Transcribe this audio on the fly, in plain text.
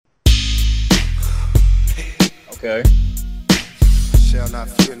Okay. Shall not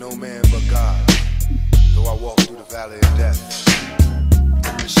fear no man but God. Though I walk through the valley of death.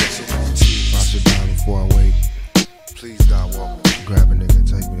 Shed so many tears. I should die before I wake. Please, God, walk with me. Grab a nigga and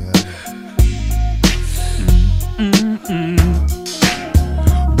take me to heaven.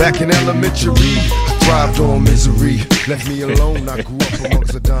 Back in elementary, I thrived on misery. Left me alone, I grew up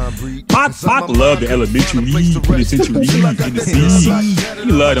amongst a dying breed. Pac loved the elementary, penitentiary, Tennessee.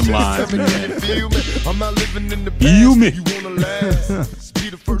 You love them lines, man. Feel me.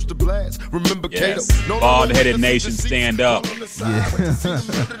 Yes, bald-headed nation, stand up. Yeah.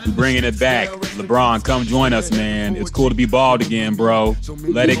 We're bringing it back. LeBron, come join us, man. It's cool to be bald again, bro.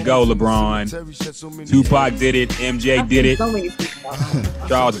 Let it go, LeBron. Tupac did it. MJ did it.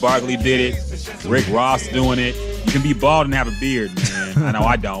 Charles Barkley did it. Rick Ross doing it. You can be bald and have a beard, man. I know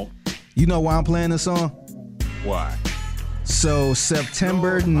I don't. You know why I'm playing this song? Why? So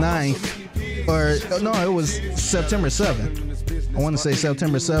September 9th, or no, it was September 7th. I want to say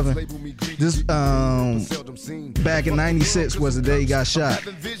September 7th. This back in '96 was the day he got shot.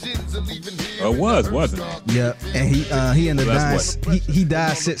 It was, wasn't it? Yep, and he ended up dying. He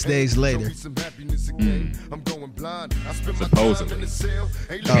died 6 days later. Supposedly.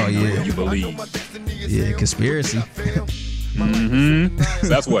 Oh yeah. You believe? Yeah, conspiracy. Mm-hmm. So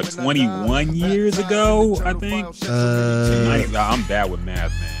that's what, 21 years ago, I think. I'm bad with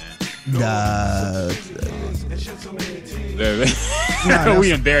math, man.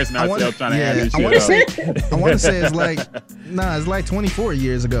 We embarrassing ourselves trying to add this shit up. I want to say it's like 24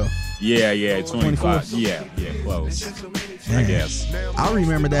 years ago. Yeah, 25. Yeah, close. I guess. I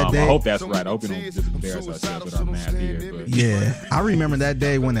remember that day. I hope that's right. I hope we don't just embarrass ourselves with our math here. But. Yeah, I remember that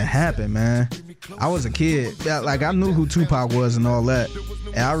day when it happened, man. I was a kid. Like, I knew who Tupac was and all that.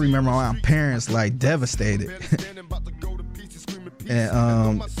 And I remember my parents, like, devastated.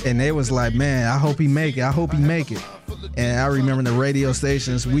 And they was like, man, I hope he make it. I hope he make it. And I remember the radio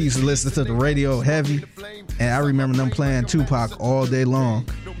stations. We used to listen to the radio heavy. And I remember them playing Tupac all day long.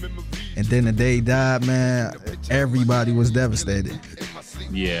 And then the day he died, man, everybody was devastated.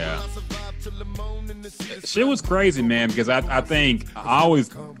 Yeah. Shit was crazy, man, because I think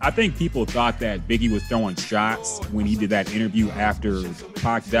people thought that Biggie was throwing shots when he did that interview after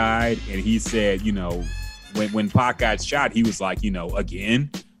Pac died, and he said, you know, when Pac got shot, he was like, you know,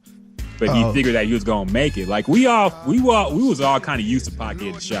 again. But he figured that he was gonna make it. Like we was all kind of used to Pac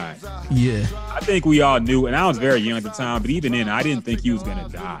getting shot. Yeah. I think we all knew, and I was very young at the time, but even then I didn't think he was gonna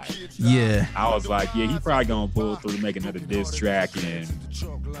die. Yeah. I was like, yeah, he probably gonna pull through, make another diss track, and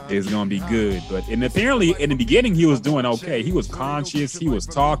it's gonna be good. And apparently in the beginning he was doing okay. He was conscious, he was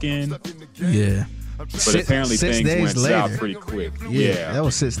talking. Yeah. But apparently things went south pretty quick. Yeah. That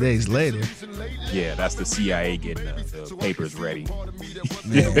was 6 days later. Yeah, that's the CIA getting the papers ready.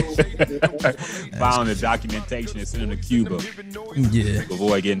 Filing the documentation and sending them to Cuba. Yeah.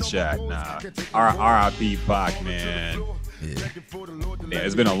 Avoid getting shot. Nah. R.I.P. Pac, man. Yeah,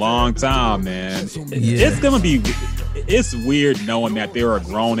 it's been a long time, man. It's weird knowing that there are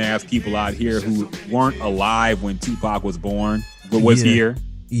grown-ass people out here who weren't alive when Tupac was born, but was here.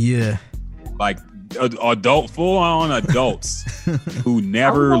 Yeah. Like, full-on adults who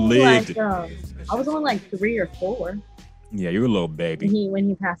never lived. I was only like 3 or 4. Yeah, you were a little baby. When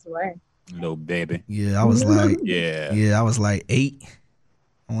he passed away. Little baby. Yeah, I was like. Yeah, I was like 8.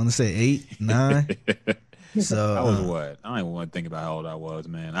 I want to say 8, 9. So I was what? I don't even want to think about how old I was,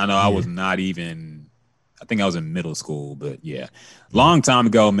 man. I know I was not even. I think I was in middle school, but yeah, long time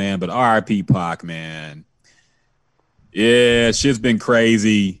ago, man. But R.I.P. Pac, man. Yeah, shit's been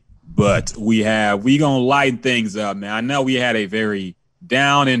crazy. But we gonna lighten things up, man. I know we had a very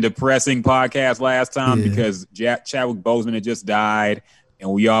down and depressing podcast last time because Chadwick Boseman had just died, and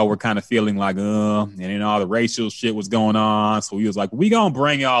we all were kind of feeling like, and then all the racial shit was going on. So we was like, we gonna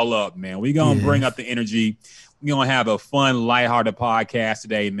bring y'all up, man. We gonna bring up the energy. We gonna have a fun, lighthearted podcast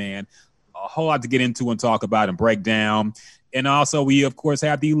today, man. A whole lot to get into and talk about and break down. And also, we, of course,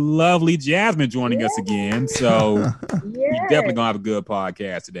 have the lovely Jasmine joining us again. So we definitely going to have a good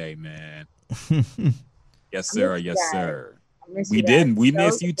podcast today, man. Yes, sir. Yes, sir. We didn't. We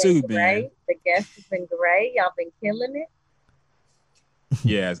missed you too, man. The guests have been great. Y'all been killing it.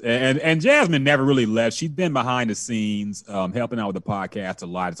 Yes. And Jasmine never really left. She's been behind the scenes, helping out with the podcast a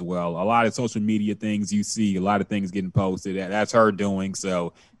lot as well. A lot of social media things you see, a lot of things getting posted. That's her doing.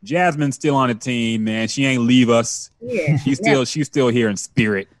 So Jasmine's still on the team, man. She ain't leave us. Yeah. She's still here in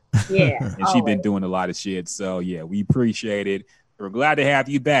spirit. Yeah. And she's been doing a lot of shit. So yeah, we appreciate it. We're glad to have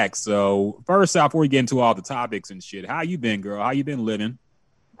you back. So first off, before we get into all the topics and shit, how you been, girl? How you been living?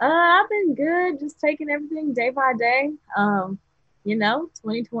 I've been good. Just taking everything day by day. you know,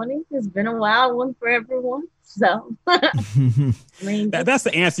 2020 has been a wild one for everyone. So, I mean, That's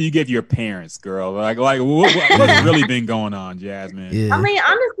the answer you give your parents, girl. What's really been going on, Jasmine? Yeah. I mean,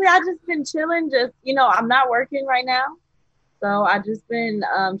 honestly, I just been chilling. Just, you know, I'm not working right now. So I just been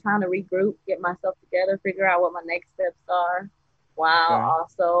trying to regroup, get myself together, figure out what my next steps are, while Okay.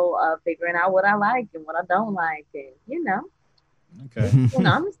 also figuring out what I like and what I don't like, and you know, Okay. and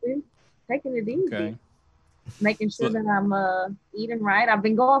honestly, taking it easy, Okay. making sure So- that I'm eating right. I've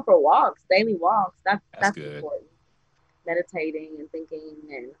been going for walks, daily walks. That's good. important. Meditating and thinking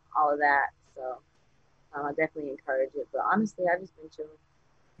and all of that. So I definitely encourage it. But honestly, I just been chilling,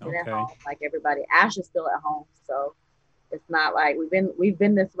 been at Okay. home like everybody. Ash is still at home, so it's not like we've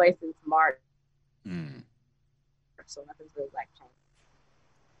been this way since March, Hmm. so nothing's really like changed.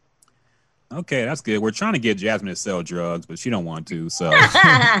 Okay, that's good. We're trying to get Jasmine to sell drugs, but she don't want to. So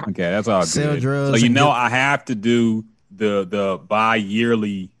okay, that's all Sell good. drugs So you and know get- I have to do the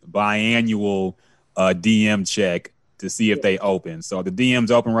biannual DM check to see if they open. So the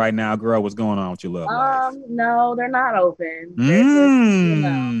DM's open right now, girl. What's going on with your love life? No, they're not open. They're just, you know,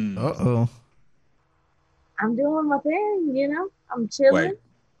 Mm. Uh-oh. I'm doing my thing, you know. I'm chilling. Wait.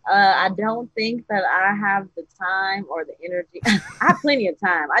 I don't think that I have the time or the energy. I have plenty of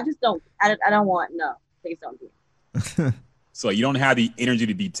time. I just don't. I don't want. No, please don't do it. So you don't have the energy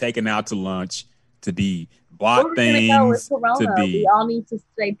to be taken out to lunch, to be Where bought we're gonna go with things, Corona? to be. We all need to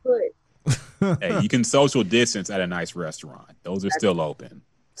stay put. Hey, you can social distance at a nice restaurant. Those are still open.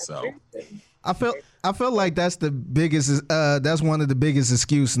 So I feel like that's the biggest that's one of the biggest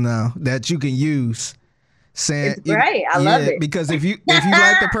excuses now that you can use. Saying It's great. I love it. Because if you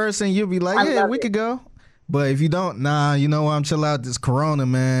like the person, you'll be like, I yeah, love we it. could go. But if you don't, nah, you know what, I'm chill out. This Corona,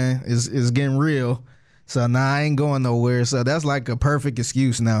 man, is getting real. So nah, I ain't going nowhere. So that's like a perfect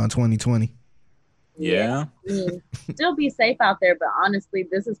excuse now in 2020. yeah. I mean, still be safe out there, but honestly,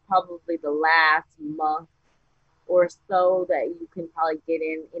 this is probably the last month or so that you can probably get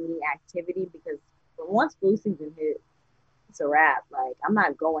in any activity because once flu season hits, it's a wrap. Like I'm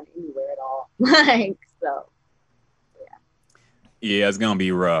not going anywhere at all. Like so. Yeah, it's gonna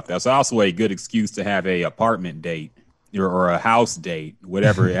be rough. That's also a good excuse to have a apartment date or a house date,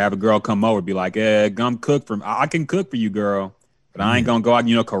 whatever. Have a girl come over, be like, come cook for me. I can cook for you, girl, but I ain't gonna go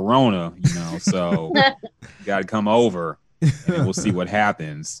out, Corona, so you gotta come over and then we'll see what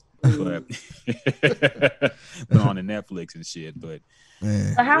happens. But put on the Netflix and shit. But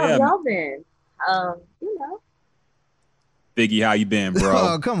Man. But how Yeah. have y'all been? You know. Biggie, how you been, bro?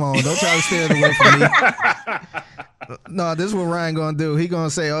 Oh, come on. Don't try to steer it away from me. No, this is what Ryan gonna do. He gonna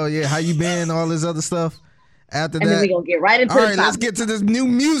say, oh yeah, how you been? All this other stuff. After And then that, we're gonna get right into all the right, let's topic. get to this new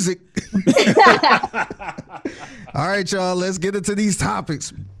music. All right, y'all, let's get into these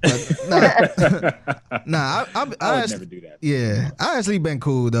topics. But, nah, I would actually, never do that. yeah, I actually been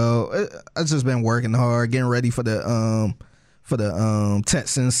cool though. I just been working hard, getting ready for the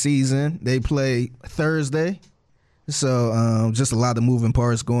Texans season. They play Thursday, so just a lot of moving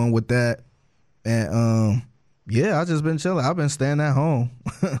parts going with that, and yeah, I just been chilling. I've been staying at home.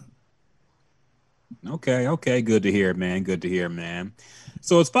 Okay. Good to hear, man. Good to hear, man.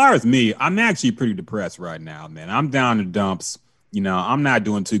 So as far as me, I'm actually pretty depressed right now, man. I'm down in the dumps. I'm not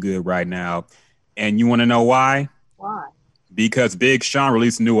doing too good right now. And you want to know why? Why? Because Big Sean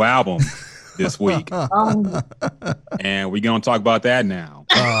released a new album this week. Oh, And we're going to talk about that now.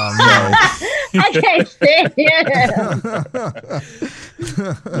 Oh man. I can't stand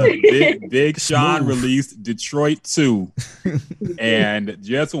him. Big Sean released Detroit 2. And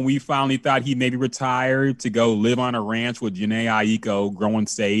just when we finally thought he maybe retired to go live on a ranch with Janae Aiko, growing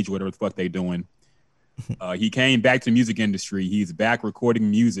sage, whatever the fuck they doing, he came back to the music industry. He's back recording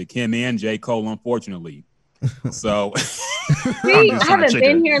music, him and J. Cole, unfortunately. So See, I haven't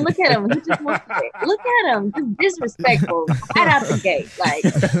been here. Look at him. He just wants to, look at him. Just disrespectful right out the gate. Like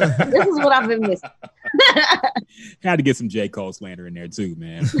this is what I've been missing. had to get some J. Cole slander in there too,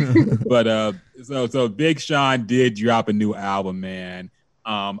 man. But so Big Sean did drop a new album, man.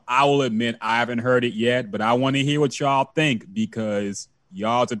 I will admit I haven't heard it yet, but I want to hear what y'all think because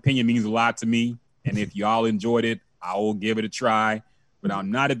y'all's opinion means a lot to me. And if y'all enjoyed it, I will give it a try. But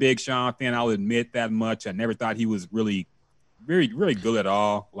I'm not a Big Sean fan. I'll admit that much. I never thought he was really, really good at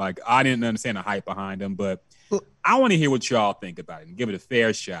all. Like I didn't understand the hype behind him, but I want to hear what y'all think about it and give it a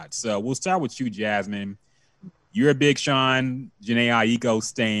fair shot. So we'll start with you, Jasmine. You're a Big Sean, Janae Aiko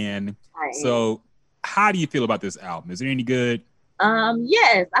stan. I am. So how do you feel about this album? Is it any good?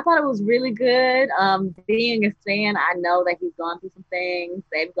 Yes, I thought it was really good. Being a stan, I know that he's gone through some things.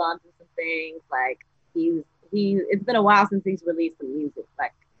 They've gone through some things. Like it's been a while since he's released some music.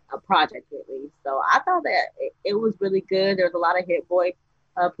 Like a project release. So I thought that it was really good. There's a lot of Hit Boy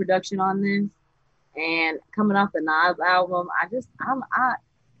production on this, and coming off the Nas album, I've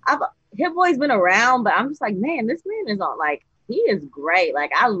Hit Boy's been around, but I'm just like, man, this man is on, like, he is great.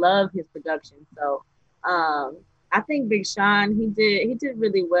 Like, I love his production. So I think Big Sean, he did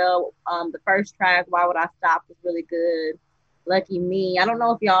really well. The first track, Why Would I Stop, was really good. Lucky Me. I don't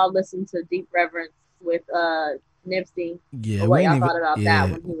know if y'all listened to Deep Reverence with Nipsey. Yeah, what y'all thought about that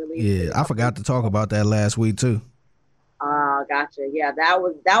when he released it. Yeah, I forgot to talk about that last week too. Gotcha. Yeah, that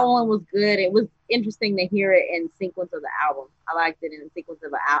one was good. It was interesting to hear it in sequence of the album. I liked it in sequence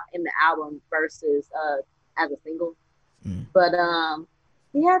of in the album versus as a single. But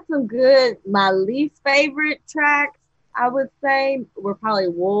he had some good. My least favorite tracks, I would say, were probably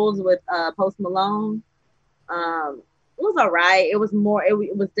Wolves with Post Malone. It was all right. It was more.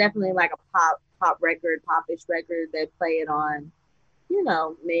 It was definitely like a pop record, popish record. They play it on,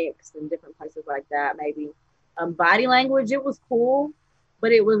 Mix and different places like that. Maybe Body Language. It was cool,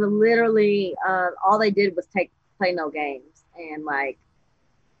 but it was literally all they did was play No Games and like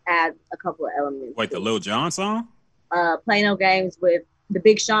add a couple of elements. Wait, the Lil Jon song? Play No Games with the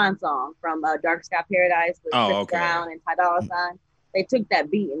Big Sean song from Dark Sky Paradise with Chris Brown and Ty Dolla $ign. They took that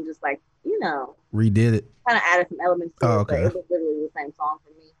beat and just like, redid it. Kind of added some elements to it, but it was literally the same song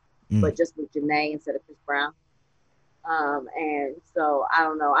for me, but just with Janae instead of Chris Brown. And so I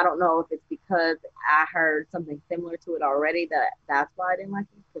don't know. I don't know if it's because I heard something similar to it already that's why I didn't like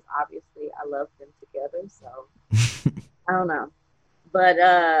it, because obviously I love them together. So I don't know. But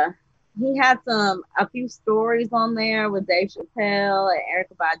he had a few stories on there with Dave Chappelle and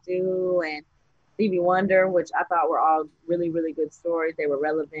Erykah Badu and Stevie Wonder, which I thought were all really, really good stories. They were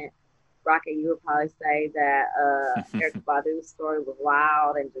relevant. Rocket, you would probably say that Erykah Badu's story was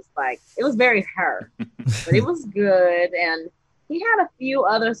wild and just like, it was very her, but it was good. And he had a few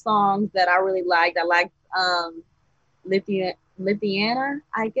other songs that I really liked. I liked Lithiana,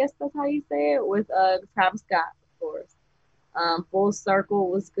 I guess that's how you say it, with Travis Scott, of course. Full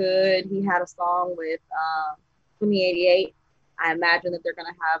Circle was good. He had a song with 2088. I imagine that they're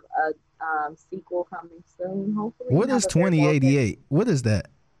going to have a sequel coming soon, hopefully. What is 2088? What is that?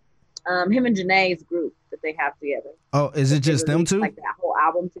 Him and Janae's group that they have together. Oh, is it just them two? Like that whole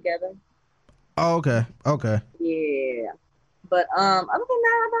album together. Oh, okay. Yeah. But other than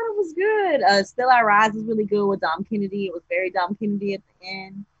that, I thought it was good. Still I Rise is really good with Dom Kennedy. It was very Dom Kennedy at the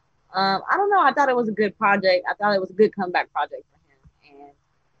end. I don't know. I thought it was a good project. I thought it was a good comeback project for him.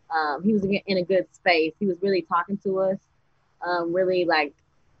 And he was in a good space. He was really talking to us.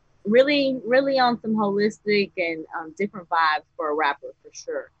 Really on some holistic and different vibes for a rapper for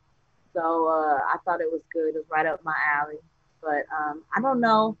sure. So I thought it was good. It was right up my alley. But I don't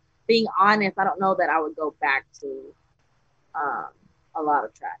know. Being honest, I don't know that I would go back to a lot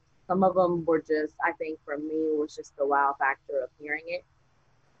of tracks. Some of them were just, I think for me, it was just the wow factor of hearing it.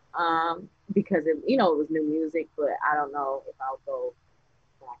 Because it was new music, but I don't know if I'll go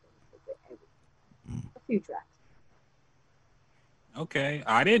back and listen to a few tracks. Okay,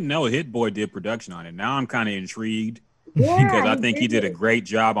 I didn't know Hit Boy did production on it. Now I'm kind of intrigued. Yeah, because I think he did a great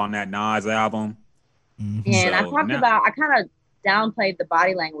job on that Nas album. And so I kind of downplayed the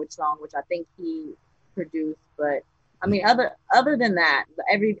Body Language song, which I think he produced. But I mean, other than that,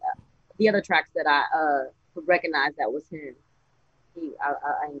 the other tracks that I would recognize that was him,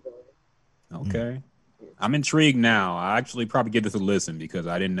 I enjoyed it. Okay. I'm intrigued now. I actually probably give this a listen because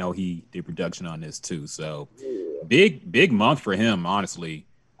I didn't know he did production on this too. So big month for him, honestly.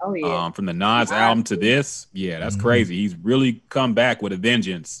 Oh yeah. From the Nas album to this, that's crazy. He's really come back with a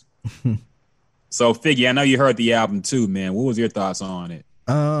vengeance. So Figgy, I know you heard the album too, man. What was your thoughts on it?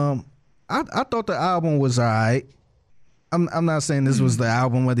 I thought the album was all right. I'm not saying this was the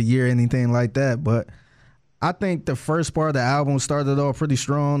album of the year or anything like that, but I think the first part of the album started off pretty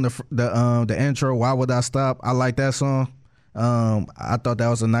strong. The intro, Why Would I Stop? I like that song. I thought that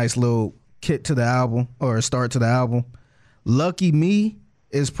was a nice little kick to the album or a start to the album. Lucky Me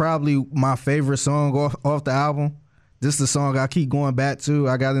is probably my favorite song off the album. This is the song I keep going back to.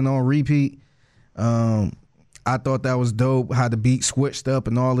 I got it on repeat. I thought that was dope, how the beat switched up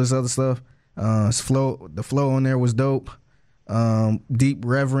and all this other stuff. The flow on there was dope. Deep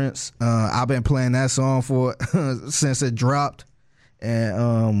Reverence. I've been playing that song since it dropped.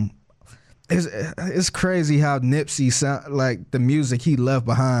 And it's crazy how Nipsey sound, like the music he left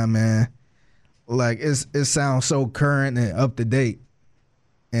behind, man. Like it sounds so current and up to date.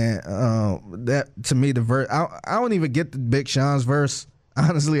 And that to me, the verse, I don't even get the Big Sean's verse.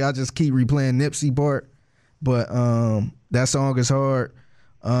 Honestly, I just keep replaying Nipsey part. But that song is hard.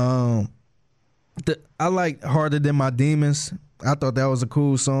 I like Harder Than My Demons. I thought that was a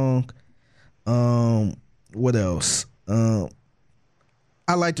cool song. What else? I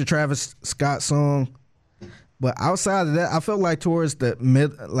like the Travis Scott song. But outside of that, I felt like towards the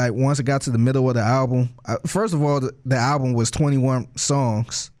like once it got to the middle of the album, first of all, the album was 21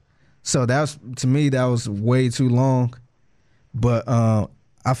 songs. So to me, that was way too long. But I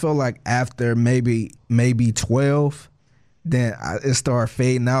felt like after maybe 12, then it started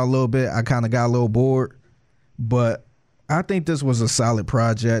fading out a little bit. I kind of got a little bored. But I think this was a solid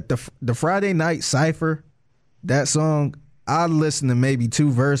project. The Friday Night Cypher, that song, I listened to maybe 2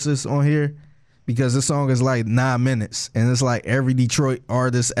 verses on here because this song is like 9 minutes and it's like every Detroit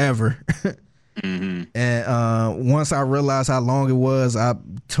artist ever. Mm-hmm. And once I realized how long it was, I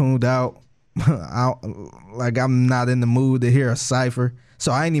tuned out. I'm not in the mood to hear a cypher.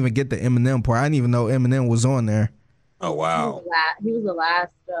 So I didn't even get the Eminem part. I didn't even know Eminem was on there. Oh, wow. He was the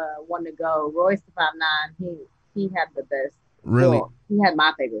last one to go. Royce the 5'9", he had the best. Really? Well, he had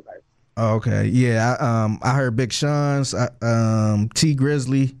my favorite verse. Oh, okay. Yeah, I heard Big Sean's, T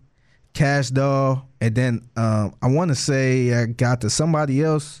Grizzly, Cash Doll, and then I want to say I got to somebody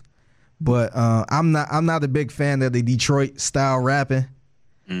else, but I'm not a big fan of the Detroit style rapping.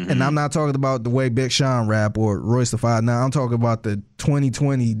 Mm-hmm. And I'm not talking about the way Big Sean rap or Royce the 5'9". I'm talking about the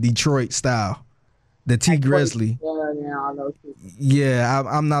 2020 Detroit style. The T Grizzly. Yeah,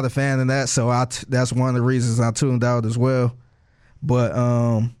 I'm not a fan of that, so that's one of the reasons I tuned out as well. But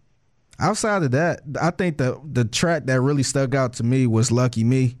outside of that, I think the track that really stuck out to me was Lucky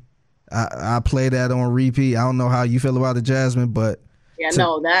Me. I play that on repeat. I don't know how you feel about it, Jasmine, but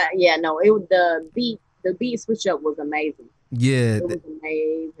the beat switch up was amazing. Yeah, it was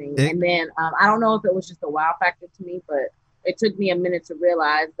amazing. And then I don't know if it was just a wow factor to me, but it took me a minute to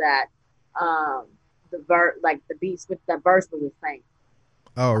realize that the beat switch, that verse was the same.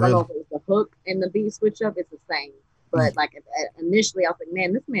 Oh, really? I don't know if it was the hook and the beat switch up, it's the same. But initially, I was like,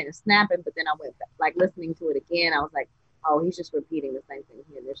 man, this man is snapping. But then I went back, listening to it again. I was like, oh, he's just repeating the same thing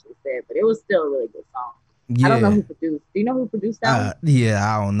he initially said. But it was still a really good song. Yeah. I don't know who produced. Do you know who produced that one? Yeah,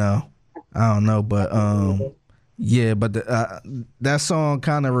 I don't know. But yeah, but that song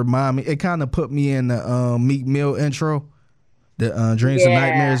kind of remind me. It kind of put me in the Meek Mill intro, the Dreams and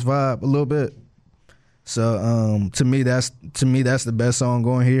Nightmares vibe a little bit. So to me that's the best song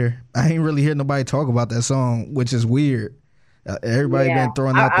going here. I ain't really hear nobody talk about that song, which is weird. Everybody been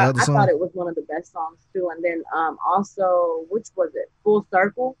throwing out the other song. I thought it was one of the best songs too. And then also, which was it? Full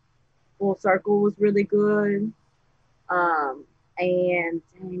Circle. Full Circle was really good. And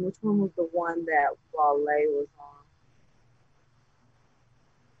dang, which one was the one that Wale was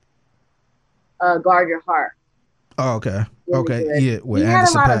on? Guard Your Heart. Oh, okay. Really okay. Good. Yeah. He had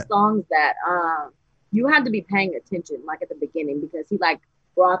a lot of songs that you had to be paying attention, like at the beginning, because he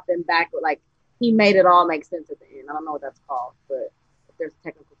brought them back with he made it all make sense at the end. I don't know what that's called, but if there's a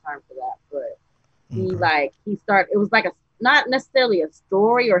technical term for that. But he started. It was not necessarily a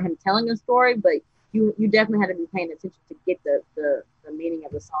story or him telling a story, but you definitely had to be paying attention to get the meaning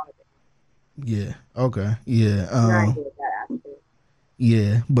of the song at the end. Yeah. Okay. Yeah.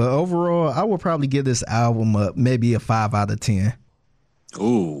 Yeah, but overall, I would probably give this album maybe a 5 out of 10.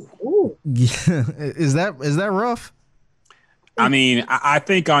 Ooh. Yeah. Is that rough? I mean, I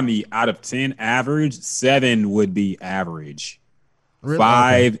think on the out of 10 average, 7 would be average. Really?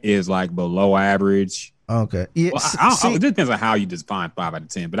 5 is below average. Okay. Yeah. Well, it depends on how you define 5 out of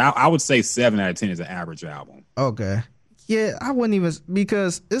 10, but I would say 7 out of 10 is an average album. Okay. Yeah, I wouldn't even,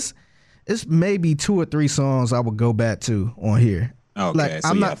 because it's maybe 2 or 3 songs I would go back to on here. Okay,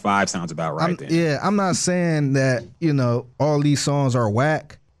 so 5 sounds about right then. Yeah, I'm not saying that, all these songs are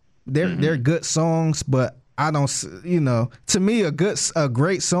whack. They're good songs, but I don't, to me a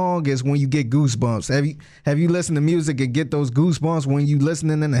great song is when you get goosebumps. Have you listened to music and get those goosebumps when you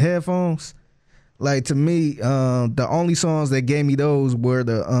listening in the headphones? To me, the only songs that gave me those were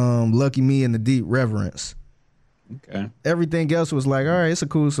the Lucky Me and the Deep Reverence. Okay. Everything else was all right, it's a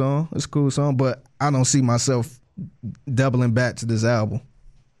cool song. But I don't see myself doubling back to this album.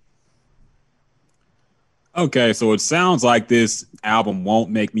 Okay, so it sounds like this album won't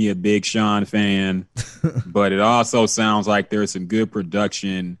make me a big Sean fan, but it also sounds like there's some good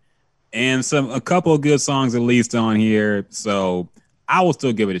production and a couple of good songs at least on here. So I will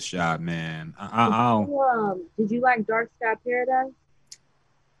still give it a shot, man. Did you like Dark Sky Paradise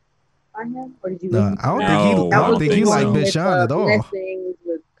by him, or did you? No, I don't think he liked Big Sean at all. Blessings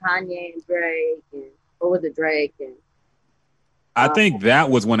with Kanye and Drake, or was it Drake? And I think that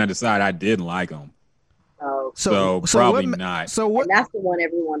was when I decided I didn't like him. So probably not. So what? And that's the one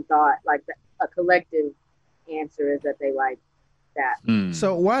everyone thought, a collective answer is that they like that.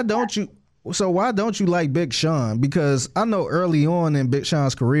 So why don't you? So why don't you like Big Sean? Because I know early on in Big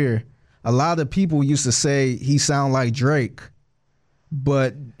Sean's career, a lot of people used to say he sound like Drake,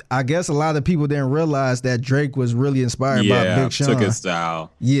 but I guess a lot of people didn't realize that Drake was really inspired by Big Sean. Took his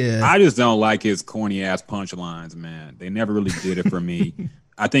style. Yeah, I just don't like his corny ass punchlines, man. They never really did it for me.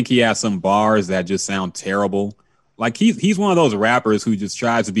 I think he has some bars that just sound terrible. Like he's one of those rappers who just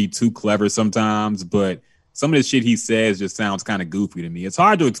tries to be too clever sometimes, but some of the shit he says just sounds kind of goofy to me. It's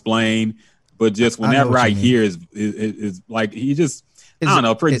hard to explain, but just whenever I hear is like he just I don't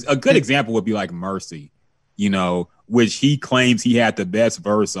know. A good example would be like Mercy, you know, which he claims he had the best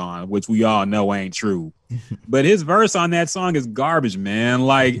verse on, which we all know ain't true. But his verse on that song is garbage, man.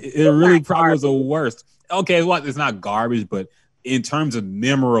 Like it really probably was the worst. Okay, well, it's not garbage, but in terms of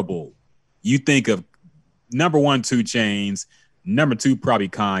memorable, you think of number 1, 2 Chainz, number 2, probably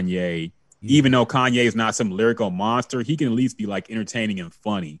Kanye. Even though Kanye is not some lyrical monster, he can at least be like entertaining and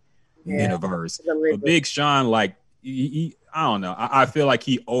funny in a verse. But Big Sean, like, I don't know. I feel like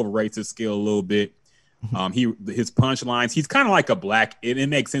he overrates his skill a little bit. His punchlines, he's kind of like a black. It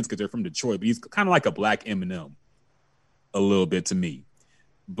makes sense because they're from Detroit, but he's kind of like a black Eminem a little bit to me.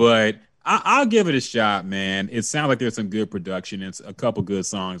 But I'll give it a shot, man. It sounds like there's some good production. It's a couple good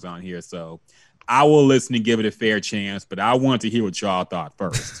songs on here, so I will listen and give it a fair chance. But I want to hear what y'all thought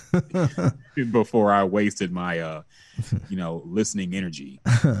first before I wasted my, listening energy.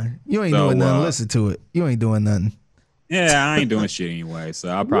 You ain't doing nothing. Listen to it. You ain't doing nothing. Yeah, I ain't doing shit anyway, so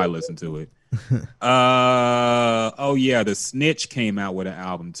I'll probably listen to it. The Snitch came out with an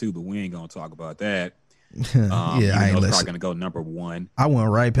album too, but we ain't gonna talk about that. I ain't probably gonna go number 1. I went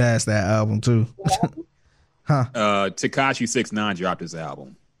right past that album too. Tekashi 6ix9ine dropped his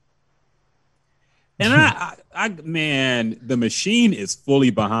album, and I man, the machine is fully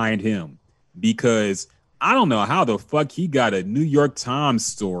behind him because I don't know how the fuck he got a New York Times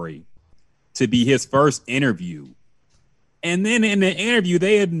story to be his first interview. And then in the interview,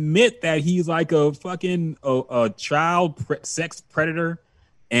 they admit that he's like a fucking a child sex predator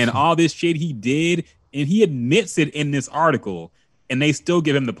and all this shit he did. And he admits it in this article. And they still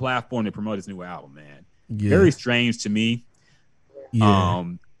give him the platform to promote his new album, man. Yeah. Very strange to me. Yeah.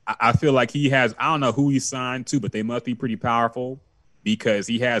 I feel like he has, I don't know who he's signed to, but they must be pretty powerful because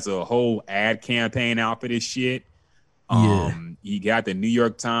he has a whole ad campaign out for this shit. He got the New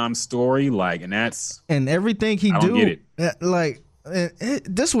York Times story, and everything he do.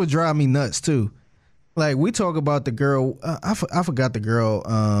 This would drive me nuts too. Like we talk about the girl, I forgot the girl.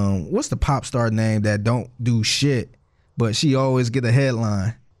 What's the pop star name that don't do shit, but she always get a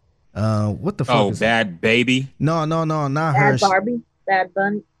headline? What the fuck? Oh, Bad Baby? No, not Bad her. Barbie, Bad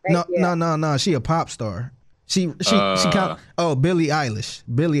Bunny. No. She a pop star. She Billie Eilish.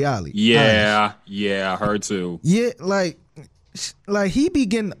 Billie Eilish. Yeah, her too. Yeah, like he be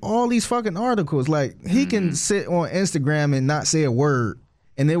getting all these fucking articles. Like he can sit on Instagram and not say a word,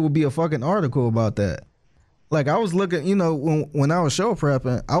 and there will be a fucking article about that. Like I was looking, when I was show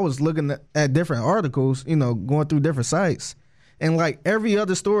prepping, I was looking at different articles, going through different sites, and like every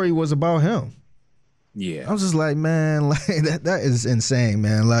other story was about him. Yeah, I was just like, man, like that is insane,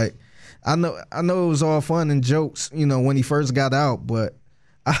 man. Like. I know it was all fun and jokes, when he first got out, but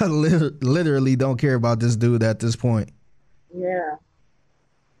I literally don't care about this dude at this point. Yeah.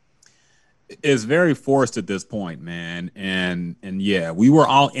 It's very forced at this point, man. And yeah, we were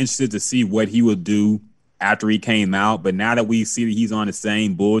all interested to see what he would do after he came out, but now that we see that he's on the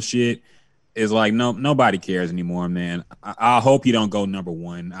same bullshit, it's like nobody cares anymore, man. I hope he don't go number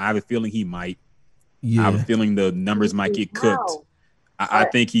 1. I have a feeling he might. Yeah. I have a feeling the numbers might get cooked. Wow. I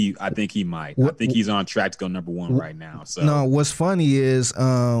think he might. I think he's on track to go number 1 right now. So no, what's funny is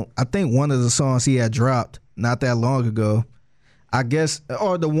I think one of the songs he had dropped not that long ago, I guess,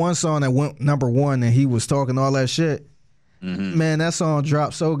 or the one song that went number 1 and he was talking all that shit. Mm-hmm. Man, that song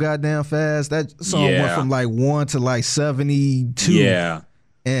dropped so goddamn fast. That song went from like 1 to like 72. Yeah,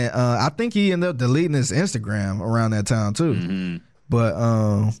 and I think he ended up deleting his Instagram around that time too. Mm-hmm.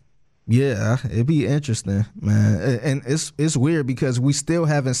 But yeah, it'd be interesting, man. And it's weird because we still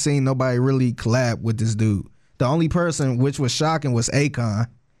haven't seen nobody really collab with this dude. The only person, which was shocking, was Akon.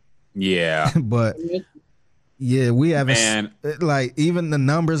 Yeah. But yeah, we haven't, like, even the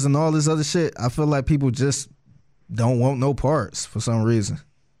numbers and all this other shit, I feel like people just don't want no parts for some reason.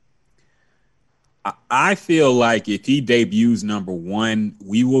 I feel like if he debuts number 1,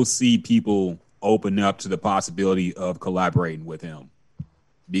 we will see people open up to the possibility of collaborating with him.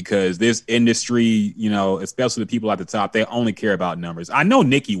 Because this industry, especially the people at the top, they only care about numbers. I know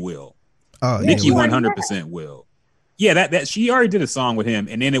Nicki will. Oh, Nicki 100% will. Yeah, that she already did a song with him,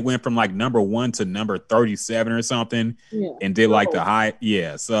 and then it went from like number 1 to number 37 or something, and did like the high.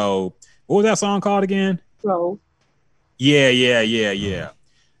 Yeah, so What was that song called again? So Yeah.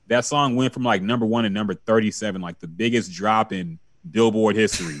 That song went from like number 1 to number 37, like the biggest drop in Billboard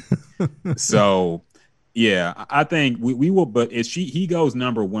history. So, yeah, I think we will. But if he goes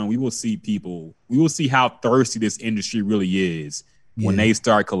number 1, we will see people. We will see how thirsty this industry really is when they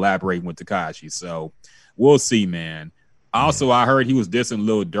start collaborating with Tekashi. So we'll see, man. Also, I heard he was dissing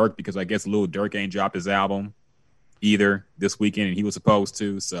Lil Durk because I guess Lil Durk ain't dropped his album either this weekend, and he was supposed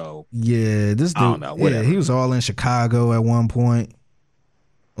to. So yeah, this dude, I don't know. Whatever. Yeah, he was all in Chicago at one point.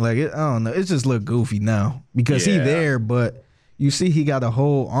 Like I don't know, it just look goofy now because he there, but you see he got a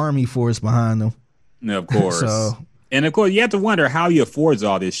whole army force behind him. No, of course. And of course, you have to wonder how he affords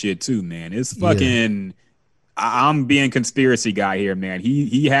all this shit too, man. It's fucking. I'm being conspiracy guy here, man.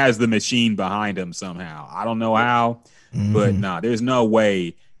 He has the machine behind him somehow. I don't know how, but there's no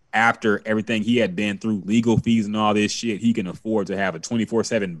way. After everything he had been through, legal fees and all this shit, he can afford to have a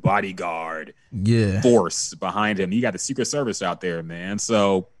 24/7 bodyguard force behind him. He got the Secret Service out there, man.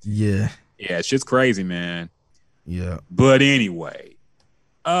 So it's just crazy, man. Yeah. But anyway,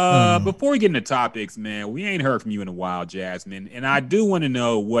 before we get into topics, man, we ain't heard from you in a while, Jasmine, and I do want to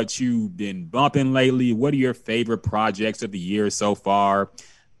know what you've been bumping lately. What are your favorite projects of the year so far?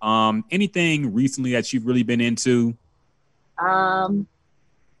 Anything recently that you've really been into?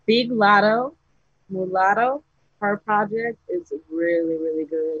 Big Mulatto, her project is really, really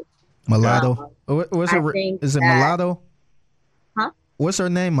good. Mulatto. What's her? Is it Mulatto? Huh? What's her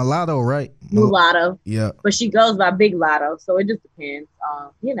name? Mulatto, right? Mulatto. Yeah. But she goes by Big Lotto, so it just depends.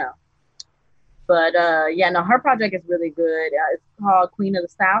 But her project is really good. It's called Queen of the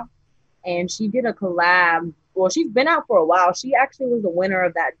South, and she did a collab. Well, she's been out for a while. She actually was the winner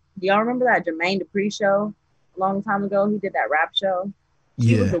of that. Do y'all remember that Jermaine Dupri show a long time ago? He did that rap show.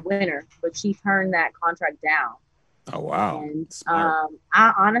 She was the winner, but she turned that contract down. Oh wow! And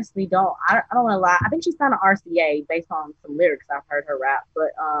I honestly don't. I don't want to lie. I think she signed an RCA based on some lyrics I've heard her rap, but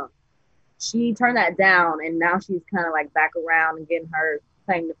she turned that down, and now she's kind of like back around and getting her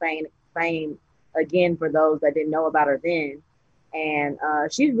claim to fame again for those that didn't know about her then. And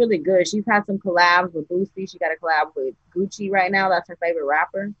she's really good. She's had some collabs with Boosie. She got a collab with Gucci right now. That's her favorite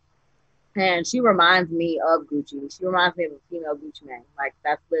rapper. And she reminds me of Gucci. She reminds me of a female Gucci Mane. Like,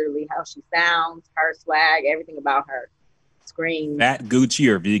 that's literally how she sounds, her swag, everything about her screams. Fat Gucci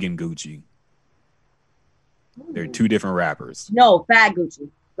or vegan Gucci? They're two different rappers. No, Fat Gucci.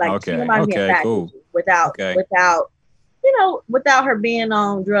 Like, she reminds me of Fat Gucci. Without her being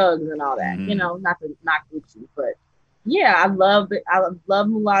on drugs and all that. You know, not Gucci, but yeah, I love it. I love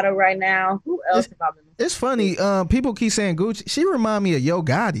Mulatto right now. Who else have I been listening to? It's funny. People keep saying Gucci. She remind me of Yo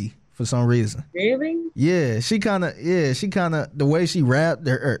Gotti. For some reason. Really? Yeah, she kind of the way she rapped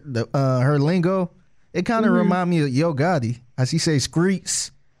her lingo, it kind of remind me of Yo Gotti. As she say screets.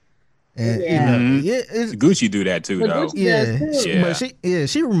 And Gucci do that too, though. But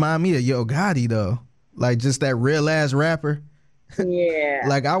she remind me of Yo Gotti though. Like just that real ass rapper. Yeah.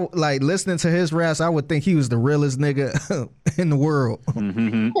 Like I like listening to his raps, I would think he was the realest nigga in the world.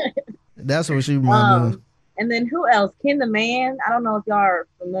 That's what she remind me of. And then who else? Ken the Man. I don't know if y'all are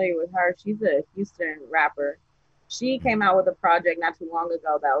familiar with her. She's a Houston rapper. She came out with a project not too long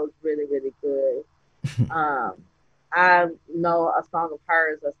ago that was really, really good. I know a song of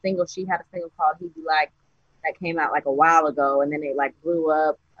hers, a single. She had a single called He Be Like that came out like a while ago, and then it like blew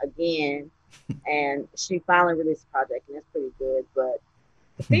up again. And she finally released a project, and it's pretty good. But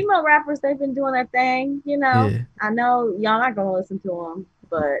the female rappers, they've been doing their thing, you know. Yeah. I know y'all not gonna listen to them.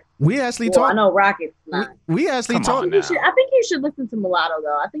 But we actually talked. I know Rocket's not. We actually talked. I think you should listen to Mulatto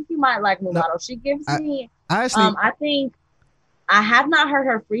though. I think you might like Mulatto. She gives me. I think I have not heard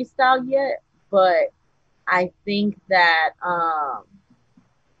her freestyle yet, but I think that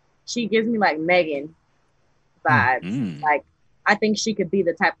she gives me like Megan vibes. Like I think she could be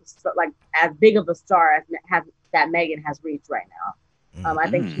the type of like as big of a star as that Megan has reached right now. I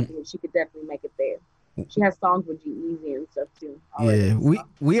think she could definitely make it there. She has songs with G-Eazy and stuff too. Yeah,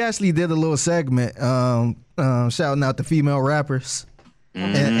 we actually did a little segment shouting out the female rappers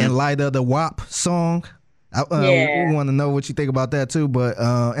in light of the WAP song. We want to know what you think about that too. But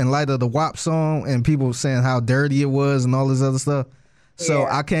in light of the WAP song and people saying how dirty it was and all this other stuff, so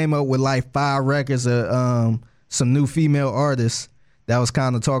I came up with like 5 records of some new female artists that was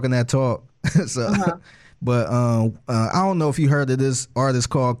kind of talking that talk. But I don't know if you heard of this artist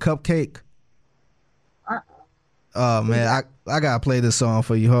called Cupcake. Oh man, I gotta play this song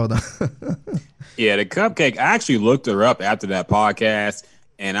for you. Hold on. Yeah, the Cupcake. I actually looked her up after that podcast,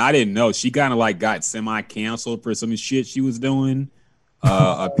 and I didn't know she kind of like got semi-canceled for some shit she was doing.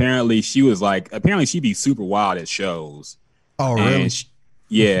 Apparently she be super wild at shows. Oh really?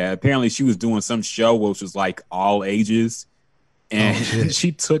 Yeah, apparently she was doing some show which was like all ages. And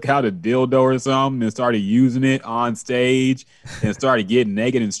she took out a dildo or something and started using it on stage and started getting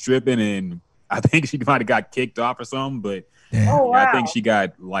naked and stripping. And I think she might have got kicked off or something. But Oh, wow. I think she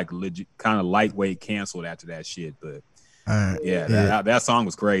got like legit kind of lightweight canceled after that shit. But that song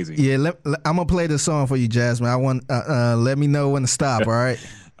was crazy. Yeah, I'm gonna play this song for you, Jasmine. I want let me know when to stop. All right.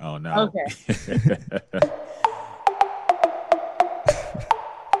 Oh no. Okay.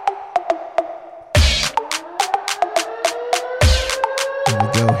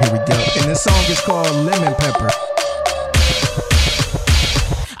 Here we go. And this song is called Lemon Pepper.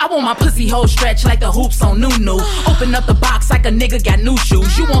 I want my pussy hole stretch like the hoops on Nunu. Open up the box like a nigga got new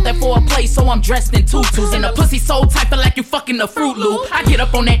shoes. You want that for a play, so I'm dressed in tutus. And the pussy so tight, feel like you fucking a Fruit Loop. I get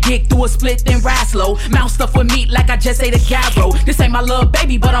up on that dick, do a split, then ride slow. Mouth stuffed with meat like I just ate a gyro. This ain't my little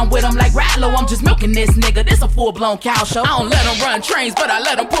baby, but I'm with him like Ratlo. I'm just milking this nigga, this a full-blown cow show. I don't let him run trains, but I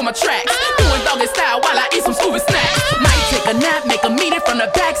let him pull my tracks. Doing doggy style while I eat some Scooby snacks. Might take a nap, make a meet it from the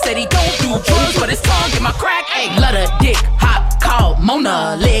back. Said he don't do drugs, but his tongue get my crack. Ayy, let a dick hop, call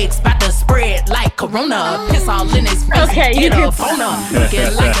Mona. Legs bout to spread like Corona. Piss all in his face, Okay, you get can- up on him.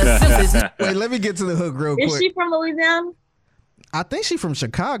 Looking like the Simpsons. Wait, let me get to the hook real Is quick. she from Louisiana? I think she from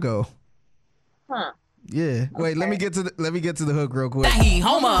Chicago. Huh. Yeah. Wait, let me get to the hook real quick. He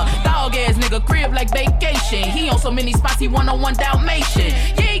Homer, dog ass nigga, crib like vacation. He on so many spots, he 101 Dalmatian.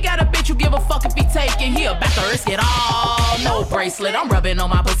 Yeah, he got a bitch who give a fuck if he taking. He about to risk it all, no bracelet. I'm rubbing on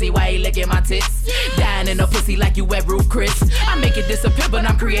my pussy while he licking my tits. Dying in the pussy like you wet roof Chris. I make it disappear, but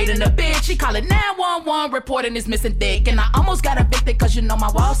I'm creating a bitch. He call it 911, reporting his missing dick. And I almost got evicted cause you know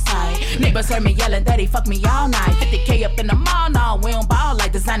my wall side. Neighbors heard me yelling that he fucked me all night. 50K up in the mall, no, we don't ball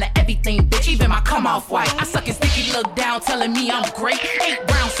like designer everything, bitch. Even my come off white. I suck his dick, he look down, telling me I'm great. 8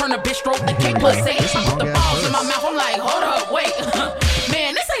 rounds, turn a bitch stroke, the K plus 8. I put the balls in my mouth, I'm like, hold up, wait.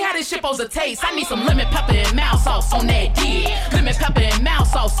 Man, this ain't how this shit supposed to taste. I need some lemon pepper and mouse sauce on that dick. Lemon pepper and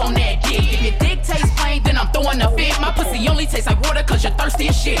mouse sauce on that dick. If your dick tastes plain, then I'm throwing a fit. My pussy only tastes like water cause you're thirsty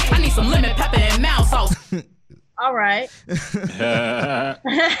as shit. I need some lemon pepper and mouse sauce. All right.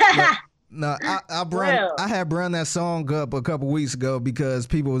 No, Real. I had brung that song up a couple weeks ago because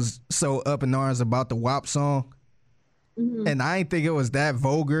people was so up in arms about the WAP song. Mhm. And I didn't think it was that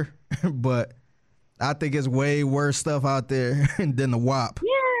vulgar, but I think it's way worse stuff out there than the WAP.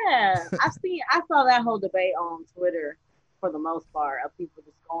 Yeah, I saw that whole debate on Twitter for the most part of people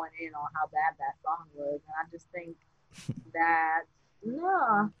just going in on how bad that song was, and I just think that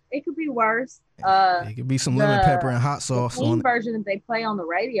no, it could be worse. It could be some lemon the- pepper and hot The sauce clean on it. version that they play on the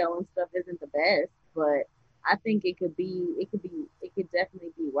radio and stuff isn't the best, but I think it could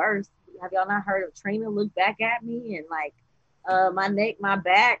definitely be worse. Have y'all not heard of Trina Look Back at Me and like My Neck, My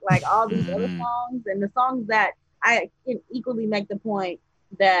Back, like all these other songs, and the songs that I can equally make the point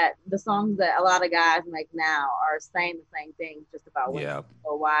that the songs that a lot of guys make now are saying the same thing just about women. Yeah.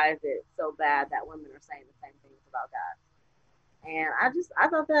 So why is it so bad that women are saying the same things about guys? And I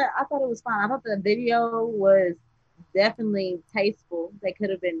thought it was fine. I thought the video was definitely tasteful. They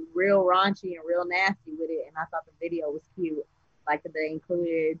could have been real raunchy and real nasty with it, and I thought the video was cute. Like that they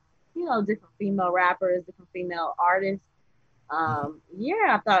included, different female rappers, different female artists. Yeah,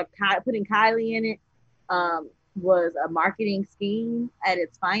 I thought putting Kylie in it was a marketing scheme at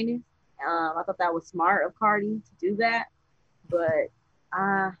its finest. I thought that was smart of Cardi to do that, but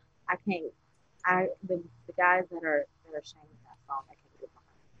I can't. The guys that are shaming that song, I can't get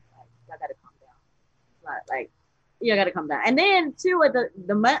behind. Like, y'all gotta calm down. It's not like you gotta calm down. And then too, at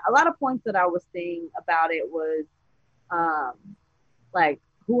a lot of points that I was seeing about it was, like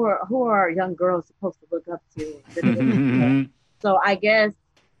who are young girls supposed to look up to? So I guess,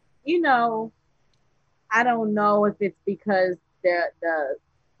 I don't know if it's because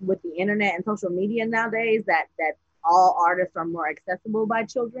with the internet and social media nowadays that all artists are more accessible by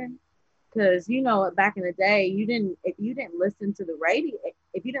children. Because back in the day, if you didn't listen to the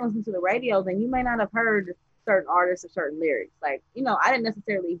radio, then you may not have heard certain artists or certain lyrics. Like, I didn't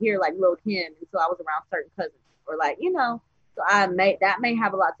necessarily hear like Lil Kim until I was around certain cousins, or like, so that may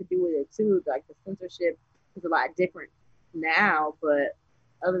have a lot to do with it too. Like the censorship is a lot different now, but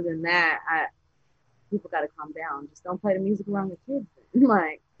other than that, people got to calm down. Just don't play the music around the kids.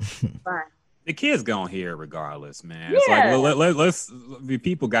 Like, fine. The kids gonna hear it regardless, man. It's like, let's the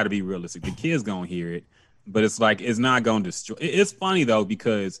people got to be realistic. The kids gonna hear it, but it's like it's not gonna destroy. It's funny though,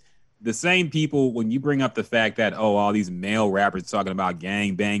 because the same people, when you bring up the fact that all these male rappers talking about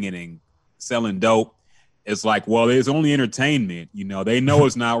gang banging and selling dope, it's like, well, it's only entertainment. They know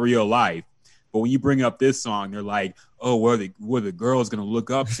it's not real life. But when you bring up this song, they're like, oh, where the girls gonna look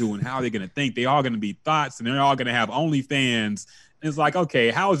up to, and how are they gonna think? They all gonna be thoughts, and they're all gonna have OnlyFans It's like,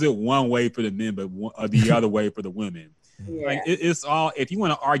 okay, how is it one way for the men, but the other way for the women? Yeah. Like it's all. If you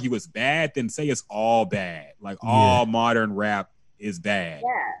want to argue it's bad, then say it's all bad. Like all modern rap is bad.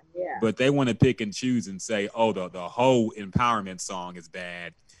 Yeah. But they want to pick and choose and say, oh, the whole empowerment song is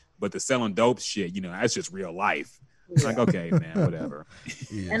bad, but the selling dope shit, that's just real life. It's like, okay, man, whatever.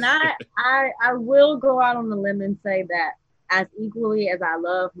 Yeah. And I will go out on the limb and say that as equally as I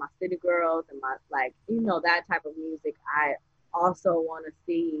love my City Girls and my that type of music, I also want to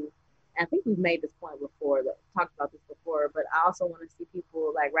see. I think we've made this point before, talked about this before, but I also want to see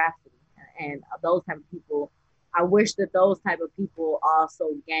people like Rhapsody and those type of people. I wish that those type of people also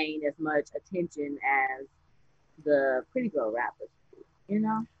gain as much attention as the pretty girl rappers,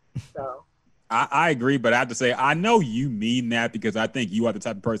 So I agree, but I have to say, I know you mean that because I think you are the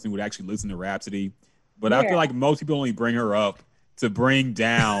type of person who would actually listen to Rhapsody. But I feel like most people only bring her up to bring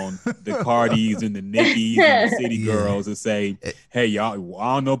down the Cardis and the Nickies and the City Girls and say, hey, y'all,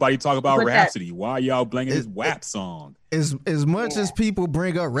 I don't know nobody talk about Rhapsody. Why y'all blinging this WAP song? As much as people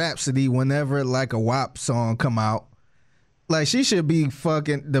bring up Rhapsody whenever like a WAP song come out, like she should be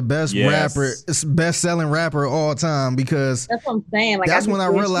fucking the best rapper, best selling rapper of all time because that's what I'm saying. Like that's when I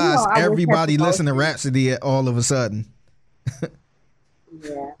realized everybody listened to Rhapsody all of a sudden.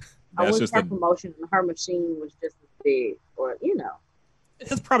 Yeah. I wish her promotion and her machine was just as big, or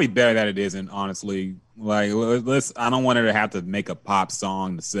It's probably better that it isn't, honestly. Like, I don't want her to have to make a pop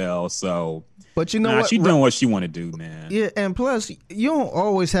song to sell. So, but what? She's doing what she want to do, man. Yeah, and plus, you don't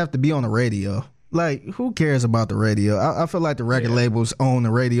always have to be on the radio. Like, who cares about the radio? I feel like the record labels own the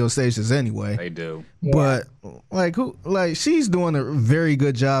radio stations anyway. They do. But she's doing a very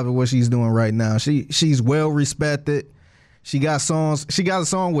good job at what she's doing right now. She's well respected. She got songs. She got a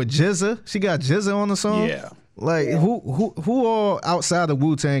song with GZA. She got GZA on the song. Yeah. Like who all outside of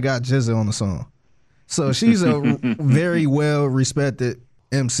Wu-Tang got GZA on the song? So she's a very well respected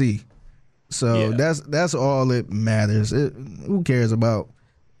MC. So that's all that matters. Who cares about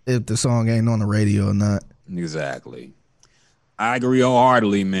if the song ain't on the radio or not? Exactly. I agree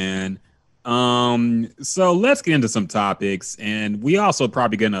wholeheartedly, man. So let's get into some topics, and we also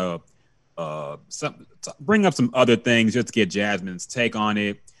probably gonna bring up some other things just to get Jasmine's take on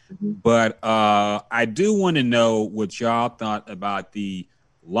it. Mm-hmm. But I do want to know what y'all thought about the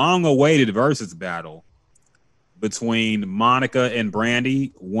long-awaited versus battle between Monica and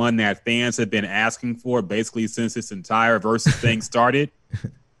Brandy, one that fans have been asking for basically since this entire versus thing started.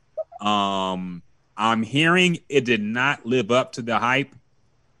 I'm hearing it did not live up to the hype.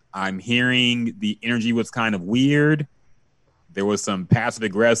 I'm hearing the energy was kind of weird. There was some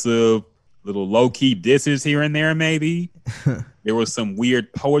passive-aggressive, little low-key disses here and there, maybe. There was some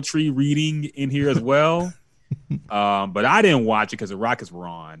weird poetry reading in here as well. But I didn't watch it because the Rockets were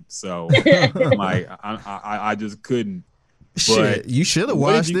on. So I just couldn't. Shit, you should have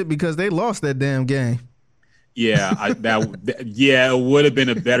watched it because they lost that damn game. Yeah, it would have been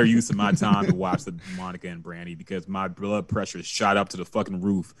a better use of my time to watch the Monica and Brandy because my blood pressure shot up to the fucking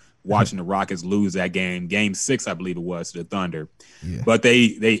roof watching the Rockets lose that game. Game 6, I believe it was, to the Thunder. Yeah. But they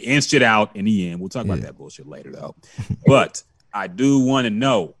inched it out in the end. We'll talk about that bullshit later, though. But I do want to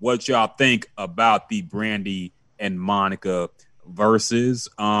know what y'all think about the Brandy and Monica versus.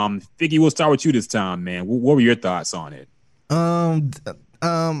 Figgy, we'll start with you this time, man. What were your thoughts on it?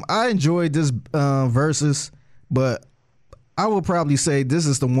 I enjoyed this versus, but I will probably say this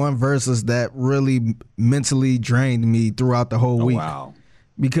is the one versus that really mentally drained me throughout the whole week. Wow.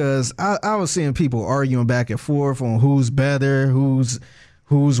 Because I was seeing people arguing back and forth on who's better,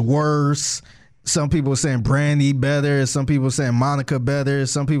 who's worse. Some people saying Brandy better. Some people saying Monica better.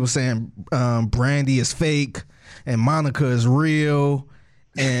 Some people saying Brandy is fake and Monica is real.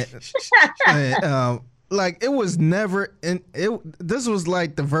 And, like it was never, this was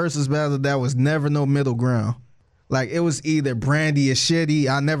like the versus battle that was never no middle ground. Like it was either Brandy is shitty.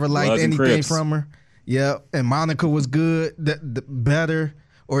 I never liked anything from her. Yeah, and Monica was good, better.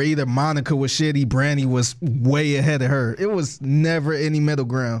 Or either Monica was shitty, Brandy was way ahead of her. It was never any middle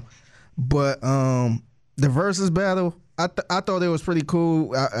ground. But the versus battle, I thought it was pretty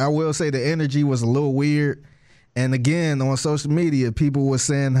cool. I will say the energy was a little weird. And again, on social media, people were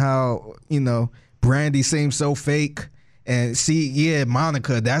saying how, Brandy seems so fake. And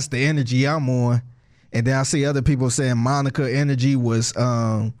Monica, that's the energy I'm on. And then I see other people saying Monica energy was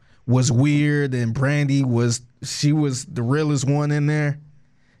weird and Brandy was the realest one in there.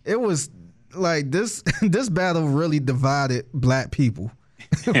 It was like this battle really divided black people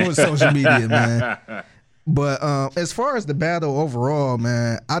on social media, man. But as far as the battle overall,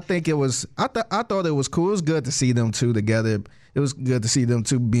 man, I think it was I thought it was cool. It was good to see them two together. It was good to see them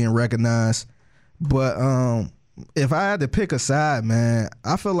two being recognized. But if I had to pick a side, man,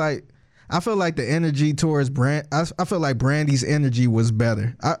 I feel like the energy towards I feel like Brandy's energy was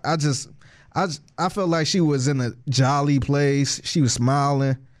better. I felt like she was in a jolly place. She was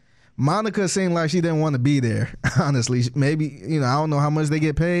smiling. Monica seemed like she didn't want to be there, honestly. Maybe, I don't know how much they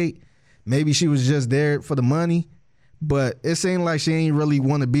get paid. Maybe she was just there for the money. But it seemed like she ain't really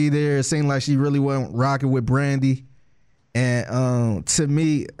want to be there. It seemed like she really wasn't rocking with Brandy. And to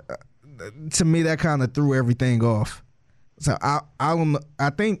me, that kind of threw everything off. So I don't know. I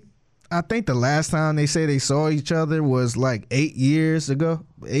think the last time they say they saw each other was like 8 years ago,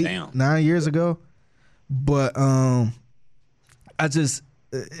 9 years ago. But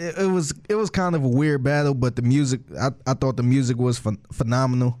it was kind of a weird battle. But the music, I thought the music was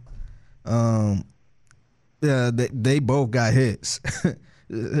phenomenal. Yeah, they both got hits.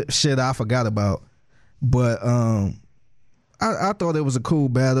 Shit, I forgot about. But I thought it was a cool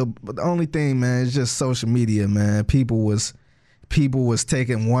battle. But the only thing, man, is just social media, man. People was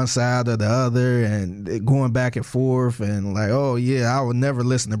taking one side or the other and going back and forth and like, oh yeah, I would never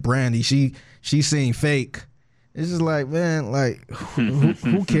listen to Brandy. She seemed fake. It's just like, man, like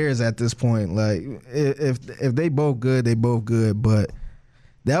who cares at this point? Like if they both good, they both good. But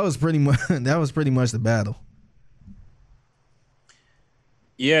that was pretty much the battle.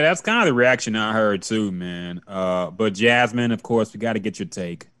 Yeah, that's kind of the reaction I heard too, man. But Jasmine, of course, we got to get your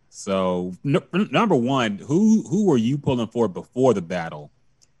take. So, number one, who were you pulling for before the battle,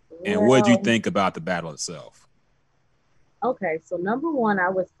 and what did you think about the battle itself? Okay, so number one, I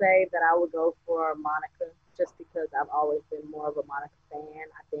would say that I would go for Monica, just because I've always been more of a Monica fan.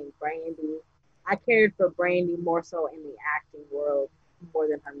 I think Brandy, I cared for Brandy more so in the acting world more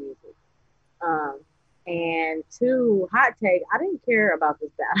than her music. And two, hot take, I didn't care about this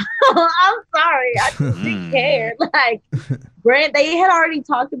battle. I'm sorry, I just didn't care. Like, they had already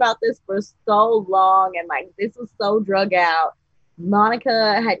talked about this for so long, and like this was so drug out.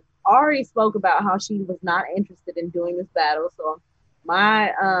 Monica had already spoke about how she was not interested in doing this battle. So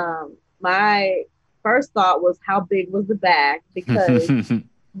my first thought was, how big was the bag? Because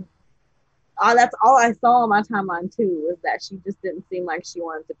that's all I saw on my timeline too, was that she just didn't seem like she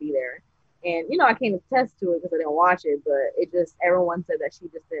wanted to be there. And, I can't attest to it because I didn't watch it, but everyone said that she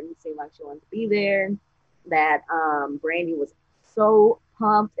just didn't seem like she wanted to be there. That Brandy was so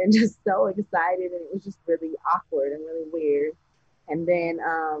pumped and just so excited, and it was just really awkward and really weird. And then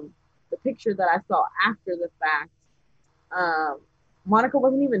the picture that I saw after the fact, Monica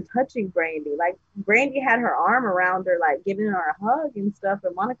wasn't even touching Brandy. Like, Brandy had her arm around her, like giving her a hug and stuff,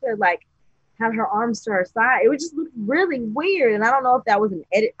 and Monica like had her arms to her side. It would just look really weird. And I don't know if that was an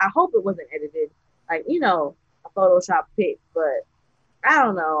edit. I hope it wasn't edited, like, a Photoshop pic, but I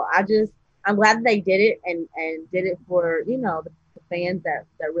don't know. I'm glad that they did it and did it for, the fans that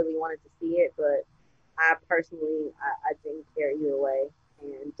really wanted to see it. But I personally, I didn't care either way.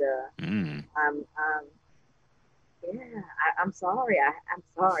 And I'm sorry. I'm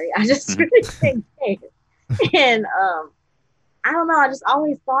sorry. I just really didn't care. And, I don't know. I just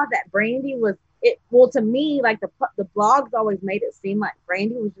always thought that Brandy was it. Well, to me, like the blogs always made it seem like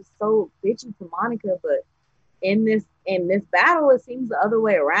Brandy was just so bitchy to Monica, but in this battle, it seems the other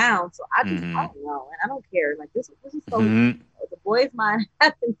way around. So I don't know, and I don't care. Like this is so the boys' mind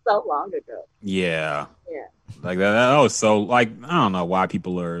happened so long ago. Yeah. Like that was so like I don't know why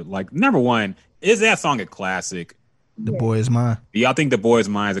people are like. Number one, is that song a classic? The Boy's Mind. Do y'all think The Boy's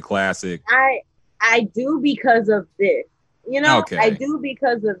Mind is a classic? I do because of this. Okay. I do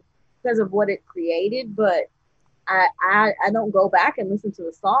because of what it created, but I don't go back and listen to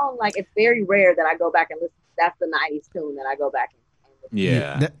the song. Like, it's very rare that I go back and listen. That's the 90s tune that I go back and listen.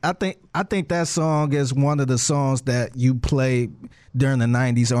 Yeah. I think that song is one of the songs that you play during the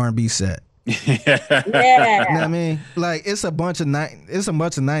 90s R&B set. Yeah. You know what I mean? Like, it's a bunch of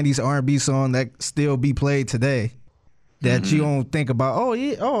 90s R&B song that still be played today that you don't think about.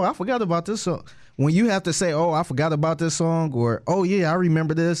 Oh, I forgot about this song. When you have to say, oh, I forgot about this song, or, oh, yeah, I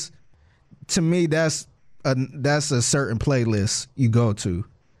remember this, to me, that's a certain playlist you go to.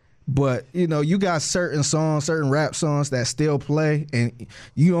 But, you got certain songs, certain rap songs that still play, and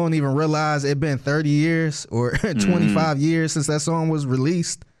you don't even realize it been 30 years or 25 years since that song was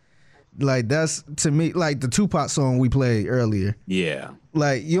released. Like, that's, to me, like the Tupac song we played earlier. Yeah.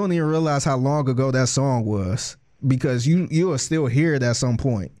 Like, you don't even realize how long ago that song was, because you will still hear it at some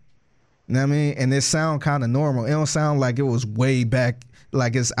point. You know what I mean? And it sound kind of normal. It don't sound like it was way back,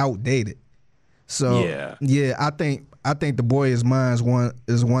 like it's outdated. So yeah, I think The Boy Is Mine is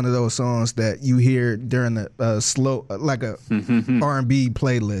one of those songs that you hear during the slow, like a R&B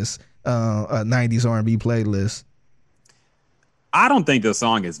playlist, a 90s R&B playlist. I don't think the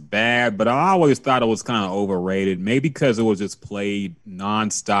song is bad, but I always thought it was kind of overrated. Maybe because it was just played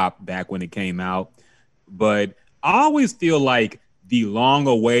nonstop back when it came out. But I always feel like the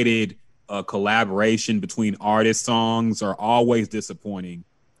long-awaited collaboration between artist songs are always disappointing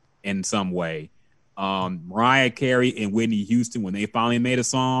in some way. Mariah Carey and Whitney Houston, when they finally made a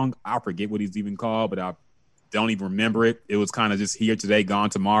song, I forget what it's even called, but I don't even remember it. It was kind of just here today, gone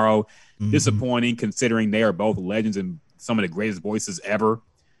tomorrow. Mm-hmm. Disappointing considering they are both legends and some of the greatest voices ever.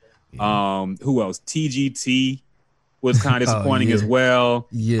 Yeah. Who else? TGT was kind of disappointing as well.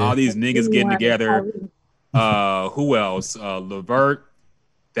 Yeah. All these niggas getting together. Who else? Levert.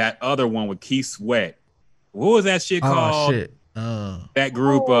 That other one with Keith Sweat. What was that shit called? Shit. That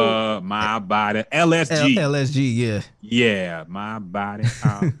group, My Body, LSG. LSG, yeah. Yeah, My Body,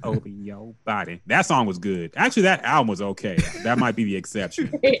 all over your body. That song was good. Actually, that album was okay. That might be the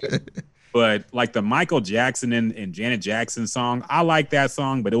exception. But like the Michael Jackson and Janet Jackson song, I like that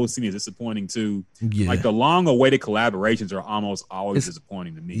song, but it was seen as disappointing too. Yeah. Like the long-awaited collaborations are almost always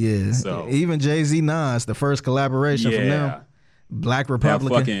disappointing to me. Yeah. So even Jay-Z Nas, the first collaboration from them. Black Republican.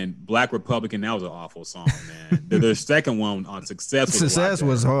 That fucking Black Republican, that was an awful song, man. the second one on Success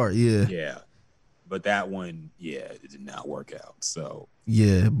was hard, yeah. Yeah. But that one, yeah, it did not work out. So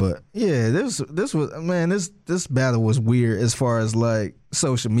yeah, but yeah, this was, man, this battle was weird as far as like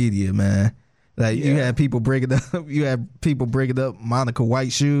social media, man. Like you had people breaking up Monica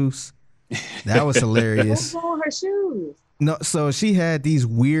White shoes. That was hilarious. What's wrong with her shoes? No, so she had these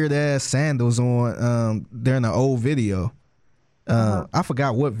weird ass sandals on during the old video. I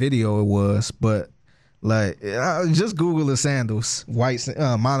forgot what video it was, but like just Google the sandals,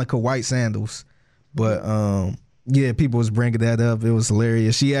 Monica White sandals. But yeah, people was bringing that up. It was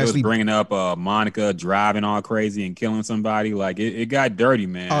hilarious. She actually was bringing up Monica driving all crazy and killing somebody. Like it got dirty,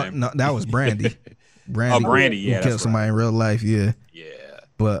 man. Oh, no, that was Brandy. Brandy, yeah, who killed somebody in real life, yeah. Yeah.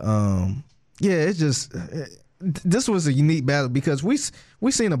 But yeah, it's just this was a unique battle because we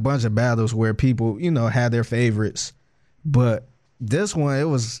seen a bunch of battles where people, had their favorites, but this one it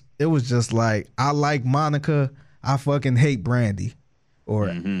was just like, I like Monica, I fucking hate Brandy. Or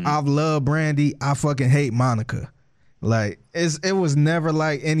I've loved Brandy, I fucking hate Monica. Like it was never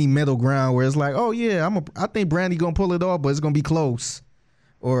like any middle ground where it's like, oh yeah, I think Brandy gonna pull it off, but it's gonna be close.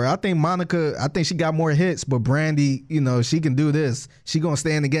 Or I think Monica, I think she got more hits, but Brandy, she can do this. She gonna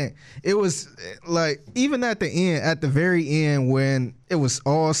stay in the game. It was like, even at the very end when it was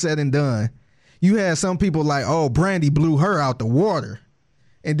all said and done, you had some people like, oh, Brandy blew her out the water.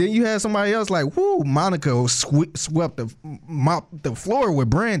 And then you had somebody else like, whoo, Monica swept the floor with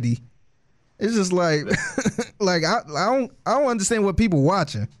Brandy. It's just like, like I don't understand what people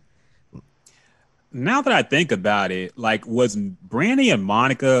watching. Now that I think about it, like, was Brandy and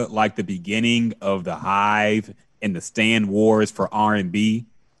Monica like the beginning of the Hive and the stand wars for R&B?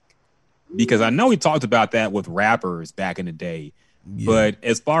 Because I know we talked about that with rappers back in the day. Yeah. But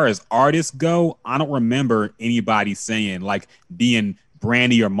as far as artists go, I don't remember anybody saying like being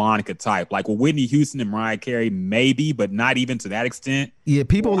Brandy or Monica type. Like with Whitney Houston and Mariah Carey, maybe, but not even to that extent. Yeah,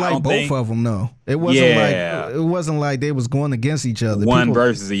 people like both of them though. It wasn't like they was going against each other. One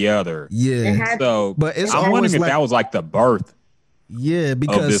versus the other. Yeah. So, but I'm wondering if that was like the birth. Yeah,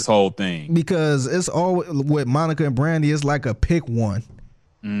 because of this whole thing. Because it's all with Monica and Brandy. It's like a pick one.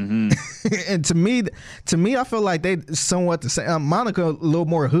 Mm-hmm. And to me, I feel like they somewhat the same. Monica a little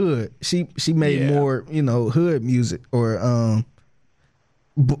more hood. She made more hood music, or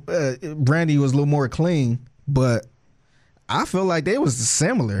Brandy was a little more clean, but I feel like they was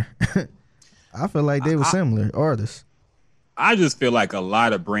similar. I feel like they were similar artists. I just feel like a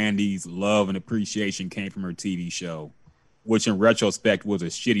lot of Brandy's love and appreciation came from her TV show, which in retrospect was a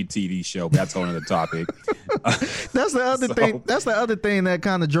shitty TV show, but that's a whole other topic. That's the other thing. That's the other thing that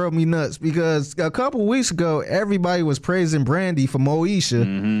kind of drove me nuts, because a couple weeks ago, everybody was praising Brandy for Moesha.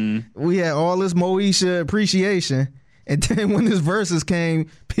 Mm-hmm. We had all this Moesha appreciation. And then when his verses came,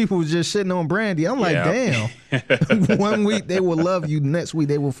 people were just shitting on Brandy. I'm like, damn. 1 week they will love you, next week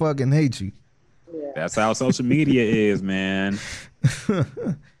they will fucking hate you. Yeah. That's how social media is, man.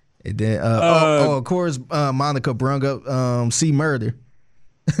 And then, of course, Monica brung up C Murder.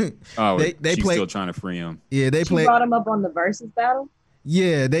 She's still trying to free him. Yeah, they brought him up on the versus battle.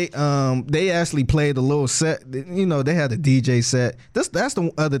 Yeah, they actually played a little set. They had a DJ set. That's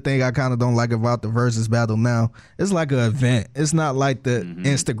the other thing I kind of don't like about the versus battle now. It's like an event. It's not like the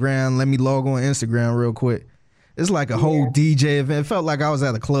Instagram. Let me log on Instagram real quick. It's like a whole DJ event. It felt like I was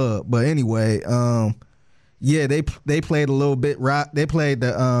at a club. But anyway, they played a little bit. They played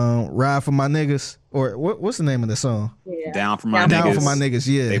the Ride for My Niggas, or what's the name of the song? Yeah. Down for My Niggas. Down for My Niggas.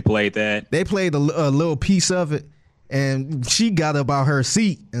 Yeah, they played that. They played a little piece of it. and she got up out her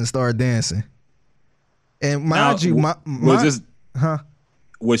seat and started dancing. And mind you,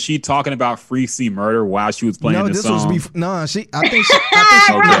 was she talking about Free C Murder while she was playing the song? I think she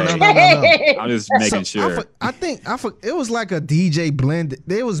okay. No. I'm just making sure. I think it was like a DJ blend.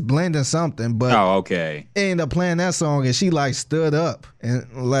 They was blending something, but okay. They ended up playing that song, and she like stood up and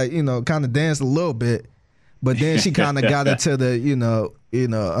like kind of danced a little bit, but then she kind of got into the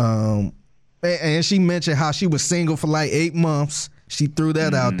and she mentioned how she was single for like 8 months. She threw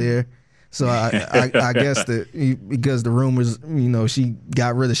that out there. So I guess that because the rumors, she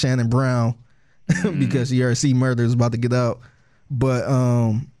got rid of Shannon Brown because she heard C Murder was about to get out. But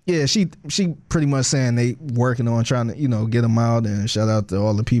she pretty much saying they working on trying to get him out, and shout out to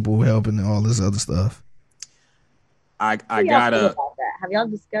all the people who helping and all this other stuff. I gotta. About that? Have y'all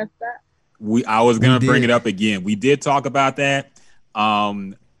discussed that? I was gonna bring it up again. We did talk about that.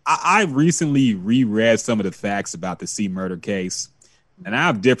 I recently reread some of the facts about the C Murder case. And I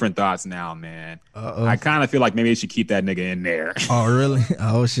have different thoughts now, man. Uh-oh. I kind of feel like maybe they should keep that nigga in there. Oh, really?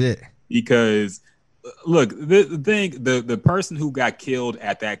 Oh, shit. Because, look, the person who got killed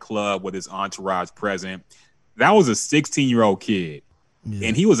at that club with his entourage present, that was a 16-year-old kid. Yeah.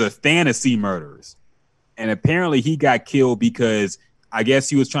 And he was a fan of C Murders. And apparently he got killed because I guess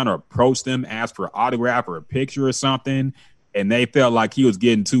he was trying to approach them, ask for an autograph or a picture or something. And they felt like he was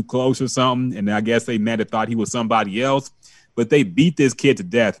getting too close or something. And I guess they might have thought he was somebody else. But they beat this kid to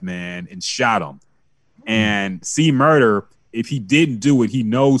death, man, and shot him. And C Murder, if he didn't do it, he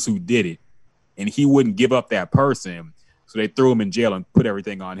knows who did it. And he wouldn't give up that person. So they threw him in jail and put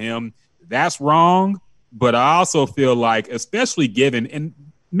everything on him. That's wrong. But I also feel like, especially given, and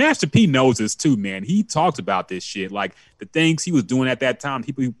Master P knows this too, man. He talked about this shit, like the things he was doing at that time,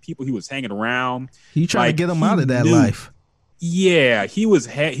 people he was hanging around. He tried to get him out of that life. Yeah, he was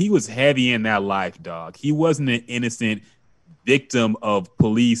heavy in that life, dog. He wasn't an innocent victim of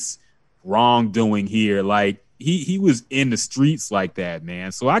police wrongdoing here. Like he was in the streets like that,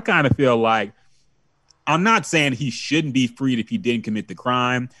 man. So I kind of feel like, I'm not saying he shouldn't be freed if he didn't commit the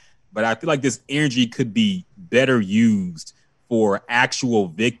crime, but I feel like this energy could be better used for actual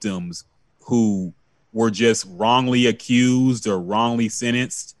victims who were just wrongly accused or wrongly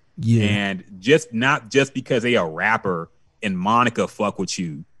sentenced. Yeah. And not just because they a rapper and Monica fuck with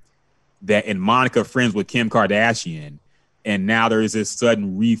you, and Monica friends with Kim Kardashian. And now there is this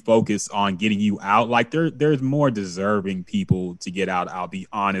sudden refocus on getting you out. Like there's more deserving people to get out. I'll be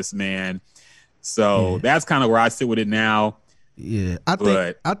honest, man. So that's kind of where I sit with it now. Yeah, I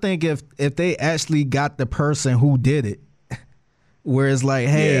think if they actually got the person who did it, where it's like,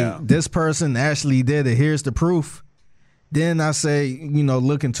 hey, this person actually did it. Here's the proof. Then I say,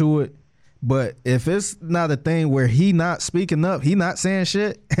 look into it. But if it's not a thing where he not speaking up, he not saying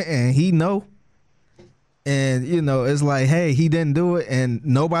shit, and he know. And, it's like, hey, he didn't do it and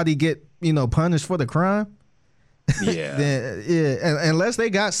nobody get, punished for the crime. Yeah. Then, unless they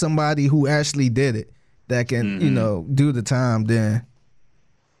got somebody who actually did it that can, do the time, then.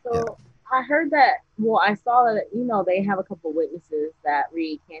 So I heard that, I saw that, they have a couple witnesses that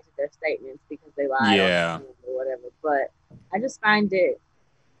recanted their statements because they lied or whatever. But I just find it,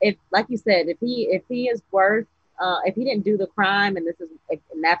 like you said, if he is worth, if he didn't do the crime and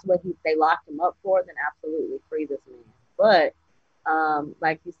that's what they locked him up for, then absolutely free this man. But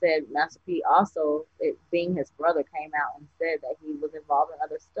like you said, Master P also, being his brother, came out and said that he was involved in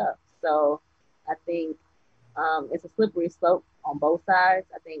other stuff. So I think it's a slippery slope on both sides.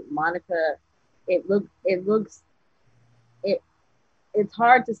 I think Monica, it's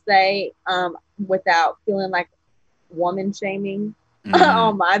hard to say without feeling like woman shaming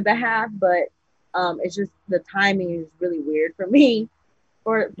on my behalf, but it's just the timing is really weird for me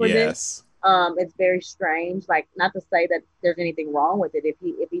for this. It's very strange. Like, not to say that there's anything wrong with it. If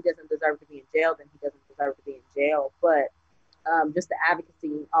he doesn't deserve to be in jail, then he doesn't deserve to be in jail. But just the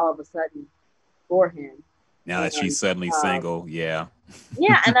advocacy all of a sudden for him. Now that she's suddenly single, yeah.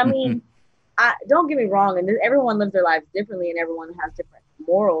 Yeah, and I mean, don't get me wrong, and everyone lives their lives differently, and everyone has different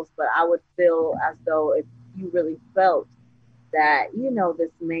morals. But I would feel as though if you really felt that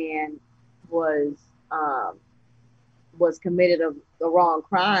this man was committed of the wrong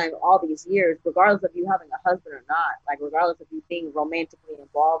crime all these years, regardless of you having a husband or not, like regardless of you being romantically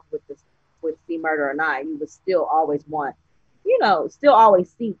involved with C Murder or not, you would still always want, still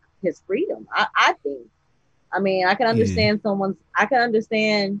always seek his freedom. I think. I mean, I can understand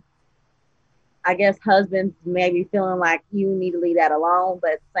I guess husbands maybe feeling like you need to leave that alone,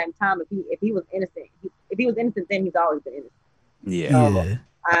 but at the same time, if he was innocent, then he's always been innocent. Yeah. So,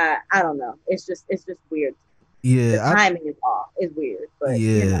 I don't know. It's just weird. Yeah, the timing is off. It's weird, but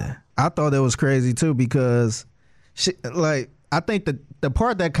I thought it was crazy too because like I think the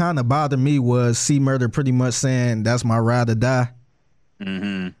part that kind of bothered me was C Murder pretty much saying that's my ride or die.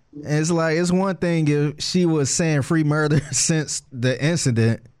 Mm-hmm. It's like it's one thing if she was saying free murder since the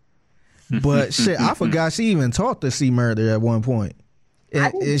incident, but shit, I forgot she even talked to C Murder at one point,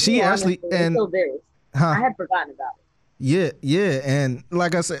 and she actually and I had forgotten about it. Yeah, and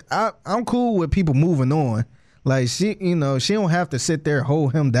like I said, I'm cool with people moving on. Like she don't have to sit there and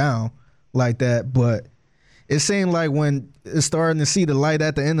hold him down like that. But it seemed like when it's starting to see the light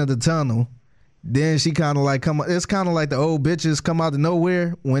at the end of the tunnel, then she kind of like it's kind of like the old bitches come out of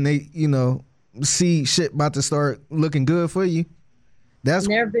nowhere when they see shit about to start looking good for you. And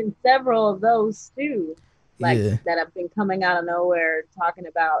there have been several of those too, that have been coming out of nowhere talking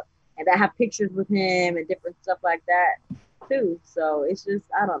about, and that have pictures with him and different stuff like that too. So it's just,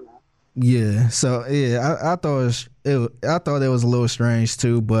 I don't know. Yeah. So yeah, I thought it was a little strange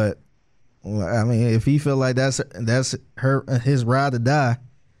too, but I mean, if he feel like that's his ride to die,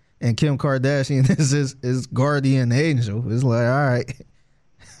 and Kim Kardashian is his guardian angel, it's like,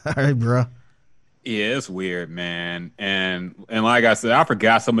 all right, bro. Yeah, it's weird, man. And like I said, I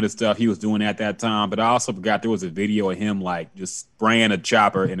forgot some of the stuff he was doing at that time, but I also forgot there was a video of him like just spraying a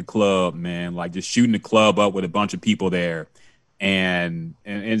chopper in a club, man, like just shooting the club up with a bunch of people there and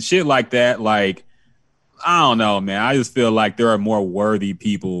shit like that. Like, I don't know, man. I just feel like there are more worthy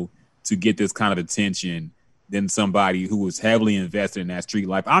people to get this kind of attention than somebody who was heavily invested in that street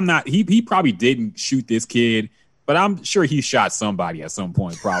life. He probably didn't shoot this kid, but I'm sure he shot somebody at some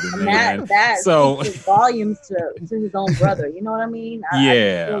point, probably. And that so speaks volumes to his own brother. You know what I mean?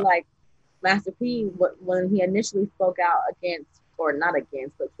 Yeah. I feel like Master P, when he initially spoke out against, or not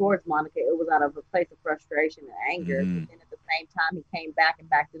against, but towards Monica, it was out of a place of frustration and anger. Mm-hmm. And at the same time, he came back and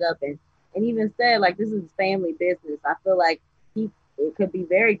backed it up and even said, like, this is family business. I feel like it could be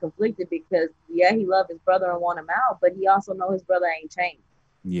very conflicted because, yeah, he loved his brother and want him out, but he also know his brother ain't changed.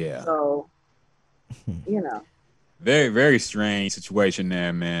 Yeah. So, Very, very strange situation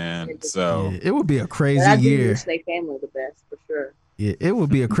there, man. So it would be a crazy I year. Wish they family the best for sure. Yeah, it would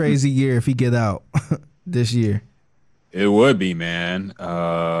be a crazy year if he get out this year. It would be, man.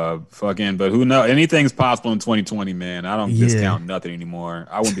 But who knows? Anything's possible in 2020, man. I don't discount nothing anymore.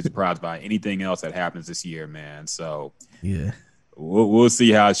 I wouldn't be surprised by anything else that happens this year, man. So yeah, we'll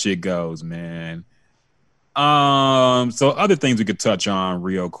see how shit goes, man. So other things we could touch on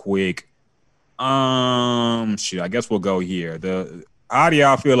real quick. I guess we'll go here. How do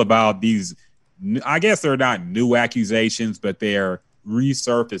y'all feel about these? I guess they're not new accusations, but they're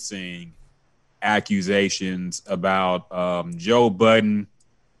resurfacing accusations about Joe Budden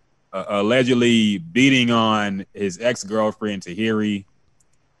allegedly beating on his ex-girlfriend Tahiri.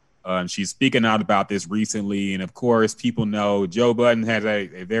 She's speaking out about this recently, and of course, people know Joe Budden has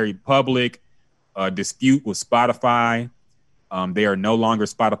a very public dispute with Spotify. They are no longer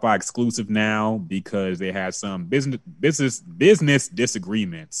Spotify exclusive now because they had some business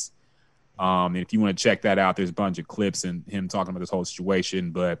disagreements. And if you want to check that out, there's a bunch of clips and him talking about this whole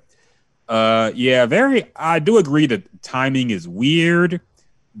situation. But I do agree that timing is weird,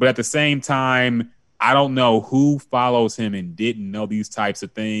 but at the same time, I don't know who follows him and didn't know these types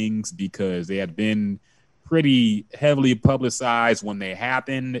of things because they had been pretty heavily publicized when they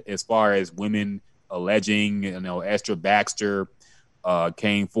happened, as far as women alleging, Esther Baxter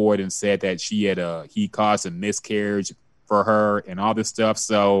came forward and said that he caused a miscarriage for her and all this stuff.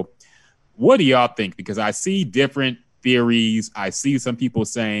 So what do y'all think? Because I see different theories. I see some people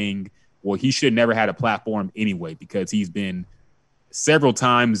saying, well, he should never had a platform anyway because he's been several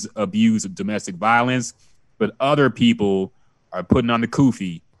times abused of domestic violence. But other people are putting on the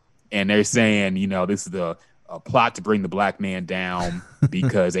kufi and they're saying, this is a plot to bring the black man down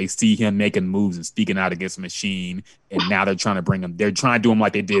because they see him making moves and speaking out against the machine. And now they're trying to bring him. They're trying to do him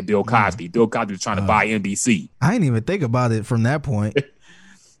like they did Bill Cosby. Bill Cosby was trying to buy NBC. I didn't even think about it from that point.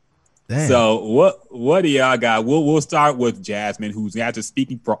 Damn. So what do y'all got? We'll start with Jasmine, who's actually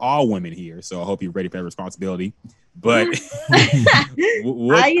speaking for all women here. So I hope you're ready for that responsibility. But I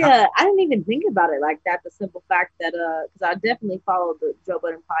didn't even think about it like that. The simple fact that because I definitely followed the Joe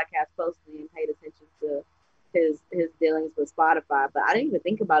Budden podcast closely and paid attention to his dealings with Spotify, but I didn't even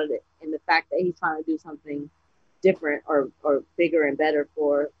think about it in the fact that he's trying to do something different or bigger and better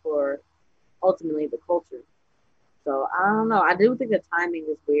for ultimately the culture. So I don't know. I do think the timing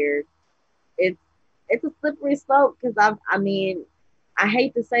is weird. It's a slippery slope because I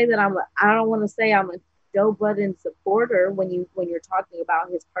hate to say that I don't want to say I'm a Joe Budden supporter when you're talking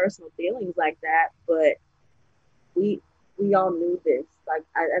about his personal feelings like that, but we all knew this. Like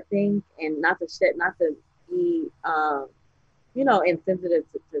I think, and not to be insensitive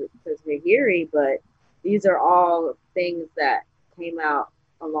to Tahiri, but these are all things that came out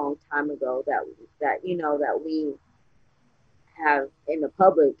a long time ago that you know that we have in the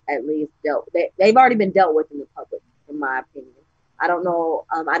public at least they've already been dealt with in the public, in my opinion. I don't know.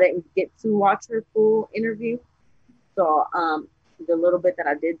 I didn't get to watch her full interview, so the little bit that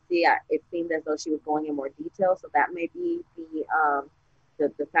I did see, it seemed as though she was going in more detail. So that may be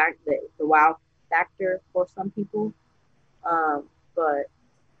the fact that the wow factor for some people. But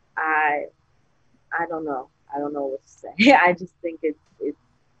I don't know. I don't know what to say. I just think it's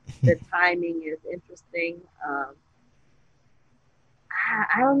the timing is interesting. I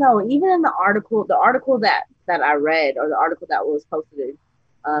don't know. Even in the article that I read, or the article that was posted,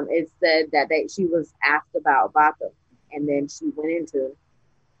 it said that she was asked about Vata, and then she went into,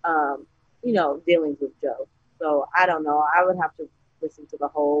 dealings with Joe. So I don't know. I would have to listen to the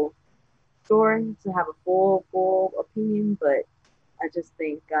whole story to have a full opinion. But I just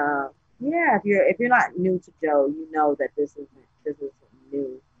think, if you're not new to Joe, you know that this is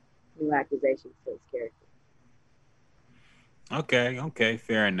new accusations to his character. Okay,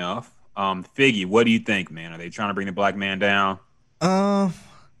 fair enough. Figgy, what do you think, man? Are they trying to bring the black man down?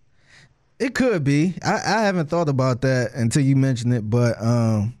 It could be. I haven't thought about that until you mentioned it, but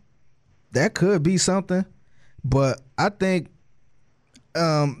that could be something. But I think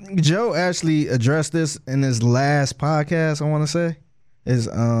Joe actually addressed this in his last podcast, I want to say. His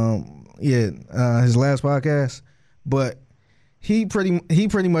last podcast. But he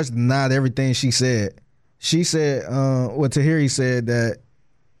pretty much denied everything she said. She said, Tahiri said that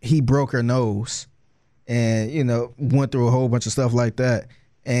he broke her nose and, went through a whole bunch of stuff like that.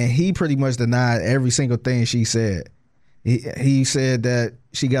 And he pretty much denied every single thing she said. He said that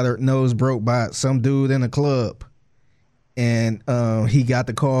she got her nose broke by some dude in a club. And he got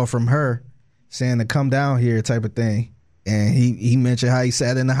the call from her saying to come down here type of thing. And he mentioned how he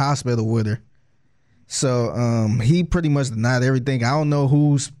sat in the hospital with her. So he pretty much denied everything. I don't know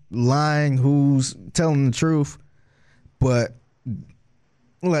who's lying, who's telling the truth, but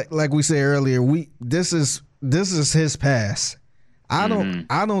like we said earlier, this is his past. I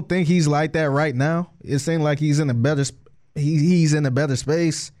don't think he's like that right now. It seems like he's in a better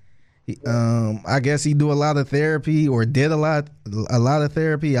space. I guess he do a lot of therapy, or did a lot of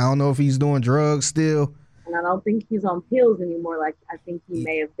therapy. I don't know if he's doing drugs still. And I don't think he's on pills anymore. Like I think he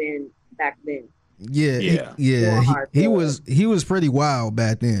may have been back then. Yeah. He was pretty wild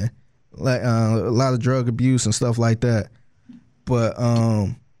back then, like a lot of drug abuse and stuff like that. But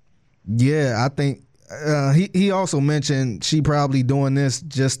I think he also mentioned she probably doing this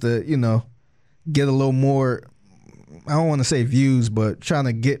just to get a little more. I don't want to say views, but trying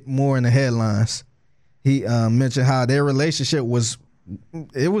to get more in the headlines. He mentioned how their relationship was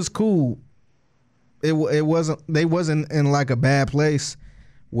cool. They wasn't in like a bad place.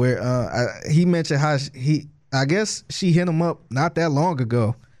 Where he mentioned how I guess she hit him up not that long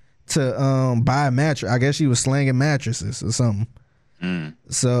ago to buy a mattress. I guess she was slanging mattresses or something.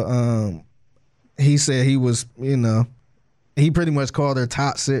 So he said he was, he pretty much called her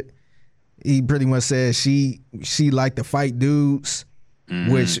toxic. He pretty much said she liked to fight dudes,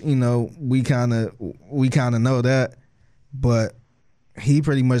 which we kind of know that, but he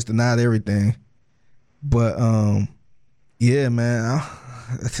pretty much denied everything. But yeah, man.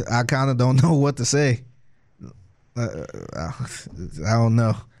 I kind of don't know what to say. I don't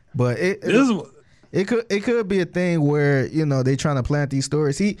know, but it could be a thing where they trying to plant these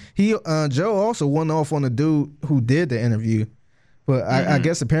stories. Joe also went off on the dude who did the interview, but I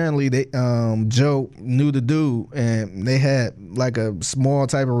guess apparently Joe knew the dude and they had like a small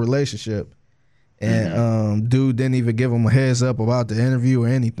type of relationship, and dude didn't even give him a heads up about the interview or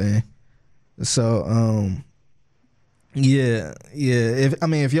anything. So Yeah.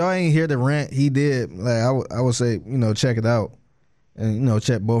 If y'all ain't hear the rant he did, like I would say, check it out, and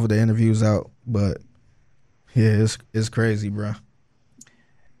check both of the interviews out. But yeah, it's crazy, bro.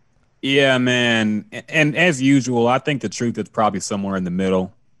 Yeah, man. And as usual, I think the truth is probably somewhere in the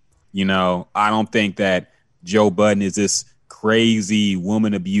middle. I don't think that Joe Budden is this crazy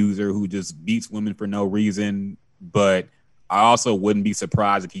woman abuser who just beats women for no reason. But I also wouldn't be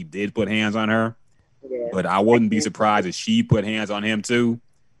surprised if he did put hands on her. Yeah. But I wouldn't be surprised if she put hands on him too.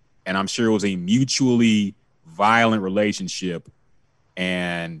 And I'm sure it was a mutually violent relationship.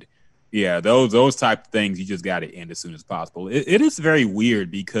 And yeah, those type of things you just got to end as soon as possible. It is very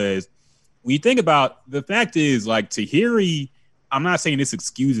weird because when you think about, the fact is, like, Tahiri, I'm not saying this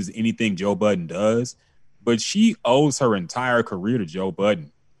excuses anything Joe Budden does, but she owes her entire career to Joe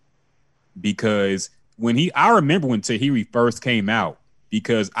Budden. Because I remember when Tahiri first came out,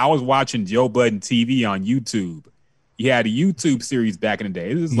 because I was watching Joe Budden TV on YouTube. He had a YouTube series back in the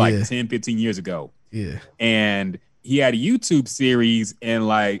day. This is like 10, 15 years ago. Yeah. And he had a YouTube series, and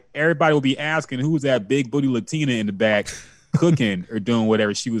like everybody will be asking who's that big booty Latina in the back cooking or doing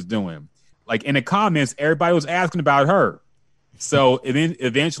whatever she was doing. Like in the comments, everybody was asking about her. So then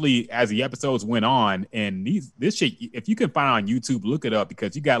eventually, as the episodes went on, and this shit, if you can find it on YouTube, look it up,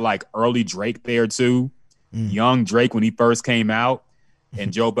 because you got like early Drake there too, young Drake when he first came out,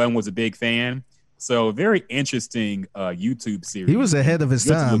 and Joe Budden was a big fan. So very interesting YouTube series. He was ahead of his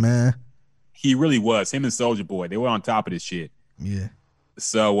time, man. He really was. Him and Soulja Boy, they were on top of this shit. Yeah.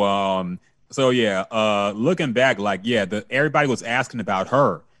 So looking back, like, everybody was asking about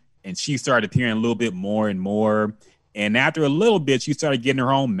her, and she started appearing a little bit more and more. And after a little bit, she started getting her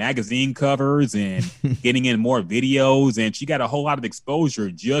own magazine covers and getting in more videos, and she got a whole lot of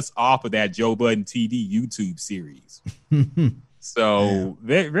exposure just off of that Joe Budden TV YouTube series. So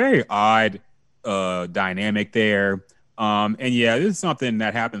very, very odd dynamic there. And this is something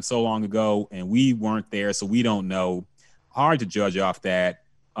that happened so long ago, and we weren't there, so we don't know. Hard to judge off that.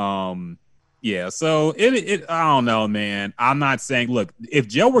 So it I don't know, man. I'm not saying, look, if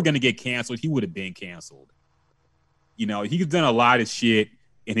Joe were going to get canceled, he would have been canceled. You know, he's done a lot of shit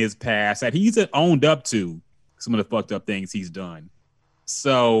in his past that he's owned up to, some of the fucked up things he's done.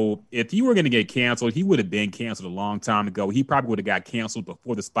 So if he were going to get canceled, he would have been canceled a long time ago. He probably would have got canceled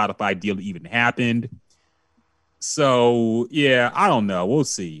before the Spotify deal even happened. So, I don't know. We'll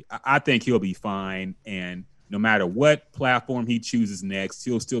see. I think he'll be fine. And no matter what platform he chooses next,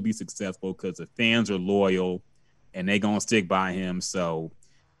 he'll still be successful because the fans are loyal and they're going to stick by him. So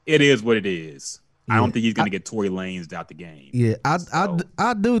it is what it is. I don't think he's going to get Tory Lanez out the game. Yeah,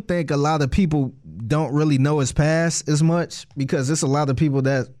 I do think a lot of people don't really know his past as much, because there's a lot of people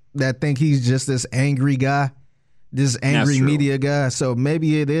that think he's just this angry guy, this angry media guy. So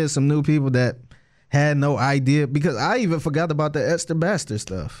maybe it is some new people that had no idea, because I even forgot about the Esther Baxter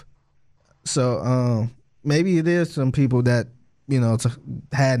stuff. So maybe it is some people that,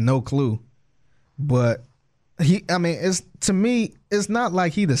 had no clue. But to me, it's not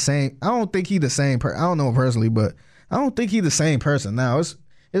like he the same. I don't think he the same person. I don't know him personally, but I don't think he the same person now.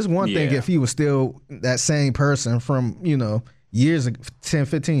 It's one thing if he was still that same person from, years, 10,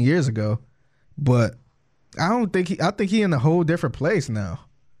 15 years ago. But I think he in a whole different place now.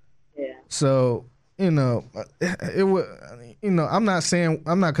 Yeah. So, it would, I'm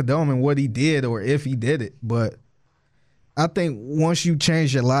not condoning what he did or if he did it, but I think once you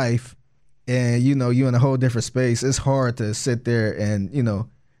change your life and, you're in a whole different space, it's hard to sit there and,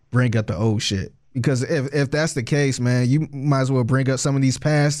 bring up the old shit. Because if that's the case, man, you might as well bring up some of these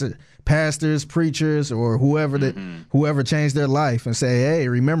pastors, preachers, or whoever changed their life and say, hey,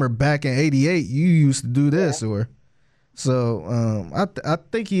 remember back in 88, you used to do this. Or so I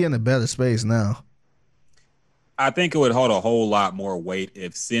think he in a better space now. I think it would hold a whole lot more weight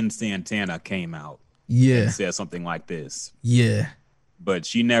if Sin Santana came out and said something like this. Yeah. But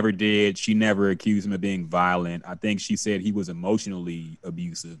she never did. She never accused him of being violent. I think she said he was emotionally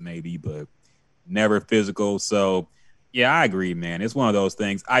abusive, maybe, but never physical. So, I agree, man. It's one of those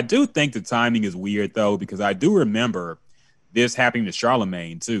things. I do think the timing is weird, though, because I do remember this happening to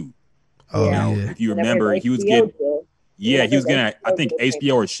Charlamagne, too. Oh, If you remember, he was getting... Yeah, he was getting, I think,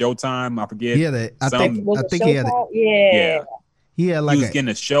 HBO or Showtime. I forget. Yeah, I think he had it. Yeah. He had like he was getting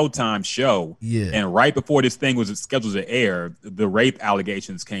a Showtime show. Yeah. And right before this thing was scheduled to air, the rape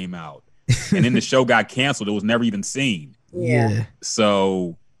allegations came out. And then the show got canceled. It was never even seen. Yeah.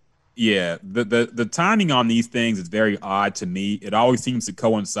 So, the timing on these things is very odd to me. It always seems to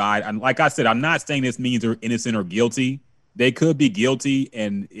coincide. And like I said, I'm not saying this means they're innocent or guilty. They could be guilty,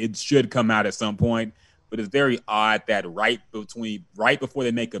 and it should come out at some point. But it's very odd that right before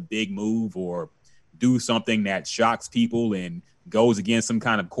they make a big move or do something that shocks people and goes against some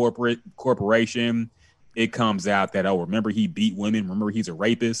kind of corporation, it comes out that, remember he beat women, remember he's a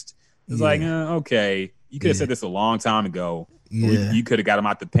rapist. It's like, okay, you could have said this a long time ago. Yeah. You could have got him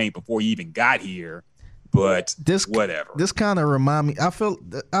out the paint before he even got here. But whatever. This kind of remind me. I feel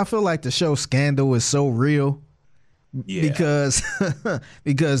like the show Scandal is so real. Yeah.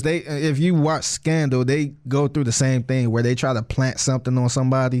 Because they, if you watch Scandal, they go through the same thing where they try to plant something on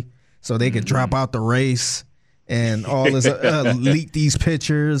somebody so they can drop out the race and all this leak these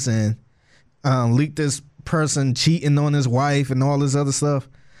pictures and leak this person cheating on his wife and all this other stuff.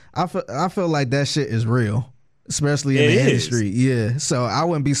 I feel like that shit is real, especially in the industry. Yeah, so I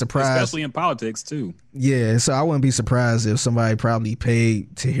wouldn't be surprised, especially in politics too. Yeah, so I wouldn't be surprised if somebody probably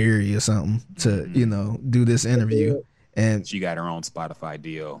paid Tahiri or something to do this interview. And she got her own Spotify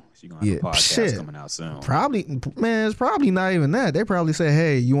deal. She gonna have a podcast coming out soon. Probably, man. It's probably not even that. They probably say,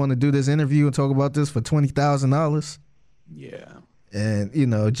 "Hey, you want to do this interview and talk about this for $20,000?" Yeah,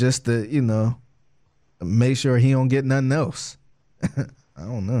 and just to make sure he don't get nothing else. I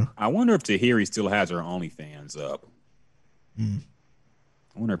don't know. I wonder if Tahiri still has her OnlyFans up. I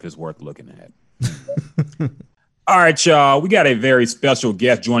wonder if it's worth looking at. All right, y'all. We got a very special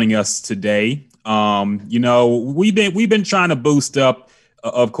guest joining us today. We've been trying to boost up,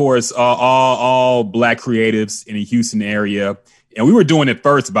 of course, all Black creatives in the Houston area, and we were doing it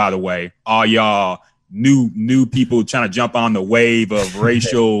first. By the way, all y'all new people trying to jump on the wave of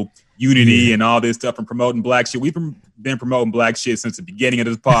racial unity and all this stuff and promoting Black shit. We've been promoting Black shit since the beginning of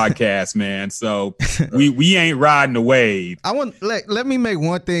this podcast, man. So we ain't riding the wave. Let me make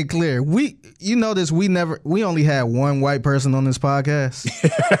one thing clear. We only had one white person on this podcast.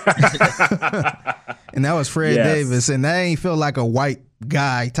 And that was Fred Davis, and that ain't feel like a white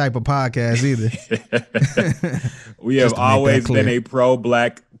guy type of podcast either. We have always been a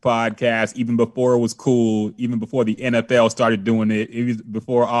pro-Black podcast, even before it was cool, even before the NFL started doing it, even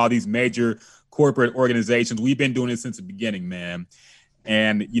before all these major corporate organizations. We've been doing it since the beginning, man.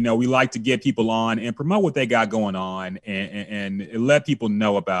 And, we like to get people on and promote what they got going on and let people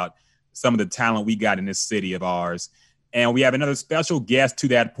know about some of the talent we got in this city of ours. And we have another special guest to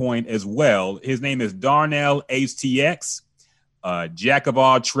that point as well. His name is Darnell HTX, jack of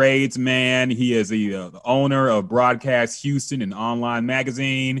all trades, man. He is the owner of Broadcast Houston, an online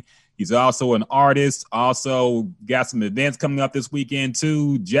magazine. He's also an artist, also got some events coming up this weekend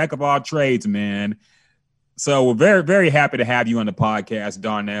too. Jack of all trades, man. So we're very, very happy to have you on the podcast,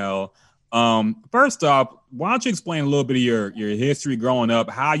 Darnell. First off, why don't you explain a little bit of your history growing up,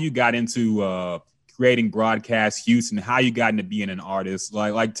 how you got into creating Broadcast Houston, how you got into being an artist?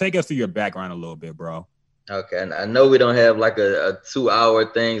 Like take us through your background a little bit, bro. Okay, and I know we don't have like a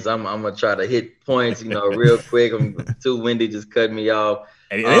 2-hour thing, so I'm gonna try to hit points, real quick. I'm too windy, just cut me off.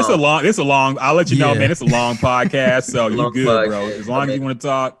 And it's a long. I'll let you know, man. It's a long podcast, so you good, podcast, bro. As long as you want to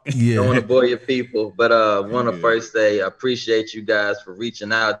talk. Yeah. Don't want to bore your people, but want to first say I appreciate you guys for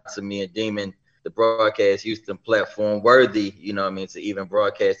reaching out to me and deeming the Broadcast Houston platform worthy. To even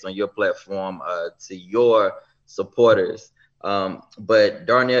broadcast on your platform to your supporters. But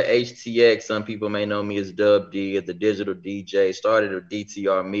Darnell HTX, some people may know me as Dub D, the digital DJ, started a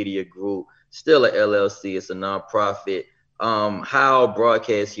DTR Media Group, still a LLC, it's a nonprofit. How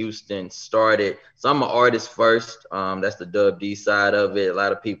Broadcast Houston started. So I'm an artist first. That's the Dub D side of it. A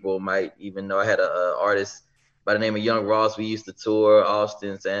lot of people might even know I had a artist by the name of Young Ross. We used to tour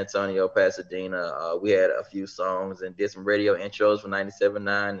Austin, San Antonio, Pasadena. We had a few songs and did some radio intros for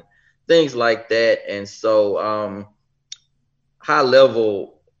 97.9, things like that. And so high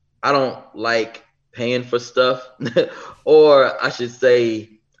level, I don't like paying for stuff, or I should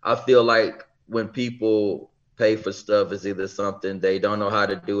say, I feel like when people pay for stuff, it's either something they don't know how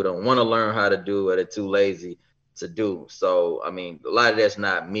to do, don't want to learn how to do, or they're too lazy to do. So, a lot of that's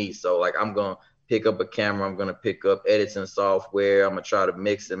not me. So, like, I'm going to pick up a camera. I'm going to pick up editing software. I'm going to try to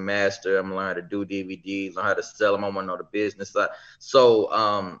mix and master. I'm going to learn how to do DVDs, learn how to sell them. I want to know the business side.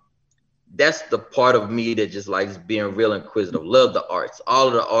 So, that's the part of me that just likes being real inquisitive. Love the arts. All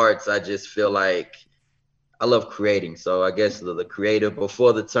of the arts, I just feel like I love creating. So I guess the creative,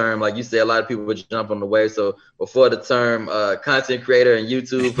 before the term, like you said, a lot of people would jump on the wave. So before the term content creator and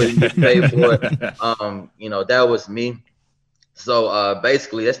YouTube, but you get paid for it, that was me. So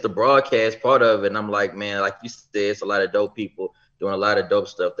basically that's the broadcast part of it. And I'm like, man, like you said, it's a lot of dope people doing a lot of dope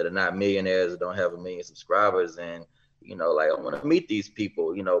stuff that are not millionaires, that don't have 1 million subscribers. And, like I want to meet these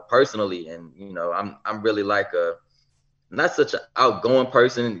people, personally. And, I'm really like not such an outgoing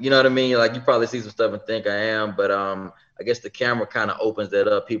person, you know what I mean? Like you probably see some stuff and think I am, but I guess the camera kind of opens that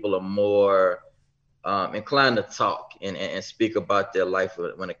up. People are more inclined to talk and speak about their life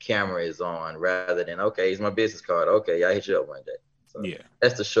when a camera is on, rather than, okay, here's my business card. Okay, I hit you up one day. So yeah,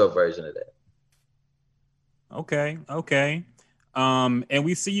 that's the short version of that. Okay. And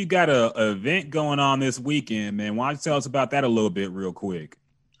we see you got a event going on this weekend, man. Why don't you tell us about that a little bit real quick?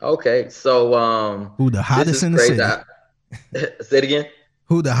 Okay, so who the hottest in the city? Say it again.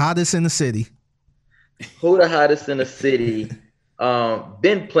 Who the hottest in the city? Who the hottest in the city?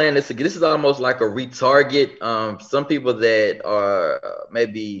 Been planning this. This is almost like a retarget. Some people that are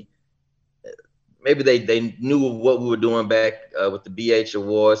maybe they knew what we were doing back with the BH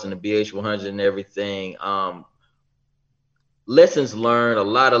Awards and the BH 100 and everything. Lessons learned, a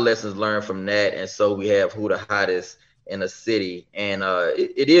lot of lessons learned from that. And so we have who the hottest in the city. And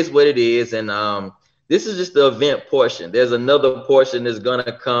it is what it is. And this is just the event portion. There's another portion that's going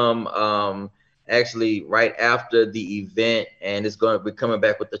to come actually right after the event, and it's going to be coming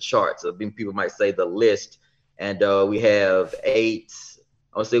back with the charts. I mean, people might say the list. And we have 8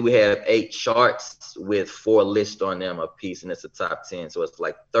 charts with 4 lists on them a piece, and it's a top 10. So it's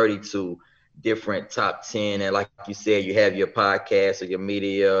like 32 different top 10. And like you said, you have your podcast or your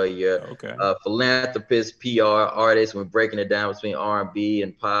media, or your philanthropist, PR artist, when breaking it down between R&B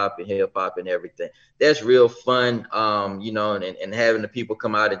and pop and hip hop and everything. That's real fun, you know, and having the people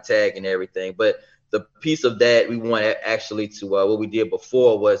come out and tag and everything. But the piece of that we want actually to what we did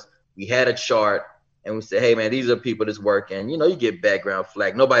before was we had a chart and we said, hey, man, these are people that's working. You know, you get background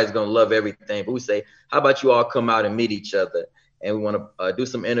flag. Nobody's going to love everything. But we say, how about you all come out and meet each other? And we want to do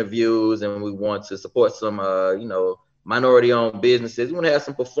some interviews, and we want to support some, you know, minority-owned businesses. We want to have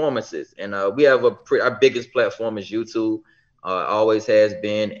some performances. And we have our biggest platform is YouTube, always has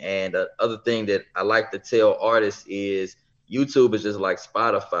been. And the other thing that I like to tell artists is YouTube is just like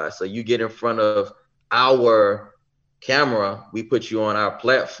Spotify. So you get in front of our camera, we put you on our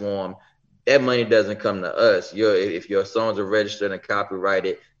platform. That money doesn't come to us. If your songs are registered and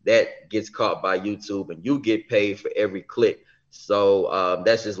copyrighted, that gets caught by YouTube, and you get paid for every click. So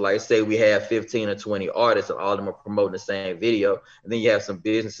that's just like, say we have 15 or 20 artists, and all of them are promoting the same video. And then you have some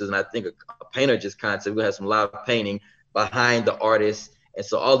businesses, and I think a painter just concept. We have some live painting behind the artists. And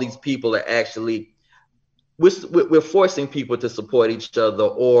so all these people are actually, we're forcing people to support each other,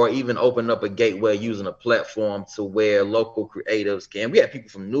 or even open up a gateway using a platform to where local creatives can. We have people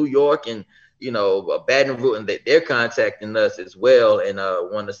from New York and, you know, Baton Rouge, and they're contacting us as well, and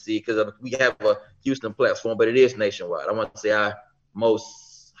want to see, because we have a Houston platform, but it is nationwide. I want to say our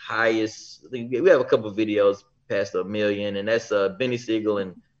most highest, I think we have a couple of videos past 1 million, and that's Benny Siegel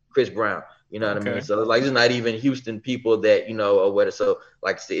and Chris Brown. You know what I mean? So like, it's not even Houston people that, you know, or whatever. So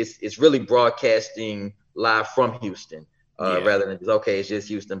like I say, it's really broadcasting live from Houston, rather than just, okay, it's just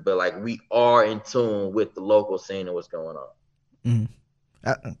Houston, but like we are in tune with the local scene and what's going on. Mm.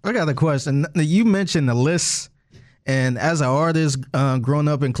 I got a question. You mentioned the list, and as an artist growing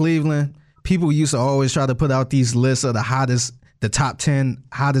up in Cleveland, people used to always try to put out these lists of the top 10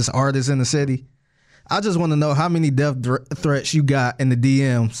 hottest artists in the city. I just want to know how many death threats you got in the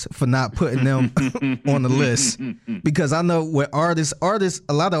DMs for not putting them on the list, because I know with artists,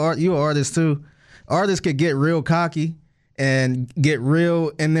 a lot of you are artists too. Artists could get real cocky and get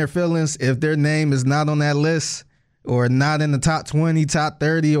real in their feelings if their name is not on that list, or not in the top 20, top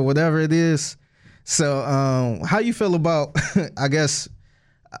 30, or whatever it is. So how you feel about, I guess,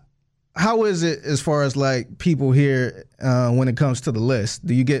 how is it as far as like people here when it comes to the list?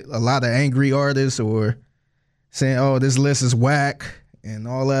 Do you get a lot of angry artists or saying, oh, this list is whack and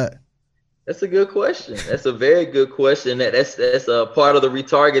all that? That's a good question. That's a very good question. That's a part of the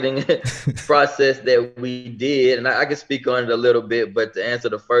retargeting process that we did. And I can speak on it a little bit, but to answer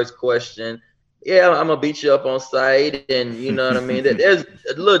the first question, yeah, I'm gonna beat you up on site, and you know what I mean. There's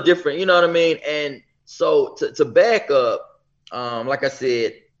a little different, you know what I mean. And so to back up, like I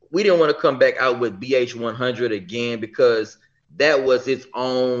said, we didn't want to come back out with BH100 again, because that was its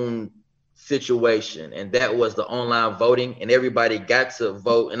own situation, and that was the online voting, and everybody got to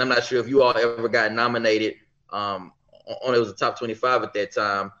vote. And I'm not sure if you all ever got nominated. On it was a top 25 at that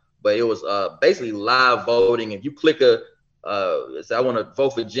time, but it was basically live voting. If you click say I want to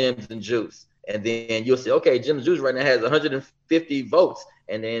vote for Gems and Juice, and then you'll say, okay, Jim Juice right now has 150 votes,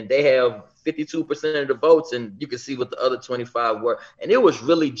 and then they have 52% of the votes, and you can see what the other 25 were. And it was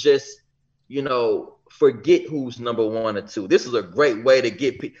really just, you know, forget who's number 1 or 2. This is a great way to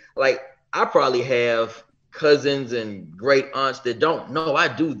get people. Like, I probably have cousins and great aunts that don't know I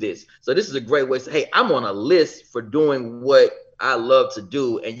do this. So this is a great way to say, hey, I'm on a list for doing what I love to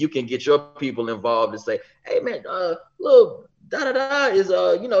do, and you can get your people involved and say, hey, man, little da-da-da is,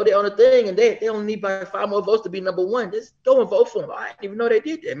 you know, they're on a thing, and they only need by 5 more votes to be number 1. Just go and vote for them. I didn't even know they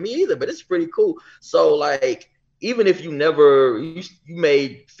did that. Me either, but it's pretty cool. So, like, even if you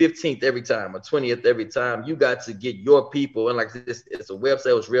made 15th every time or 20th every time, you got to get your people. And like this, it's a website,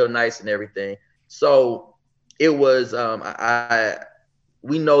 it was real nice and everything. So it was,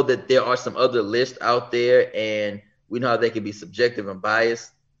 we know that there are some other lists out there, and we know how they can be subjective and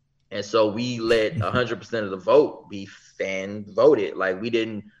biased. And so we let 100% of the vote be fan voted. Like, we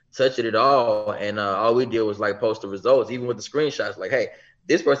didn't touch it at all. And all we did was like post the results, even with the screenshots, like, hey,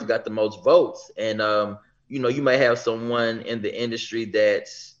 this person got the most votes. And, you know, you might have someone in the industry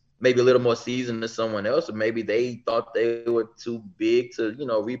that's maybe a little more seasoned than someone else, or maybe they thought they were too big to, you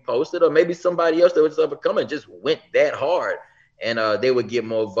know, repost it, or maybe somebody else that was up and coming just went that hard, and they would get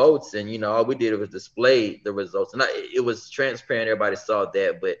more votes. And, you know, all we did was display the results, and it was transparent. Everybody saw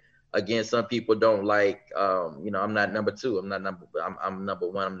that. But again, some people don't like, you know, I'm not number 2. I'm number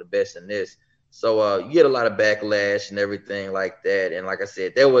 1. I'm the best in this. So you get a lot of backlash and everything like that. And like I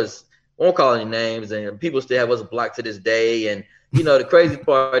said, there was, won't call any names, and people still have us blocked to this day. And, you know, the crazy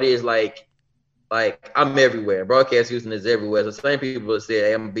part is, like, like I'm everywhere. Broadcast Houston is everywhere. So same people that say,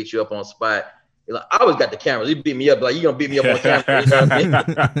 hey, I'm gonna beat you up on spot. Like, I always got the cameras. You beat me up, like you gonna beat me up on camera. You know what I mean?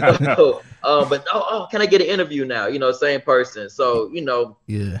 But can I get an interview now? You know, same person. So you know,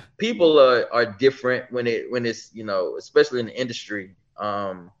 Yeah. people are different when it's you know, especially in the industry.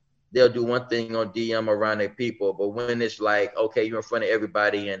 They'll do one thing on DM around their people, but when it's like, okay, you're in front of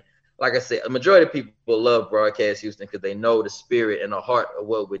everybody, and like I said, a majority of people love Broadcast Houston because they know the spirit and the heart of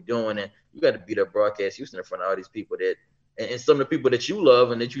what we're doing, and you got to beat up Broadcast Houston in front of all these people that, and some of the people that you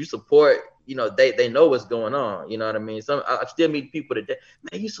love and that you support, you know, they know what's going on. You know what I mean? I still meet people that,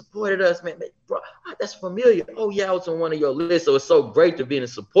 man, you supported us, man, bro, that's familiar. Oh yeah, I was on one of your lists. So it's so great to be in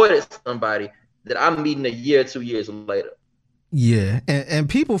support of somebody that I'm meeting a year, 2 years later. Yeah, and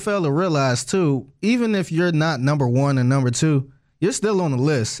people fail to realize too, even if you're not number one and number two, you're still on the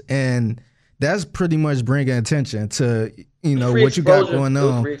list, and that's pretty much bringing attention to, you know, what you got going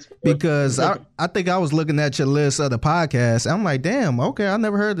on. Because I think I was looking at your list of the podcast. I'm like, damn, okay, I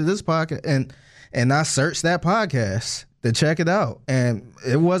never heard of this podcast, and I searched that podcast to check it out, and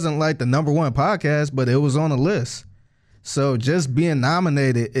it wasn't like the number one podcast, but it was on the list. So just being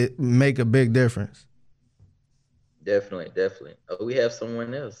nominated, it make a big difference. Definitely. Oh, we have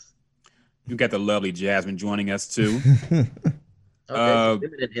someone else. You got the lovely Jasmine joining us too.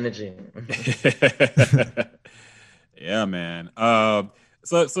 Limited energy. Yeah, man.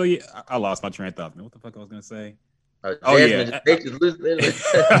 So yeah, I lost my train of thought. What the fuck I was gonna say?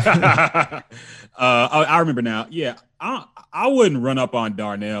 I remember now. Yeah, I wouldn't run up on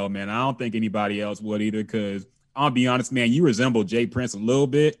Darnell, man. I don't think anybody else would either. Because I'll be honest, man, you resemble Jay Prince a little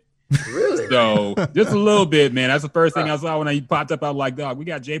bit. Really? So just a little bit, man. That's the first thing I saw when I popped up. I was like, dog, we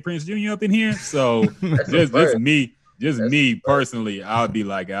got Jay Prince Jr. up in here. So just me personally, I would be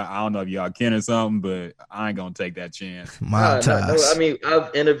like, I don't know if y'all can or something, but I ain't gonna take that chance. No, I mean,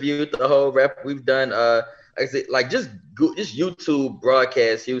 I've interviewed the whole rap. We've done I said, like just YouTube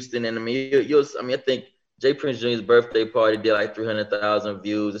Broadcast Houston, and I mean, I think Jay Prince Jr.'s birthday party did like 300,000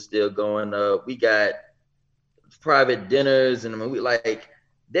 views. It's still going up. We got private dinners, and I mean, we like.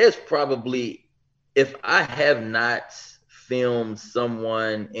 There's probably, if I have not filmed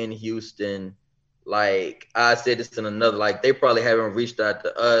someone in Houston, like I said this in another, like they probably haven't reached out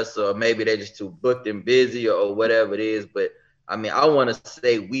to us, or maybe they're just too booked and busy or whatever it is. But I mean, I want to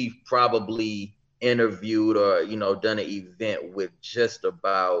say we've probably interviewed or, you know, done an event with just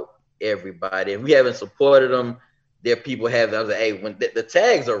about everybody. And we haven't supported them. There people have, I was like, hey, when the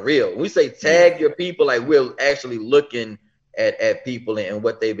tags are real. When we say tag your people, like we're actually looking at people and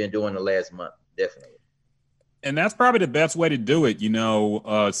what they've been doing the last month. Definitely. And that's probably the best way to do it. You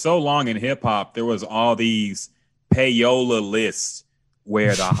know, so long in hip hop, there was all these payola lists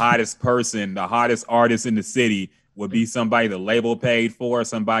where the hottest person, the hottest artist in the city would be somebody the label paid for,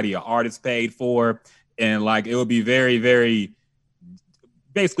 somebody an artist paid for. And like, it would be very, very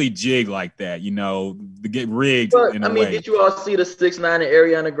basically jig like that, you know, to get rigged in a way. Did you all see the 6ix9ine and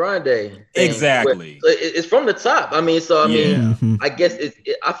Ariana Grande thing? Exactly. It's from the top. I mean, I guess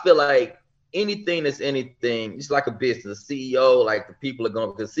I feel like anything that's anything, it's like a business. CEO, like the people are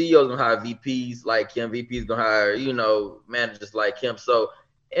going, because CEOs gonna hire VPs like him, VPs gonna hire, you know, managers like him. So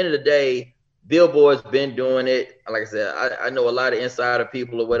end of the day, Billboard's been doing it. Like I said, I know a lot of insider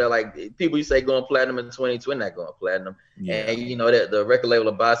people or whatever. Like people you say going platinum in 2020, not going platinum. Yeah. And you know that the record label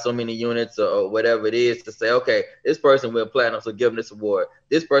will buy so many units or whatever it is to say, okay, this person went platinum, so give them this award.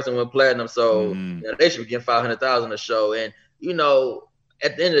 This person went platinum, so you know, they should be getting $500,000 a show. And you know,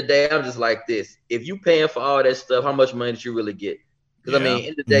 at the end of the day, I'm just like this: if you paying for all that stuff, how much money did you really get? Because I mean, at the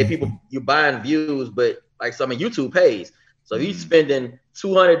end of the day, people you buying views, but like so, I mean, YouTube pays. So if you're spending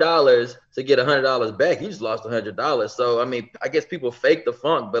 $200 to get $100 back, you just lost $100. So I mean, I guess people fake the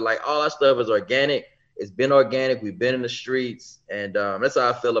funk, but like all our stuff is organic. It's been organic. We've been in the streets, and that's how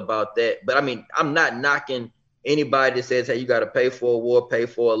I feel about that. But I mean, I'm not knocking anybody that says, "Hey, you got to pay for a award, pay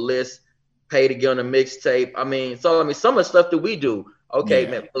for a list, pay to get on a mixtape." I mean, some of the stuff that we do, okay,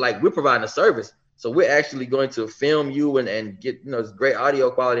 man, like we're providing a service. So we're actually going to film you and get, you know, great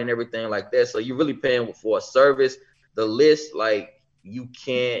audio quality and everything like that. So you're really paying for a service. The list, like you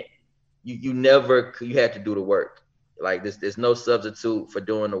can't, you have to do the work. Like there's no substitute for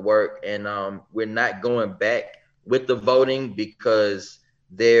doing the work. And we're not going back with the voting because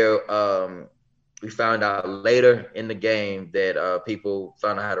we found out later in the game that people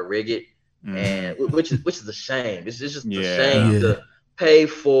found out how to rig it, and which is a shame. It's just a shame to pay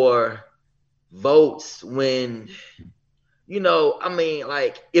for votes when. You know, I mean,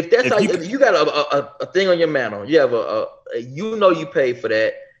 like if you got a thing on your mantle, you have you pay for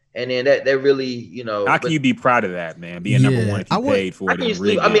that, And then that really, you know, how can you be proud of that, man? Being number one if you paid for it.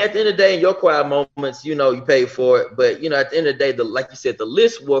 Really I mean, at the end of the day, in your quiet moments, you know, you paid for it. But, you know, at the end of the day, like you said, the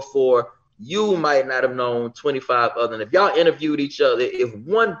lists were for you might not have known 25 other than if y'all interviewed each other. If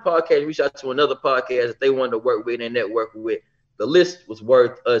one podcast reached out to another podcast that they wanted to work with and network with, the list was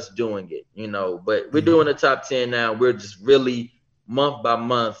worth us doing it, you know. But we're doing the top 10 now. We're just really month by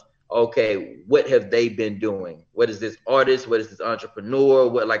month. Okay, what have they been doing? What is this artist? What is this entrepreneur?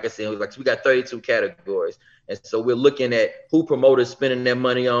 What, like I said, it was like we got 32 categories, and so we're looking at who promoters spending their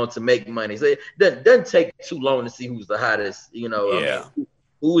money on to make money. So it doesn't take too long to see who's the hottest, you know. Yeah. I mean,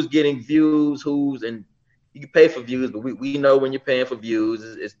 who's getting views? And you can pay for views, but we know when you're paying for views,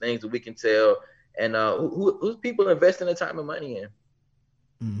 it's things that we can tell, and who's people investing their time and money in.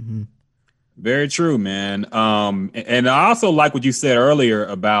 Mm-hmm. Very true, man. And I also like what you said earlier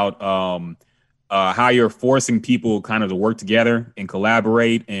about how you're forcing people kind of to work together and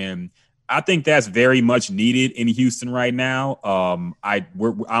collaborate. And I think that's very much needed in Houston right now. I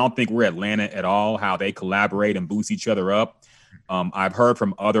don't think we're Atlanta at all, how they collaborate and boost each other up. I've heard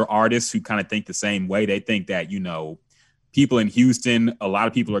from other artists who kind of think the same way. They think that, you know, people in Houston, a lot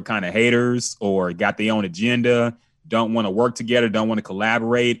of people are kind of haters or got their own agenda, don't want to work together, don't want to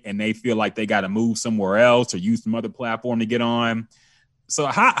collaborate, and they feel like they got to move somewhere else or use some other platform to get on. So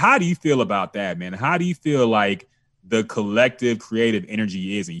how do you feel about that, man? How do you feel like the collective creative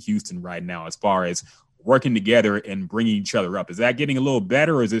energy is in Houston right now as far as working together and bringing each other up? Is that getting a little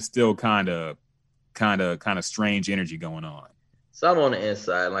better, or is it still kind of strange energy going on? So I'm on the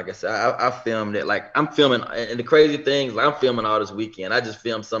inside. Like I said, I filmed it. Like I'm filming, and the crazy things, like I'm filming all this weekend. I just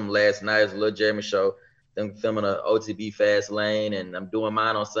filmed something last night. It's a Lil Jeremy show. I'm filming a OTB Fast Lane, and I'm doing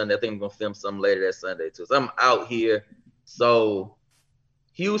mine on Sunday. I think I'm gonna film something later that Sunday too. So I'm out here. So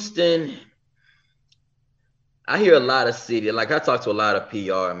Houston, I hear a lot of city. Like I talk to a lot of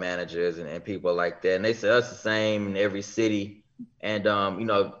PR managers and people like that, and they say that's the same in every city. And you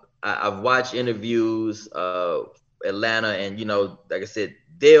know, I've watched interviews of Atlanta, and you know, like I said,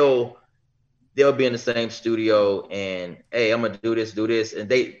 they'll be in the same studio, and hey, I'm gonna do this, and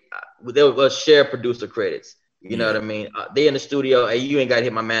they'll share producer credits. You know what I mean? They in the studio, hey, you ain't got to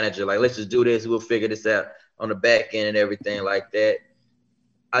hit my manager. Like, let's just do this. We'll figure this out on the back end and everything like that.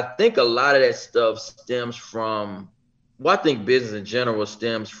 I think a lot of that stuff stems from, well, I think business in general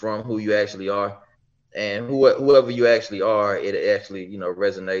stems from who you actually are. And whoever you actually are, it actually, you know,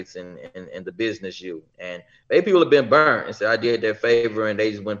 resonates in the business you. And maybe people have been burnt and said, I did their favor, and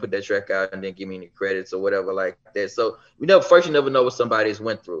they just went and put that track out and didn't give me any credits or whatever like that. So you never know what somebody's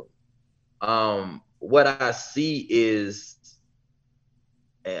went through. What I see is,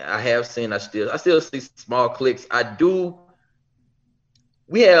 and I still see small clicks.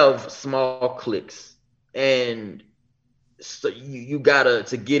 We have small clicks, and so you gotta,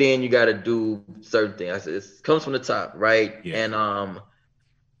 to get in, you gotta do certain things. It comes from the top, right? Yeah. And I'm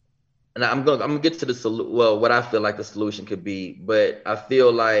gonna get to what I feel like the solution could be, but I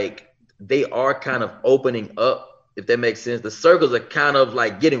feel like they are kind of opening up, if that makes sense. The circles are kind of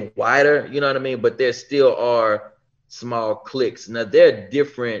like getting wider, you know what I mean? But there still are small clicks. Now they're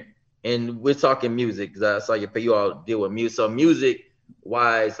different, and we're talking music, because I saw you all deal with music. So music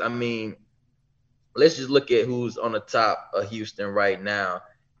wise, I mean, let's just look at who's on the top of Houston right now.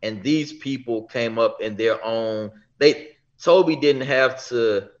 And these people came up in their own, Toby didn't have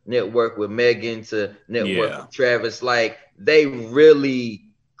to network with Megan to network with Travis. Like, they really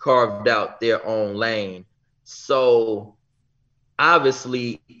carved out their own lane. So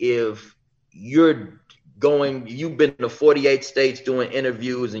obviously, if you've been to 48 states doing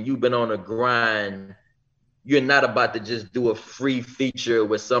interviews and you've been on a grind, you're not about to just do a free feature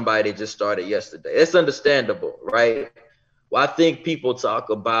with somebody that just started yesterday. It's understandable, right? Well, I think people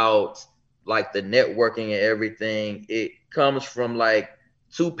talk about like the networking and everything. It comes from like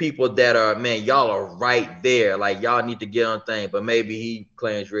two people that are, man, y'all are right there. Like, y'all need to get on thing, but maybe he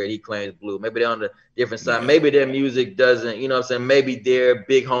claims red, he claims blue. Maybe they're on the different side. Maybe their music doesn't, you know what I'm saying? Maybe they're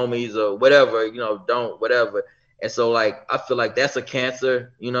big homies or whatever, you know, whatever. And so, like, I feel like that's a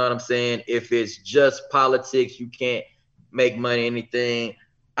cancer, you know what I'm saying? If it's just politics, you can't make money, anything.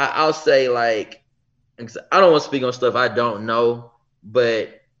 I'll say, like, I don't want to speak on stuff I don't know,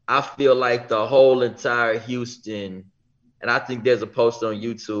 but I feel like the whole entire Houston, and I think there's a post on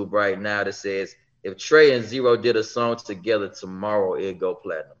YouTube right now that says, if Trey and Zero did a song together tomorrow, it'd go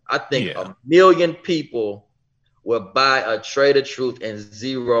platinum. I think 1 million people will buy a Trey the Truth and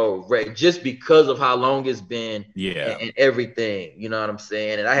Zero just because of how long it's been and everything. You know what I'm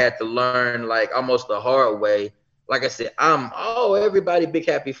saying? And I had to learn, like, almost the hard way. Like I said, everybody big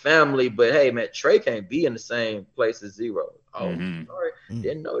happy family, but hey, man, Trey can't be in the same place as Zero. Oh, sorry,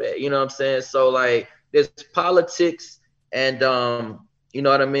 didn't know that. You know what I'm saying? So like, there's politics, and you know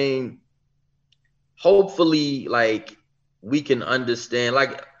what I mean. Hopefully, like, we can understand.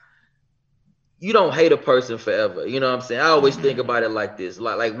 Like, you don't hate a person forever. You know what I'm saying? I always think about it like this.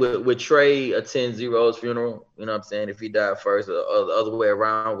 Like with Trey attend Zero's funeral. You know what I'm saying? If he died first, or the other way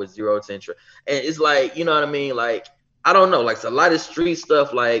around with Zero attend Trey. And it's like, you know what I mean? Like, I don't know. Like, so a lot of street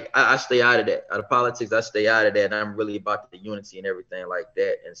stuff, like, I stay out of that. Out of politics, I stay out of that. And I'm really about the unity and everything like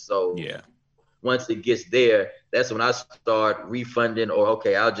that. And so once it gets there, that's when I start refunding, or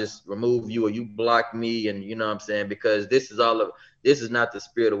okay, I'll just remove you, or you block me, and you know what I'm saying? Because this is not the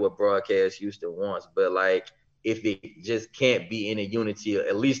spirit of what Broadcast Houston wants. But like, if it just can't be in a unity,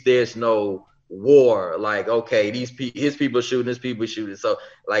 at least there's no war. Like, okay, his people shooting, his people shooting. So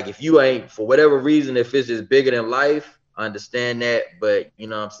like, if you ain't, for whatever reason, if it's just bigger than life, I understand that. But you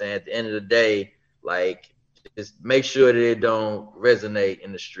know what I'm saying? At the end of the day, like, just make sure that it don't resonate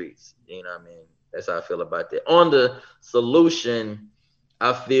in the streets. You know what I mean? That's how I feel about that. On the solution,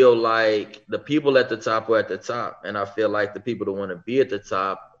 I feel like the people at the top are at the top, and I feel like the people that want to be at the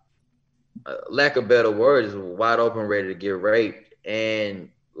top, lack of better words, is wide open, ready to get raped. And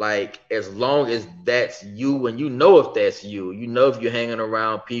like, as long as that's you, and you know if that's you, you know if you're hanging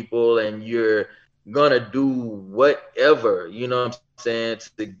around people and you're gonna do whatever, you know what I'm saying,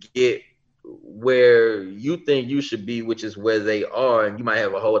 to get where you think you should be, which is where they are, and you might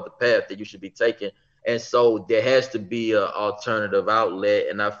have a whole other path that you should be taking. And so there has to be an alternative outlet,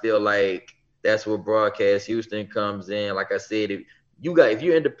 and I feel like that's where Broadcast Houston comes in. Like I said, if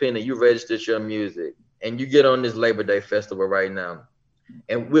you're independent, you registered your music, and you get on this Labor Day festival right now,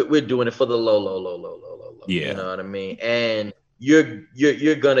 and we're doing it for the low. Yeah, you know what I mean. And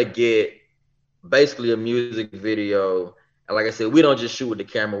you're gonna get basically a music video. And like I said, we don't just shoot with the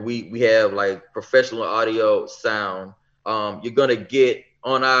camera. We have like professional audio, sound. You're gonna get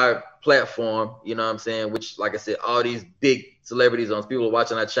on our platform, you know what I'm saying, which, like I said, all these big celebrities on, people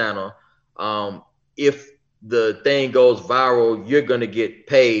watching our channel. If the thing goes viral, you're gonna get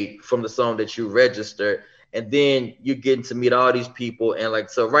paid from the song that you registered, and then you're getting to meet all these people. And like,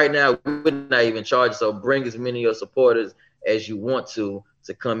 so right now we're not even charging. So bring as many of your supporters as you want to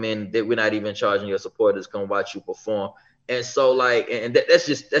come in. That we're not even charging your supporters come watch you perform. And so like, and that's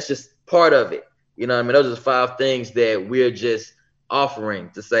just part of it. You know what I mean? Those are 5 things that we're just offering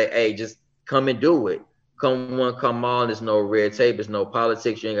to say, hey, just come and do it. Come on, come on. There's no red tape. There's no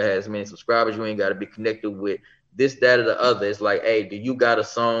politics. You ain't got to have as many subscribers. You ain't got to be connected with this, that, or the other. It's like, hey, do you got a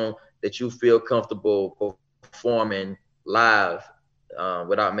song that you feel comfortable performing live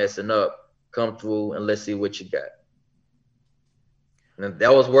without messing up? Come through and let's see what you got. And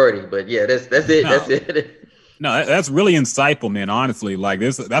that was wordy, but yeah, that's it. No. That's it. No, that's really insightful, man. Honestly, like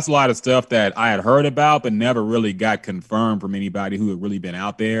that's a lot of stuff that I had heard about, but never really got confirmed from anybody who had really been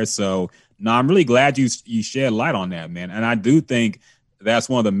out there. So, no, I'm really glad you shed light on that, man. And I do think that's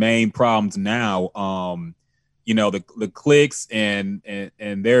one of the main problems now. You know, the clicks and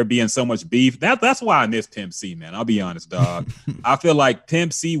there being so much beef. That's why I miss Pimp C, man. I'll be honest, dog. I feel like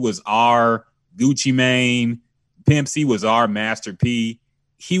Pimp C was our Gucci Mane. Pimp C was our Master P.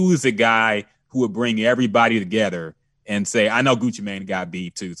 He was the guy who would bring everybody together and say, I know Gucci Mane got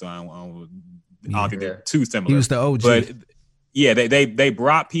beef too, so I don't think they're too similar. He was the OG. But yeah, they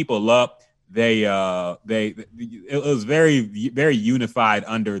brought people up. It was very, very unified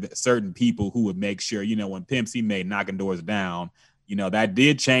under certain people who would make sure, you know, when Pimp C made Knocking Doors Down, you know, that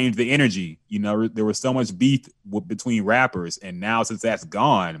did change the energy. You know, there was so much beef between rappers, and now since that's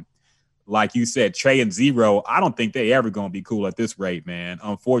gone, like you said, Trey and Zero, I don't think they ever gonna be cool at this rate, man.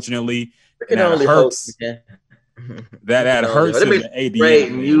 Unfortunately, that hurts. That hurts. They make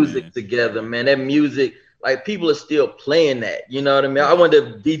great music together, man. That music, like, people are still playing that. You know what I mean? I wonder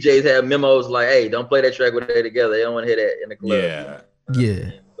if DJs have memos like, "Hey, don't play that track with they together. They don't want to hear that in the club." Yeah,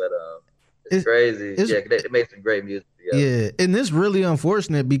 yeah. But it's crazy. They make some great music together. Yeah, and it's really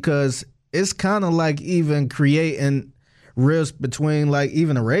unfortunate because it's kind of like even creating rifts between like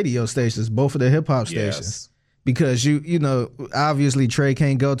even the radio stations, both of the hip hop stations. Because you know, obviously Trey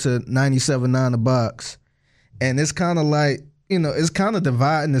can't go to 97.9 The Box. And it's kind of like, you know, it's kind of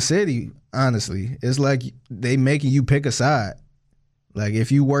dividing the city, honestly. It's like they making you pick a side. Like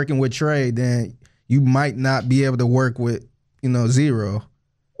if you working with Trey, then you might not be able to work with, you know, Zero.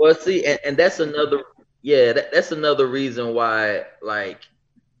 Well, see, and that's another, that's another reason why, like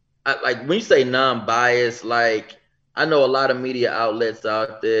when you say non-biased, like, I know a lot of media outlets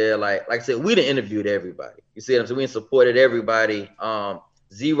out there, like I said, we done interviewed everybody. You see what I'm saying? We supported everybody.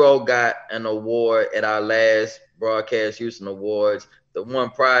 Zero got an award at our last Broadcast Houston Awards. the one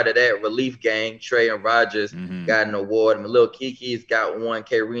prior to that, Relief Gang, Trey and Rogers got an award, and Lil Kiki's got one,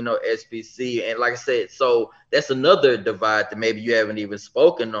 K Reno, SBC, and like I said, so that's another divide that maybe you haven't even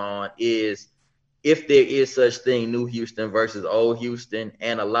spoken on, is if there is such thing, New Houston versus Old Houston,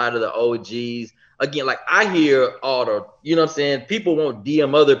 and a lot of the OGs, again, like I hear all the, you know what I'm saying, people won't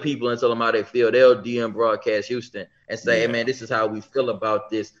DM other people and tell them how they feel. They'll DM Broadcast Houston and say, hey, man, this is how we feel about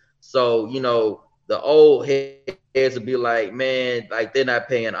this. So, you know, the old heads will be like, man, like they're not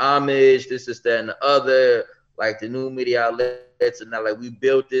paying homage, this, that, and the other. Like the new media outlets, and now like we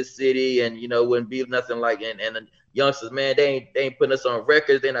built this city, and you know, wouldn't be nothing like, and the youngsters, man, they ain't putting us on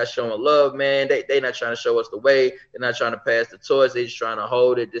records. They're not showing love, man. They not trying to show us the way. They're not trying to pass the torch. They just trying to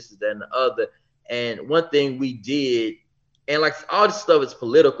hold it. This is that and the other. And one thing we did, and like all this stuff is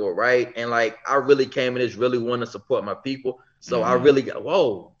political, right? And like I really came in this really wanting to support my people. So I really got,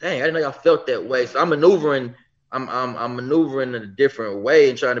 whoa, dang, I didn't know y'all felt that way. So I'm maneuvering in a different way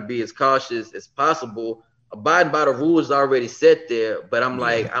and trying to be as cautious as possible, abiding by the rules already set there. But I'm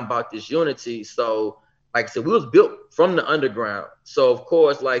like, I'm about this unity. So like I said, we was built from the underground. So of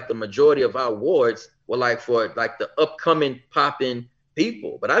course, like the majority of our awards were like for like the upcoming popping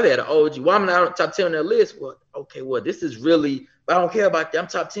people. But I've had an OG, well, I'm not top 10 on that list. Well, okay, well, this is really, but I don't care about that. I'm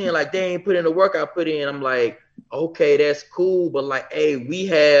top 10. Like they ain't put in the work I put in. I'm like, okay, that's cool. But like, hey, we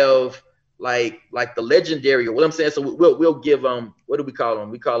have like the legendary, what I'm saying. So we'll give what do we call them?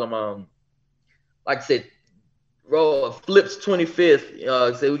 We call them like I said, Flip's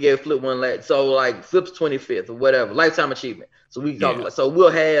 25th. Say we gave Flip one last. So like Flip's 25th or whatever, lifetime achievement. So we call it, so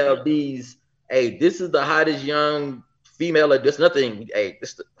we'll have these, hey, this is the hottest young female, there's nothing, hey,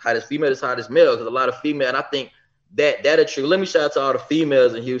 this is the hottest female, this hottest male, because a lot of female, and I think that are true. Let me shout out to all the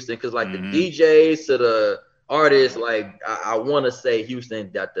females in Houston, because like the DJs to the artists, like I want to say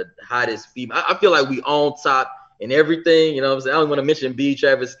Houston got the hottest female. I feel like we on top in everything, you know what I'm saying? I don't want to mention B,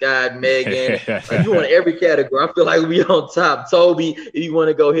 Travis Scott, Megan. Like you want every category. I feel like we on top. Toby, if you want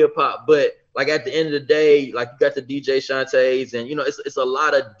to go hip hop, but like at the end of the day, like you got the DJ Shantae's, and you know it's a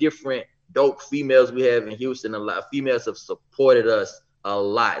lot of different dope females we have in Houston. A lot of females have supported us a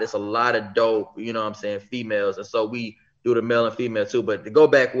lot. There's a lot of dope, you know what I'm saying, females. And so we do the male and female too. But to go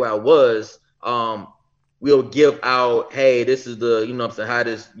back where I was, we'll give out, hey, this is the, you know what I'm saying,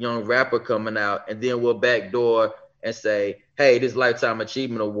 hottest young rapper coming out. And then we'll backdoor and say, hey, this Lifetime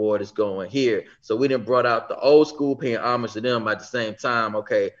Achievement Award is going here. So we done brought out the old school, paying homage to them at the same time.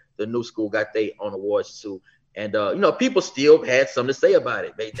 Okay, the new school got their own awards too. And, you know, people still had something to say about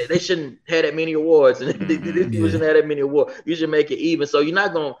it. They shouldn't have that many awards. And you shouldn't have that many awards. You should make it even. So you're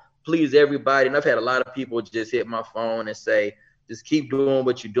not going to please everybody. And I've had a lot of people just hit my phone and say, just keep doing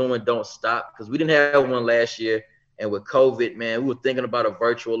what you're doing. Don't stop. Because we didn't have one last year. And with COVID, man, we were thinking about a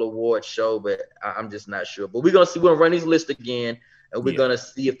virtual award show, but I'm just not sure. But we're going to see. We're going to run these lists again. And we're going to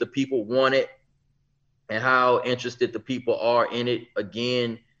see if the people want it and how interested the people are in it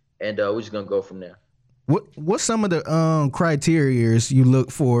again. And we're just going to go from there. What's some of the criterias you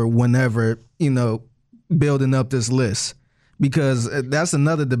look for whenever, you know, building up this list? Because that's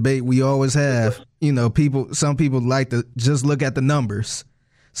another debate we always have. You know, some people like to just look at the numbers.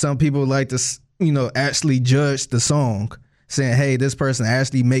 Some people like to, you know, actually judge the song, saying, hey, this person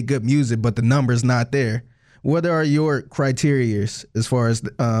actually make good music, but the number's not there. What are your criterias as far as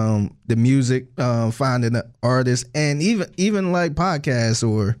the music, finding the artist, and even like podcasts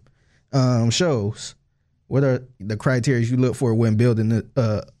or shows? What are the criteria you look for when building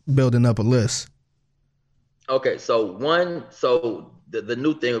up a list? Okay, so the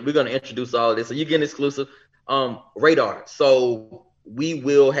new thing, we're going to introduce all of this. So you get an exclusive radar. So we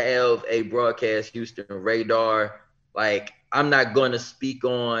will have a Broadcast Houston radar. Like, I'm not going to speak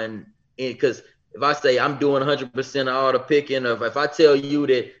on it, because if I say I'm doing 100% of all the picking, or if I tell you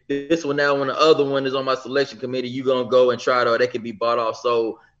that this one, that one, the other one is on my selection committee, you're going to go and try it, or they can be bought off.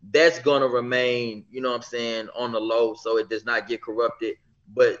 So that's going to remain, you know what I'm saying, on the low, so it does not get corrupted.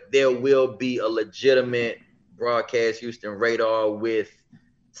 But there will be a legitimate Broadcast Houston radar with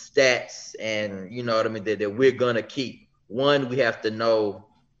stats, and you know what I mean, that we're going to keep. One, we have to know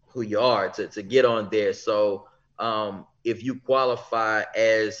who you are to get on there. So if you qualify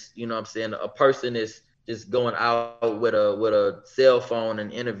as, you know what I'm saying, a person is just going out with a cell phone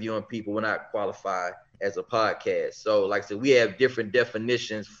and interviewing people, we're not qualified as a podcast. So like I said, we have different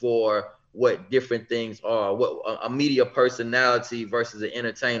definitions for what different things are, what a media personality versus an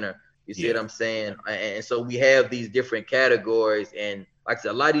entertainer. You see what I'm saying? And so we have these different categories. And like I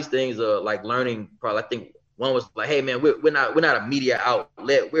said, a lot of these things are like learning. Probably, I think one was like, hey man, we're not a media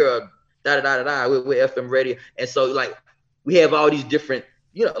outlet. We're a we're FM radio. And so like we have all these different,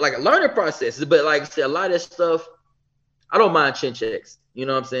 you know, like learning processes. But like I said, a lot of that stuff, I don't mind chin checks. You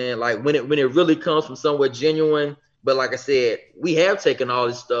know what I'm saying? Like when it really comes from somewhere genuine. But like I said, we have taken all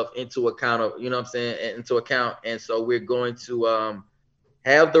this stuff into account. You know what I'm saying? Into account, and so we're going to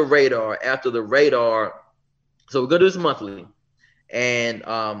have the radar. After the radar, so we're gonna do this monthly. And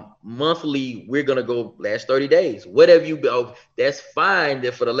monthly, we're gonna go last 30 days. What have you? That's fine.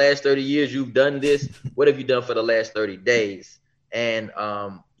 That for the last 30 years you've done this. What have you done for the last 30 days? And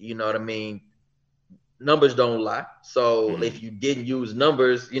you know what I mean. Numbers don't lie. So if you didn't use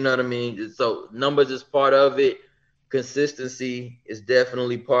numbers, you know what I mean. So numbers is part of it. Consistency is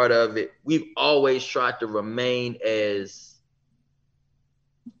definitely part of it. We've always tried to remain as.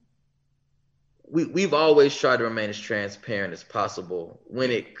 We've always tried to remain as transparent as possible when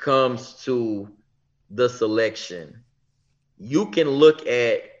it comes to the selection. You can look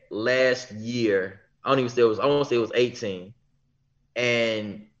at last year. I won't say it was 18.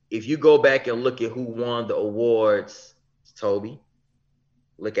 And if you go back and look at who won the awards, it's Toby.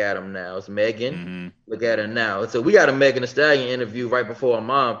 Look at him now. It's Megan. Mm-hmm. Look at her now. So we got a Megan Thee Stallion interview right before her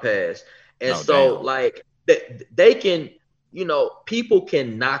mom passed. And like they can. You know, people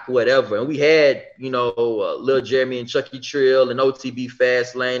can knock whatever. And we had, you know, Lil Jeremy and Chucky Trill and OTB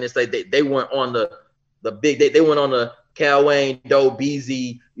Fast Lane. It's like they weren't on the big, they went on the Cal Wayne, Doe,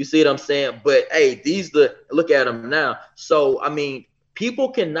 Beezy. You see what I'm saying? But hey, look at them now. So, I mean, people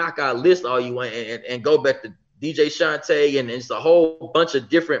can knock our list all you want and go back to DJ Shantae and it's a whole bunch of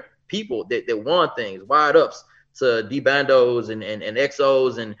different people that won things, Wide Ups to D-Bandos and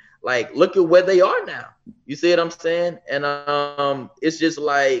XOs and like, look at where they are now. You see what I'm saying? And it's just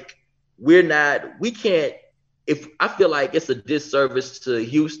like we can't. If I feel like it's a disservice to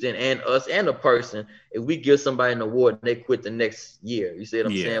Houston and us and a person if we give somebody an award and they quit the next year. You see what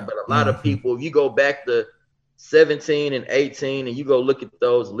I'm saying? But a lot of people, if you go back to 17 and 18 and you go look at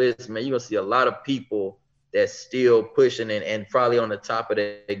those lists, man, you're gonna see a lot of people that's still pushing and probably on the top of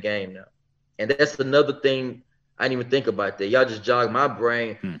their game now. And that's another thing. I didn't even think about that. Y'all just jogged my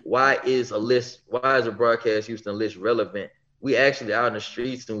brain. Why is a Broadcast Houston list relevant? We actually out in the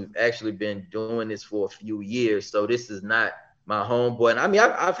streets and we've actually been doing this for a few years. So this is not my homeboy. And I mean,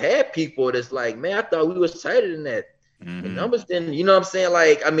 I've had people that's like, man, I thought we was tighter than that. The numbers didn't, you know what I'm saying?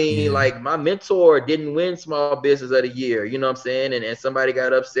 Like, I mean, like my mentor didn't win Small Business of the Year, you know what I'm saying? And somebody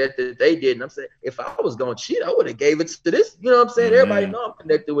got upset that they didn't. I'm saying, if I was going to cheat, I would have gave it to this, you know what I'm saying? Everybody know I'm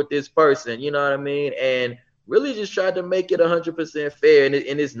connected with this person, you know what I mean? And really just tried to make it 100% fair. And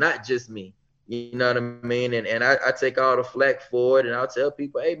it's not just me. You know what I mean? And I take all the flack for it. And I'll tell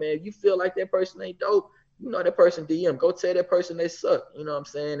people, hey, man, if you feel like that person ain't dope, you know that person DM. Go tell that person they suck. You know what I'm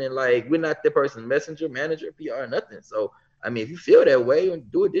saying? And, like, we're not that person's messenger, manager, PR, nothing. So, I mean, if you feel that way,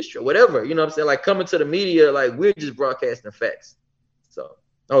 do a distro, whatever. You know what I'm saying? Like, coming to the media, like, we're just broadcasting facts. So,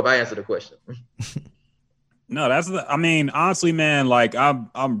 I hope I answered the question. No, I mean, honestly, man, like I'm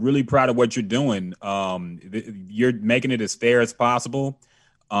really proud of what you're doing. You're making it as fair as possible.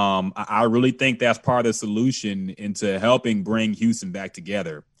 I really think that's part of the solution into helping bring Houston back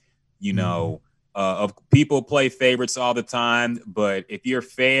together. You know, of people play favorites all the time, but if you're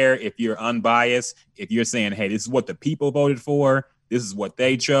fair, if you're unbiased, if you're saying, hey, this is what the people voted for, this is what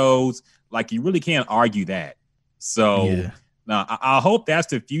they chose, like you really can't argue that. So now I hope that's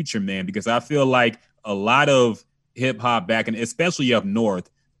the future, man, because I feel like a lot of hip hop back and especially up north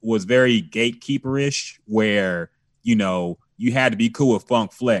was very gatekeeperish where, you know, you had to be cool with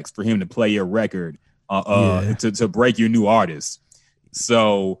Funk Flex for him to play your record to break your new artist.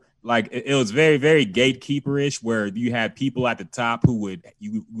 So like it was very, very gatekeeperish where you had people at the top who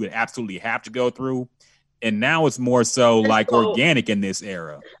you would absolutely have to go through. And now it's more so like organic in this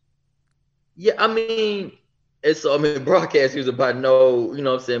era. Yeah, I mean, and so, I mean, broadcast is about you know what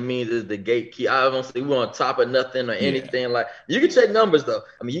I'm saying, means is the gatekeeper. I don't say we're on top of nothing or anything. Like, you can check numbers, though.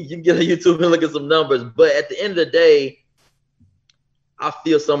 I mean, you can get on YouTube and look at some numbers. But at the end of the day, I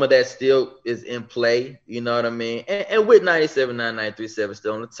feel some of that still is in play. You know what I mean? And with 97.9, 93.7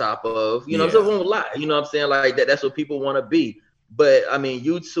 still on the top of, you know, so it won't lie. You know what I'm saying? Like, that's what people want to be. But, I mean,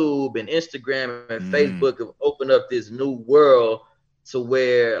 YouTube and Instagram and Facebook have opened up this new world to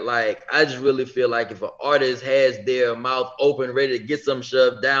where, like, I just really feel like if an artist has their mouth open, ready to get some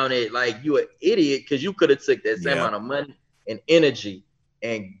shoved down it, like, you an idiot because you could have took that same amount of money and energy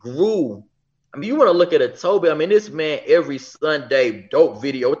and grew. I mean, you want to look at a Toby. I mean, this man every Sunday, dope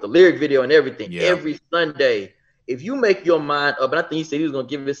video with the lyric video and everything. Every Sunday, if you make your mind up, and I think he said he was going to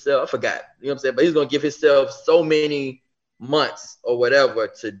give himself, I forgot, you know what I'm saying, but he's going to give himself so many months or whatever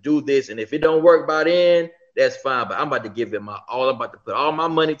to do this. And if it don't work by then, that's fine, but I'm about to give it my all. I'm about to put all my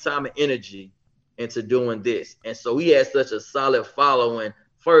money, time, and energy into doing this. And so he has such a solid following.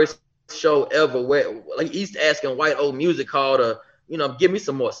 First, show ever where like East asking White Oak Music Hall to, give me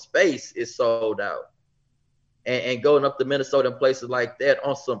some more space is sold out. And going up to Minnesota and places like that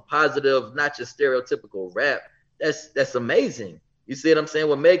on some positive, not just stereotypical rap, that's amazing. You see what I'm saying?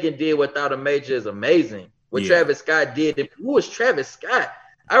 What Megan did without a major is amazing. What Travis Scott did, who was Travis Scott?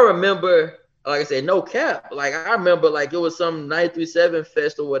 I remember, like I said, no cap. Like I remember, like it was some 93.7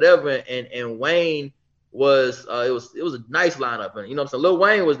 Fest or whatever, and Wayne was it was a nice lineup, and what I'm saying. Lil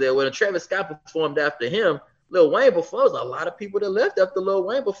Wayne was there. When Travis Scott performed after him, Lil Wayne performed. A lot of people that left after Lil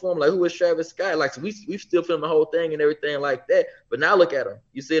Wayne performed. Like, who was Travis Scott? Like, so we still filmed the whole thing and everything like that. But now look at him.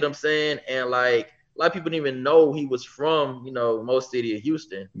 You see what I'm saying? And like a lot of people didn't even know he was from most city of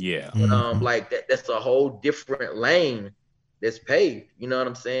Houston. Yeah. But like that's a whole different lane that's paved. You know what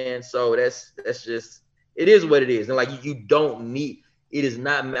I'm saying? So that's just, it is what it is. And like you don't need. It is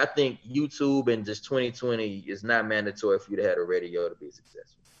not. I think YouTube and just 2020 is not mandatory for you to have a radio to be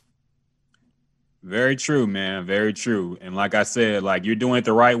successful. Very true, man. Very true. And like I said, like you're doing it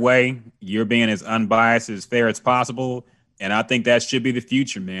the right way. You're being as unbiased, as fair as possible. And I think that should be the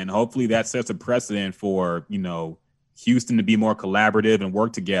future, man. Hopefully that sets a precedent for, Houston to be more collaborative and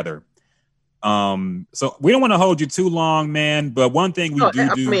work together. So we don't want to hold you too long, man. But one thing we do.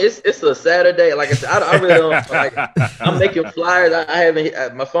 I mean, it's a Saturday. Like I said, I really don't like. I'm making flyers. I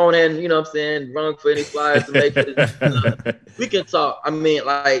haven't. My phone hadn't. Rung for any flyers to make it. We can talk. I mean,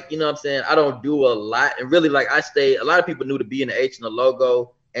 like, what I'm saying. I don't do a lot, and really, like, I stay. A lot of people knew the B and the H in the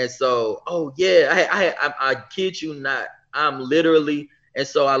logo, and so, oh yeah, I kid you not. I'm literally, and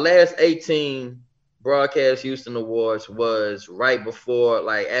so our last 18 Broadcast Houston Awards was right before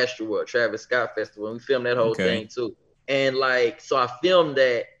like Astroworld, Travis Scott Festival, and we filmed that whole thing too. And like, so I filmed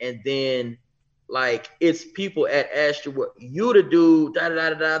that, and then like it's people at Astroworld, you the dude, da da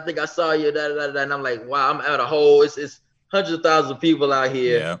da da. I think I saw you, da da da da. And I'm like, wow, I'm at a whole. It's hundreds of thousands of people out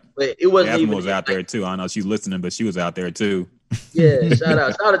here. Yeah, but it wasn't Jasmine even was out there too. I know she's listening, but she was out there too. Yeah, shout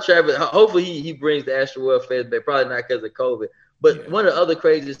out to Travis. Hopefully he brings the Astroworld Fest back. Probably not because of COVID. But one of the other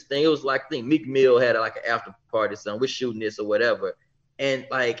craziest things, it was like, I think Meek Mill had like an after party, so we're shooting this or whatever. And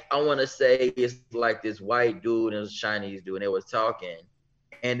like, I want to say it's like this white dude and it was a Chinese dude, and they was talking.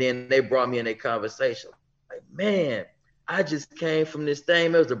 And then they brought me in a conversation. Like, man, I just came from this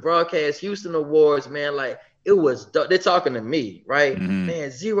thing. It was the Broadcast Houston Awards, man. Like, it was, they're talking to me, right? Mm-hmm. Man,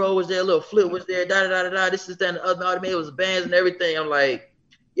 Zero was there, Little Flip was there, da da da da da. This is that and the other. It was bands and everything. I'm like,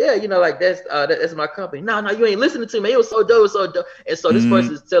 yeah, like that's my company. No, you ain't listening to me. It was so dope, And so this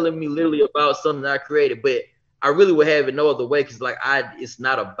person is telling me literally about something that I created, but I really would have it no other way because like it's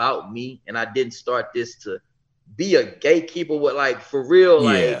not about me, and I didn't start this to be a gatekeeper. With like for real,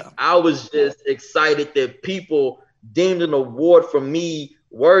 like I was just excited that people deemed an award from me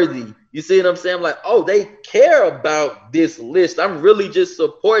worthy. You see what I'm saying? I'm like, oh, they care about this list. I'm really just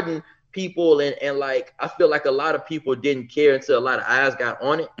supporting people, and like I feel like a lot of people didn't care until a lot of eyes got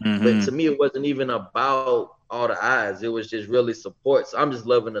on it. But to me, it wasn't even about all the eyes. It was just really support. So I'm just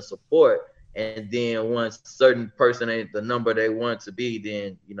loving the support. And then once certain person ain't the number they want to be,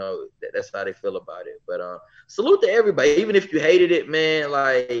 then that's how they feel about it. But salute to everybody, even if you hated it, man.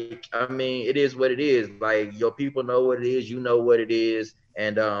 Like, I mean, it is what it is. Like, your people know what it is, you know what it is,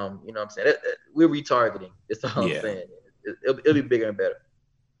 and what I'm saying, we're retargeting. That's all I'm saying. It'll be bigger and better.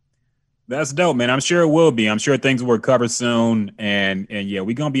 That's dope, man. I'm sure it will be. I'm sure things will recover soon, and yeah,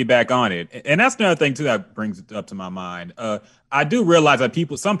 we're gonna be back on it. And that's another thing too that brings it up to my mind. I do realize that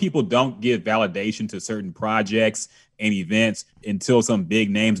some people don't give validation to certain projects and events until some big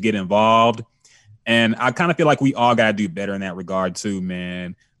names get involved, and I kind of feel like we all gotta do better in that regard too,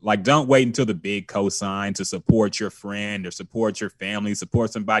 man. Like, don't wait until the big cosign to support your friend or support your family,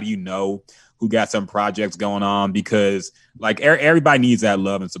 support somebody who got some projects going on, because like everybody needs that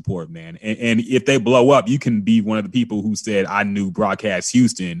love and support, man. And if they blow up, you can be one of the people who said, I knew Broadcast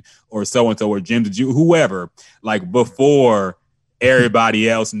Houston or so-and-so or Jim the Jew, whoever, like before everybody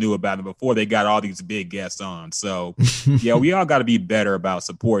else knew about it, before they got all these big guests on. So yeah, we all got to be better about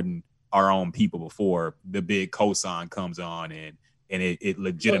supporting our own people before the big cosign comes on and it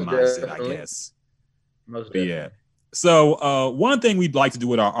legitimizes it, I guess. But yeah. So one thing we'd like to do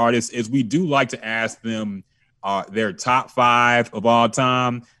with our artists is we do like to ask them their top 5 of all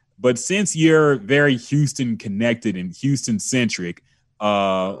time. But since you're very Houston connected and Houston centric,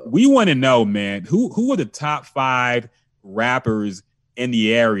 we want to know, man, who are the top 5 rappers in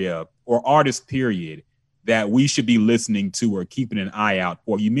the area or artists, period, that we should be listening to or keeping an eye out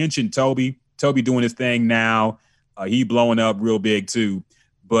for? You mentioned Toby doing his thing now. He blowing up real big too.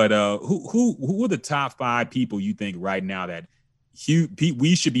 But who are the top 5 people you think right now that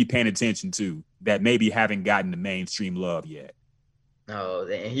we should be paying attention to that maybe haven't gotten the mainstream love yet? Oh,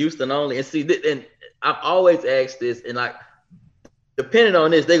 and Houston only. And see, and I've always asked this, and like, depending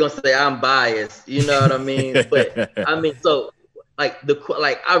on this, they're gonna say I'm biased. You know what I mean? But I mean, so like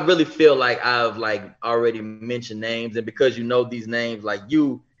I really feel like I've like already mentioned names, and because you know these names, like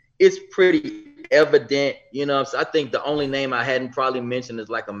it's pretty evident. You know, so I think the only name I hadn't probably mentioned is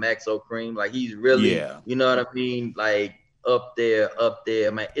like a Max O'Cream. Like he's really, you know what I mean? Like up there.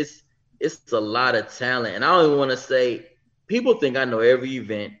 Man, it's a lot of talent, and I don't even want to say. People think I know every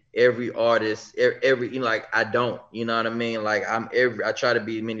event, every artist, every you know, like I don't, you know what I mean? Like I try to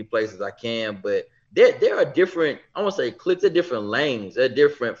be as many places as I can, but there are different, I want to say cliques, there are different lanes, there are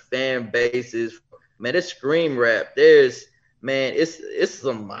different fan bases. Man, it's scream rap. There's, man, it's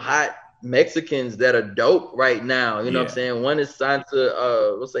some hot Mexicans that are dope right now. You know what I'm saying? One is signed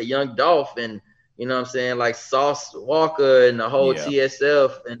to let's say Young Dolph, and you know what I'm saying, like Sauce Walker and the whole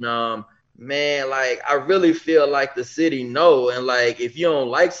TSF, and man, like I really feel like the city know, and like if you don't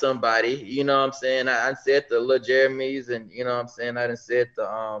like somebody, you know what I'm saying, I said the Lil Jeremy's, and you know what I'm saying, I done said the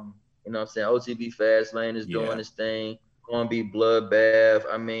you know what I'm saying, OTB Fastlane is doing his thing, gonna be Bloodbath.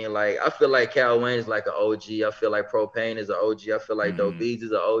 I mean, like I feel like Cal Wayne is like an OG. I feel like Propane is an OG. I feel like Dope Beats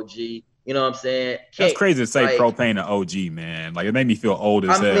is an OG. You know what I'm saying? That's crazy to say, like, Propane an OG, man. Like it made me feel old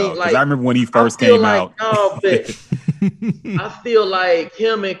as hell. Like, I remember when he first came out. No, but I feel like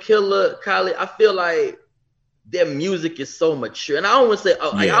him and Killer Kylie, I feel like their music is so mature. And I don't want to say,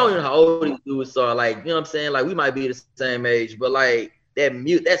 like, I don't know how old these dudes are. Like, you know what I'm saying? Like, we might be the same age, but like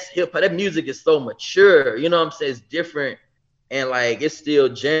that's hip hop. That music is so mature. You know what I'm saying? It's different. And like, it's still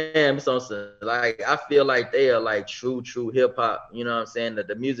jams on some, like, I feel like they are like true hip hop. You know what I'm saying? That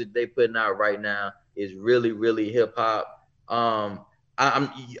the music they putting out right now is really, really hip hop.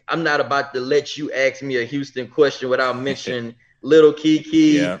 I'm not about to let you ask me a Houston question without mentioning Little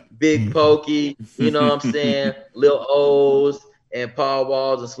Kiki, Big Pokey, you know what I'm saying, Lil O's and Paul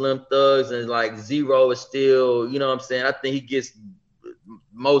Walls and Slim Thugs, and like Zero is still, you know what I'm saying. I think he gets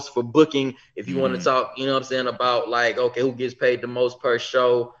most for booking. If you want to talk, you know what I'm saying, about like, okay, who gets paid the most per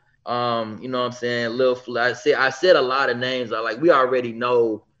show? You know what I'm saying, Lil Fly. I said a lot of names. Like we already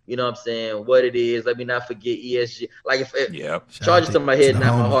know. You know what I'm saying, what it is. Let me not forget ESG. Like if charges to my head,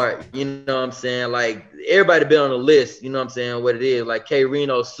 not my heart. You know what I'm saying? Like everybody been on the list. You know what I'm saying? What it is. Like K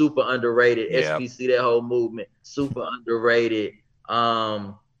Reno, super underrated. SPC, that whole movement, super underrated.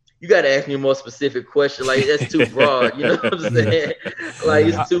 You got to ask me a more specific question. Like that's too broad. You know what I'm saying? Like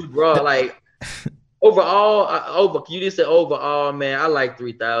it's too broad. Like overall, you just said overall, man. I like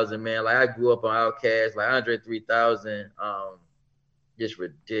 3000, man. Like I grew up on Outkast, like Andre 3000. Just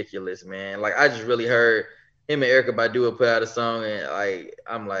ridiculous, man. Like I just really heard him and Erykah Badu put out a song, and like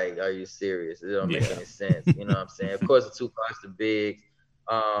I'm like, are you serious? It don't make any sense. You know what I'm saying? Of course, the Tupac's the big.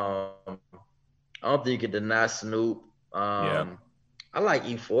 I don't think you can deny Snoop. I like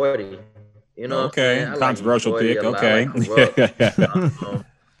E40. You know, what I'm saying? I Controversial like pick. Okay.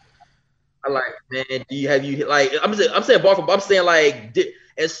 I like, man. Have you like? I'm saying bar for bar. I'm saying like.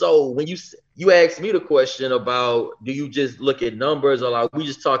 And so when you asked me the question about, do you just look at numbers, or like we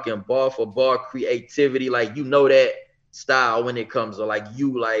just talking bar for bar creativity? Like, you know, that style when it comes to like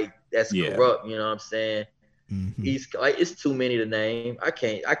you, like that's corrupt. You know what I'm saying? He's like, it's too many to name. I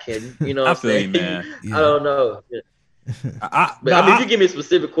can't. You know what I'm saying? Man. I don't know. I mean, if you give me a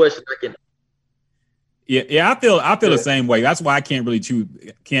specific question, I can. Yeah, I feel the same way. That's why I can't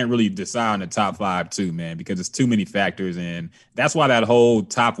really decide on the top 5 too, man, because it's too many factors, and that's why that whole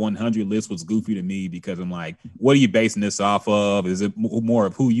top 100 list was goofy to me, because I'm like, what are you basing this off of? Is it more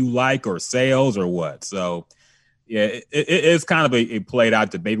of who you like or sales or what? So yeah, it's kind of a played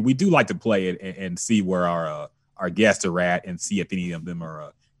out debate. We do like to play it and see where our guests are at, and see if any of them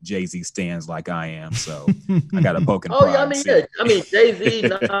are Jay-Z stands like I am, so I got a poke and prod. I mean Jay-Z,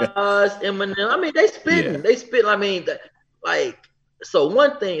 Nas, Eminem. I mean, they spitting. They spit. I mean, like, so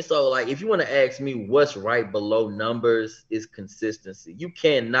one thing. So like, if you want to ask me what's right below numbers is consistency. You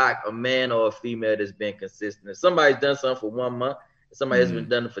can't knock a man or a female that's been consistent. If somebody's done something for 1 month, somebody has been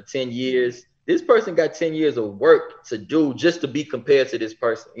done it for 10 years. This person got 10 years of work to do just to be compared to this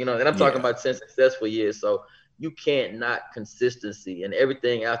person. You know, and I'm talking about 10 successful years. So you can't knock consistency, and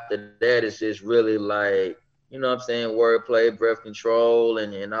everything after that is just really like, you know what I'm saying, wordplay, breath control,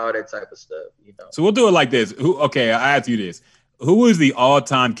 and all that type of stuff, you know. So we'll do it like this. Okay, I ask you this. Who is the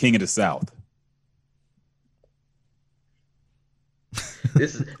all-time king of the South?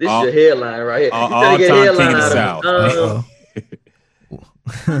 This is your headline right here. All-time king of the South.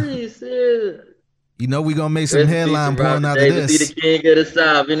 You know we gonna make some Rest in headline peace to point Robert out of Davis. He this. the king of the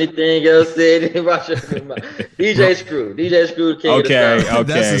South. Anything else said, DJ Screw, the king of the South.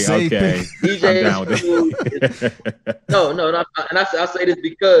 That's a safe okay. pick. I'm DJ down with Screw it. no, and I say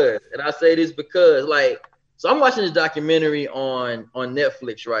this because, like, so I'm watching this documentary on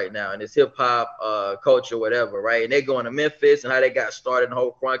Netflix right now, and it's hip hop culture, whatever, right? And they going to Memphis and how they got started, and the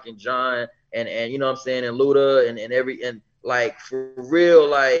whole Crunk and John and you know what I'm saying, and Luda and like for real,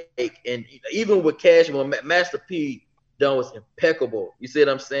 like, and even with Cash, when Master P done was impeccable. You see what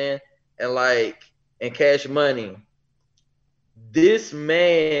I'm saying? And like, and Cash Money, this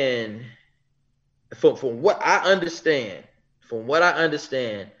man, from what I understand,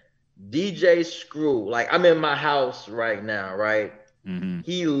 DJ Screw, like, I'm in my house right now, right? Mm-hmm.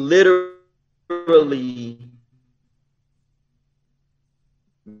 He literally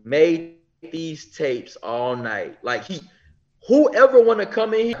made these tapes all night. Like, whoever want to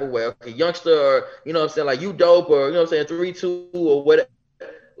come in here, well, a youngster, or, you know what I'm saying, like, you dope, or, you know what I'm saying, 3-2 or whatever,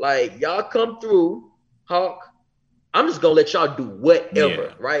 like, y'all come through, Hawk, I'm just gonna let y'all do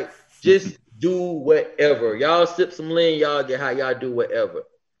whatever, right? Just do whatever. Y'all sip some lean, y'all get high, y'all do whatever.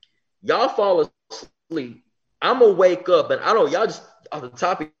 Y'all fall asleep, I'm gonna wake up, and I don't, y'all just off the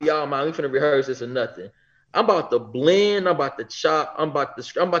top of y'all mind, we finna rehearse this or nothing. I'm about to blend, I'm about to chop, I'm about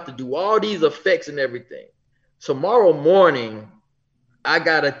to do all these effects and everything. Tomorrow morning, I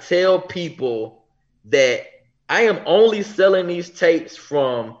gotta tell people that I am only selling these tapes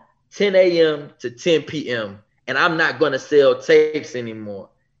from 10 a.m. to 10 p.m. and I'm not gonna sell tapes anymore.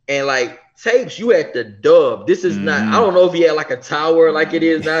 And like, tapes, you at the Dub. This is not, I don't know if he had like a tower like it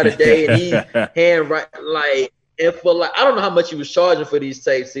is now today, and he handwrite, like, and for like, I don't know how much he was charging for these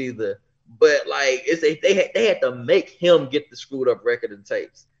tapes either, but like, they had to make him get the Screwed Up record and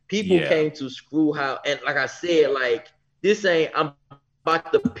tapes. People came to Screw House, and like I said, like, this ain't, I'm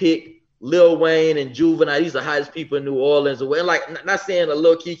about to pick Lil Wayne and Juvenile. These are the hottest people in New Orleans. And like, not saying that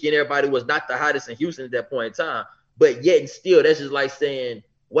Lil Keke and everybody was not the hottest in Houston at that point in time, but yet and still, that's just like saying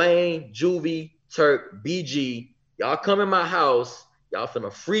Wayne, Juvie, Turk, BG, y'all come in my house, y'all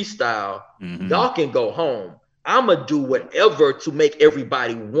finna freestyle, y'all can go home. I'ma do whatever to make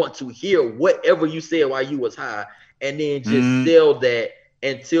everybody want to hear whatever you said while you was high, and then just sell that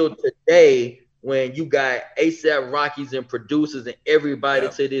until today, when you got ASAP Rockies and producers and everybody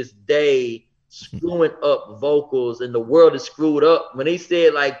to this day screwing up vocals, and the world is screwed up. When they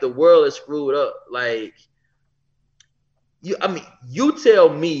said like the world is screwed up, like, you tell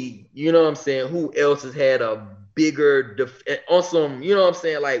me, you know what I'm saying, who else has had a bigger on some, you know what I'm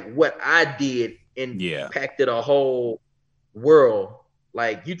saying, like what I did impacted a whole world.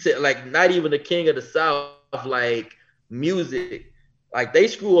 Like, like, not even the king of the South, like, music, like, they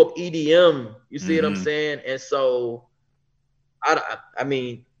screw up EDM, you see what I'm saying? And so I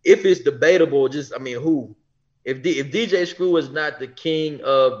mean, if it's debatable, just, I mean, who, if DJ Screw is not the king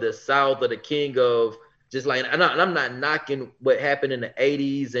of the South, or the king of just like, and I'm not knocking what happened in the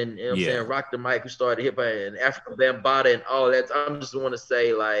 80s and, you know what I'm saying, Rock the Mic, who started hip hop, and Africa Bambaataa and all that. I'm just want to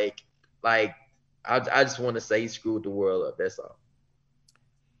say, like I just want to say he screwed the world up. That's all.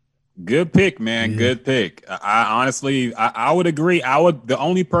 Good pick, man. Good pick. I honestly, I would agree. The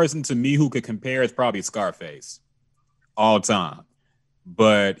only person to me who could compare is probably Scarface all time.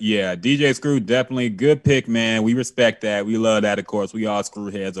 But yeah, DJ Screw, definitely good pick, man. We respect that. We love that, of course. We all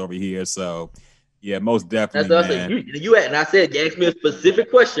screw heads over here. So yeah, most definitely. That's what I said. You and I said, you asked me a specific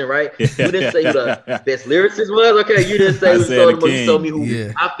question, right? You didn't say who the best lyricist was. Okay, you didn't say you told me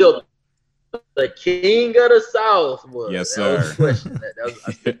who I felt the king of the South was. Yes, sir. That was the question.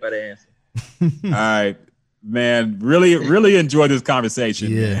 I stick by the answer. All right, man. Really enjoyed this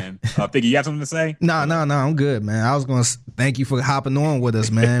conversation, man. Think you got something to say? No, I'm good, man. I was going to thank you for hopping on with us,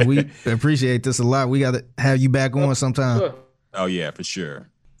 man. We appreciate this a lot. We got to have you back on sometime. Sure. Oh, yeah, for sure.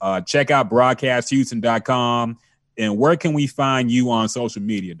 Check out broadcasthouston.com. And where can we find you on social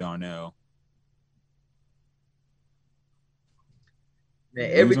media, Darnell? Man,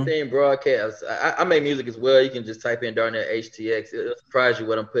 everything broadcast. I make music as well. You can just type in Darnell HTX. It'll surprise you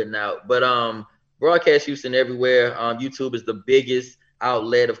what I'm putting out. But Broadcast Houston everywhere. YouTube is the biggest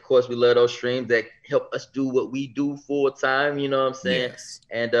outlet. Of course, we love those streams that help us do what we do full time. You know what I'm saying? Yes.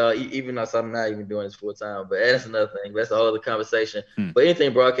 And even though I'm not even doing this full time, but that's another thing. That's a whole other conversation. But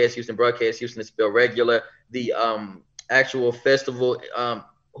anything Broadcast Houston is spelled regular. The actual festival,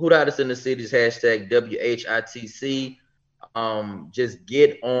 Who the Hottest in the City is hashtag WHITC. Just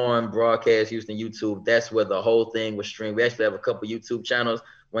get on Broadcast Houston YouTube. That's where the whole thing was streamed. We actually have a couple YouTube channels,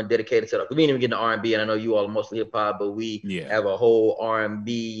 one dedicated to we didn't even get into R&B, and I know you all are mostly hip hop, but we have a whole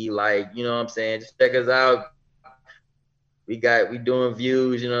R&B, like, you know what I'm saying, just check us out. We doing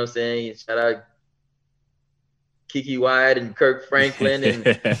views, you know what I'm saying. Shout out Kiki Wyatt and Kirk Franklin and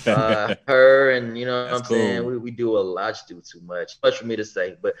her, and you know what I'm saying? Cool. We do a lot. I do too much for me to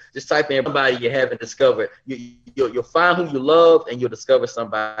say, but just type in somebody you haven't discovered. You'll find who you love, and you'll discover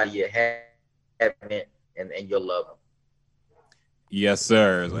somebody you haven't, and you'll love them. Yes,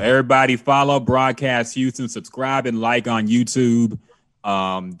 sir. So everybody follow Broadcast Houston, subscribe and like on YouTube.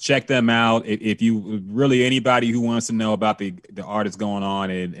 Check them out. If you really anybody who wants to know about the artists going on,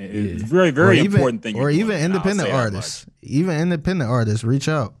 and it's very, very important thing. Or even independent artists. Even independent artists, reach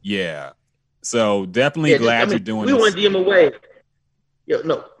out. Yeah. So definitely glad you're doing this. We this. want DM away.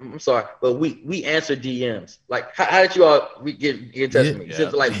 No, I'm sorry, but we answer DMs. Like, how did you all get in touch with me? Yeah.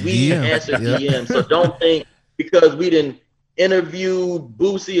 Since like we answer DMs, so don't think because we didn't interview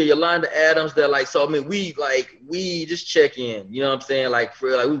Boosie or Yolanda Adams that like. So I mean, we just check in. You know what I'm saying? Like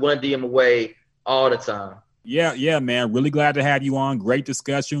for we one DM away all the time. Yeah, man. Really glad to have you on. Great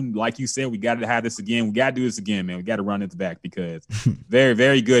discussion. Like you said, we got to have this again. We got to do this again, man. We got to run this back because very,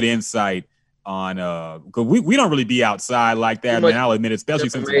 very good insight on because we don't really be outside like that, man. I'll admit, especially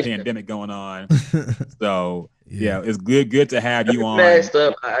since the pandemic going on. So yeah, it's good to have you on. Messed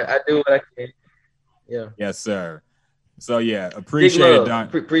up. I do what I can. Yeah. Yes, sir. So yeah, appreciate it, Don.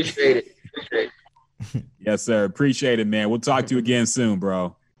 Appreciate it. Yes, sir. Appreciate it, man. We'll talk to you again soon,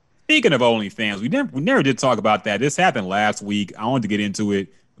 bro. Speaking of OnlyFans, we never did talk about that. This happened last week. I wanted to get into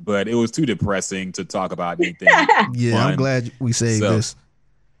it, but it was too depressing to talk about anything. Yeah, I'm glad we saved this.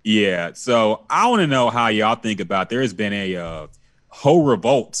 Yeah, so I want to know how y'all think about. There has been a whole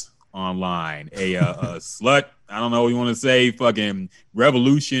revolt online, a slut. I don't know what you want to say. Fucking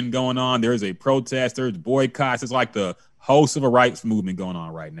revolution going on. There's a protest. There's boycotts. It's like the whole civil rights movement going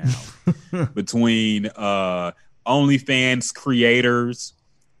on right now between OnlyFans creators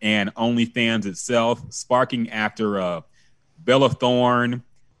and OnlyFans itself, sparking after Bella Thorne,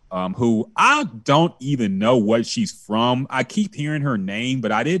 who I don't even know what she's from. I keep hearing her name,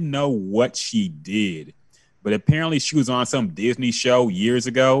 but I didn't know what she did. But apparently she was on some Disney show years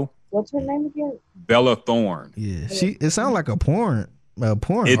ago. What's her name again? Bella Thorne. Yeah, it sounds like a porn. It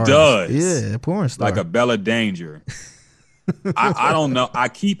artist. Does. Yeah, a porn star. Like a Bella Danger. I don't know. I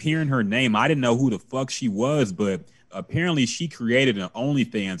keep hearing her name. I didn't know who the fuck she was, but apparently she created an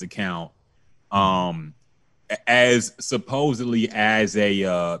OnlyFans account as supposedly as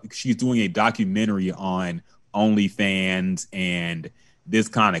she's doing a documentary on OnlyFans and this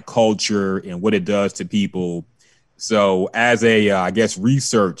kind of culture and what it does to people. So as I guess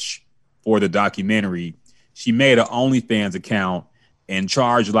research for the documentary, she made an OnlyFans account and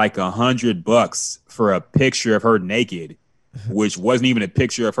charged like $100 for a picture of her naked, which wasn't even a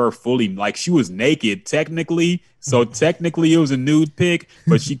picture of her fully, like she was naked technically. So technically it was a nude pic,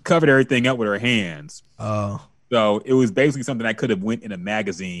 but she covered everything up with her hands. Oh. So it was basically something that could have went in a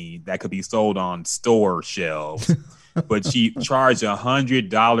magazine that could be sold on store shelves. But she charged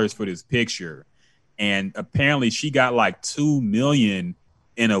 $100 for this picture. And apparently she got like 2 million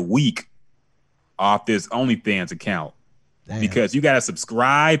in a week off this OnlyFans account. Damn. Because you got to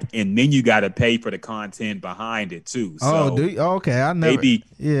subscribe and then you got to pay for the content behind it too. So do you? Okay, I never.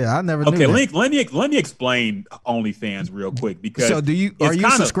 I never. Okay, knew let me explain OnlyFans real quick because. So are you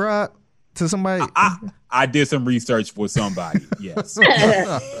subscribed to somebody? I did some research for somebody. Yes. It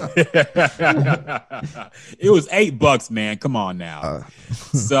was $8, man. Come on now.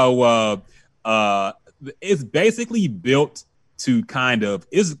 So it's basically built to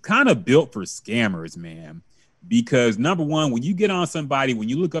it's kind of built for scammers, man. Because number one, when you get on somebody, when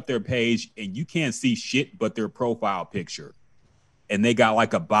you look up their page and you can't see shit but their profile picture, and they got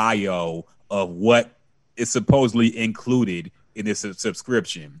like a bio of what is supposedly included in this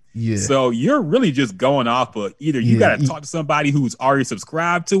subscription. Yeah. So you're really just going off of either you got to talk to somebody who's already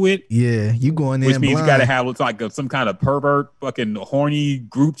subscribed to it. Yeah, you going in which means blind. You got to have like some kind of pervert fucking horny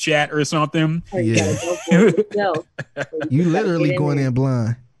group chat or something. Yeah. You literally going in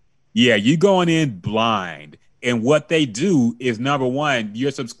blind. Yeah, you going in blind. And what they do is, number one,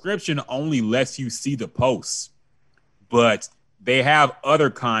 your subscription only lets you see the posts, but they have other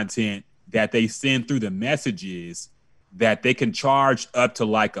content that they send through the messages that they can charge up to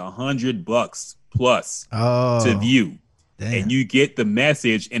like $100 plus to view. Damn. And you get the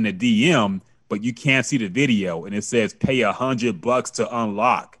message in the DM, but you can't see the video. And it says pay $100 to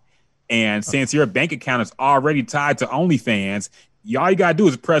unlock. And since your bank account is already tied to OnlyFans, all you gotta do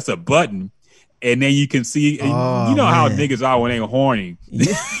is press a button. And then you can see, you know how niggas are when they horny.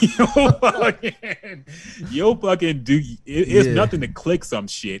 You'll fucking do. It's nothing to click some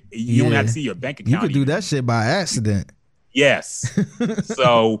shit. You don't have to see your bank account. You could do that shit by accident. Yes.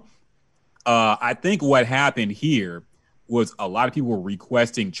 So I think what happened here was a lot of people were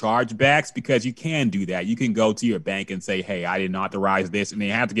requesting chargebacks because you can do that. You can go to your bank and say, hey, I didn't authorize this, and they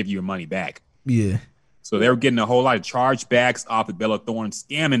have to give you your money back. Yeah. So they were getting a whole lot of chargebacks off of Bella Thorne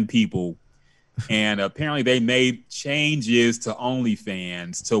scamming people. And apparently they made changes to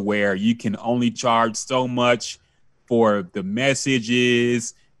OnlyFans to where you can only charge so much for the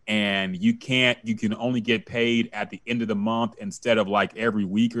messages, and you can only get paid at the end of the month instead of like every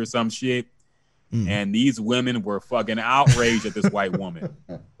week or some shit. And these women were fucking outraged at this white woman.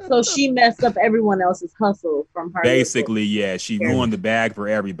 So she messed up everyone else's hustle from her. Basically, yeah, she ruined the bag for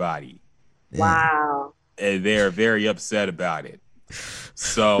everybody. Wow. And they're very upset about it.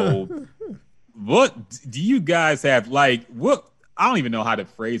 So what do you guys have, like, what, I don't even know how to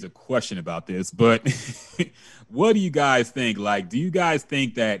phrase a question about this, but what do you guys think? Like, do you guys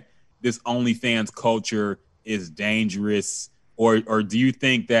think that this OnlyFans culture is dangerous? Or do you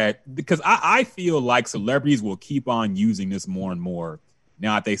think that, because I feel like celebrities will keep on using this more and more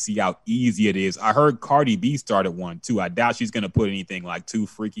now that they see how easy it is. I heard Cardi B started one too. I doubt she's going to put anything like too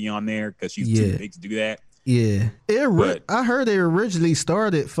freaky on there because she's too big to do that. Yeah. I heard they originally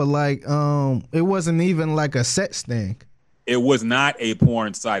started for like, it wasn't even like a sex thing. It was not a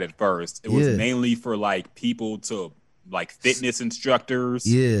porn site at first. It was mainly for like people to, like fitness instructors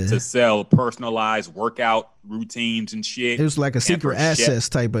to sell personalized workout routines and shit. It was like a secret access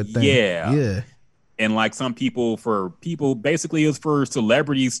type of thing. Yeah. And like some people, basically it was for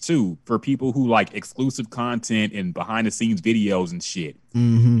celebrities too, for people who like exclusive content and behind the scenes videos and shit.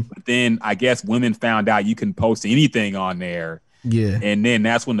 But then I guess women found out you can post anything on there. Yeah. And then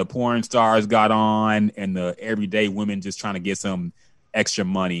that's when the porn stars got on, and the everyday women just trying to get some extra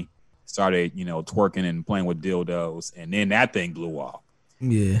money started, twerking and playing with dildos, and then that thing blew off.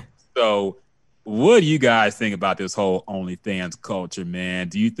 Yeah. So what do you guys think about this whole OnlyFans culture, man?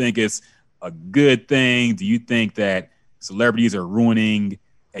 Do you think it's a good thing? Do you think that celebrities are ruining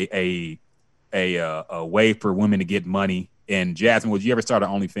a way for women to get money? And Jasmine, would you ever start an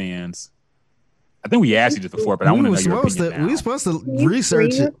OnlyFans? I think we asked you this before, but I want to know your opinion now. We were supposed to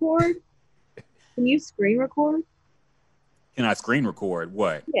research it. Can you screen record? Can I screen record?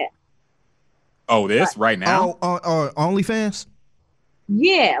 What? Yeah. Oh, this right now? OnlyFans?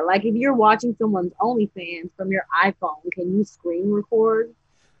 Yeah, like if you're watching someone's OnlyFans from your iPhone, can you screen record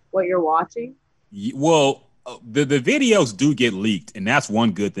what you're watching? Well, the videos do get leaked, and that's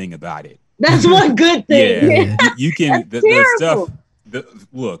one good thing about it. That's one good thing. Yeah, you can the stuff.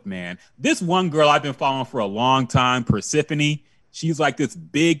 Look, man, this one girl I've been following for a long time, Persephone. She's like this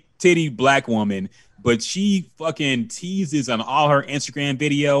big titty black woman, but she fucking teases on all her Instagram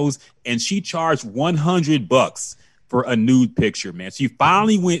videos, and she charged $100 for a nude picture, man. She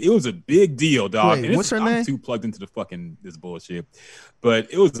finally went. It was a big deal, dog. Wait, what's her name? I'm too plugged into the fucking this bullshit,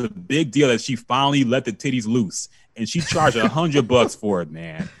 but it was a big deal that she finally let the titties loose, and she charged $100 for it,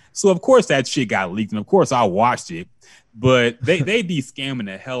 man. So of course that shit got leaked, and of course I watched it. But they be scamming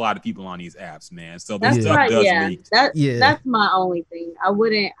the hell out of people on these apps, man. So this stuff does leak. That's my only thing.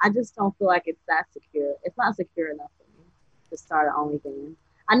 I just don't feel like it's that secure. It's not secure enough for me to start an OnlyFans.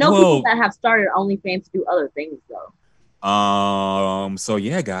 I know people that have started OnlyFans to do other things though. So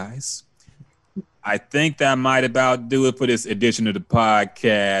yeah, guys. I think that might about do it for this edition of the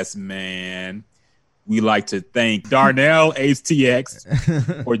podcast, man. We like to thank Darnell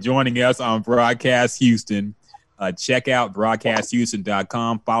HTX for joining us on Broadcast Houston. Check out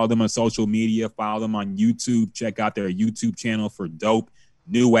broadcasthouston.com. Follow them on social media. Follow them on YouTube. Check out their YouTube channel for dope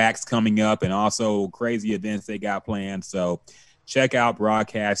new acts coming up and also crazy events they got planned. So check out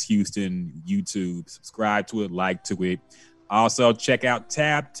Broadcast Houston YouTube. Subscribe to it. Like to it. Also, check out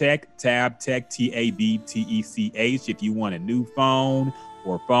TabTech, TabTech, if you want a new phone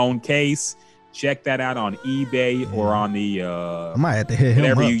or phone case. Check that out on eBay or on the I might have to hit him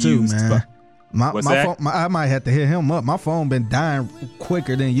up too, man. My phone, I might have to hit him up. My phone been dying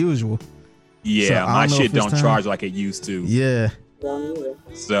quicker than usual. Yeah, so my shit don't charge like it used to. Yeah.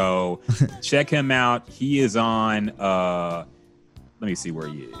 So check him out. He is on let me see where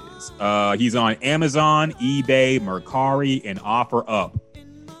he is. He's on Amazon, eBay, Mercari, and OfferUp.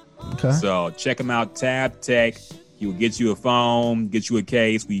 Okay. So check him out, TabTech. He will get you a phone, get you a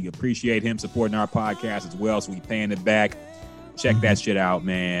case. We appreciate him supporting our podcast as well, so we paying it back. Check that shit out,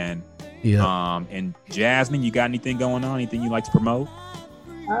 man. Yeah. And Jasmine, you got anything going on? Anything you like to promote?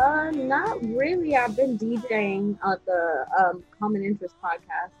 Not really. I've been DJing on the Common Interest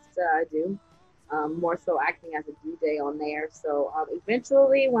podcast I do. More so acting as a DJ on there. So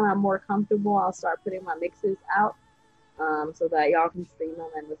eventually, when I'm more comfortable, I'll start putting my mixes out so that y'all can stream them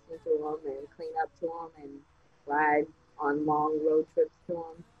and listen to them and clean up to them and ride on long road trips to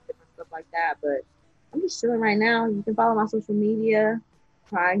them, different stuff like that. But I'm just chilling right now. You can follow my social media,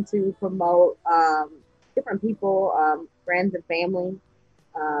 trying to promote different people, friends and family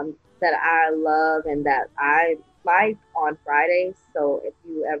that I love and that I like on Fridays. So if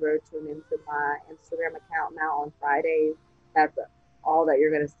you ever tune into my Instagram account now on Fridays, that's all that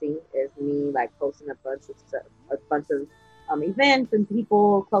you're gonna see is me like posting a bunch of stuff, a bunch of events and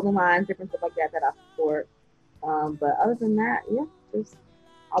people, clothing lines, different stuff like that I support. But other than that, yeah, just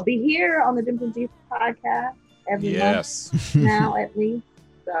I'll be here on the Dimples and Juice podcast every month now at least.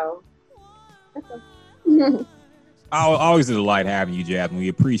 So that's all. Always a delight having you, Jasmine. We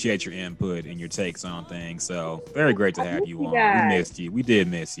appreciate your input and your takes on things. So very great to have you on. We missed you. We did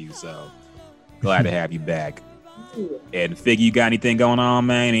miss you. So glad to have you back. And Figgy, you got anything going on,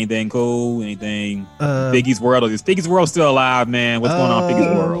 man? Anything cool? Anything? Figgy's World. Is Figgy's World still alive, man? What's going on,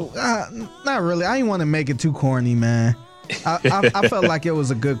 Figgy's World? Not really. I didn't want to make it too corny, man. I felt like it was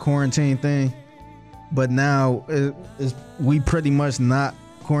a good quarantine thing, but now we pretty much not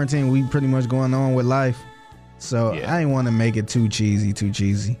quarantine. We pretty much going on with life. So I didn't want to make it too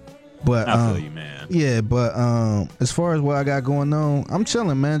cheesy. But I feel you, man. Yeah, but as far as what I got going on, I'm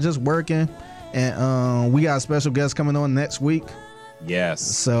chilling, man. Just working, and we got a special guest coming on next week. Yes.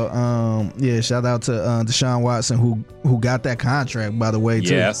 So shout out to Deshaun Watson who got that contract, by the way,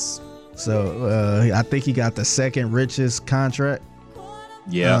 too. Yes. So I think he got the second richest contract.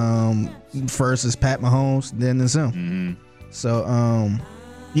 Yeah. First is Pat Mahomes, then it's him. Mm-hmm. So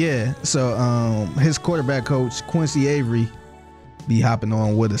So his quarterback coach Quincy Avery be hopping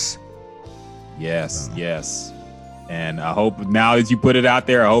on with us. Yes. And I hope now that you put it out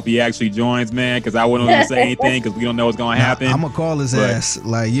there, I hope he actually joins, man, because I wouldn't want to say anything because we don't know what's going to happen. I'm going to call his ass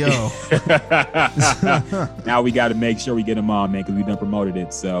like, yo. Now we got to make sure we get him on, man, because we done promoted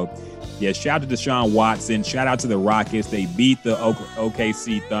it. So, yeah, shout out to Deshaun Watson. Shout out to the Rockets. They beat the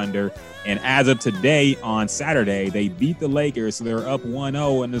OKC Thunder. And as of today, on Saturday, they beat the Lakers. So they're up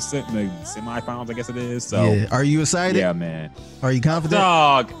 1-0 in the semifinals, I guess it is. So, yeah. Are you excited? Yeah, man. Are you confident?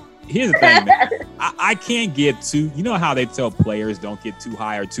 Dog. Here's the thing, man. I can't get too, you know how they tell players don't get too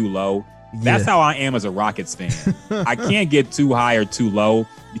high or too low? That's how I am as a Rockets fan. I can't get too high or too low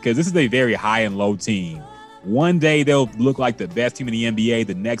because this is a very high and low team. One day they'll look like the best team in the NBA.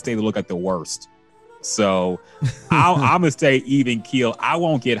 The next day they'll look like the worst. So I'm going to stay even keel. I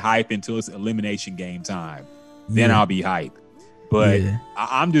won't get hype until it's elimination game time. Then I'll be hype. But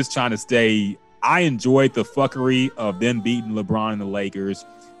I'm just trying to stay. I enjoyed the fuckery of them beating LeBron and the Lakers.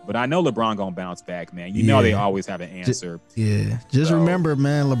 But I know LeBron gonna bounce back, man. You know they always have an answer. Just remember,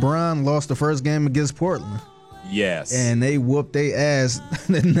 man, LeBron lost the first game against Portland. Yes. And they whooped their ass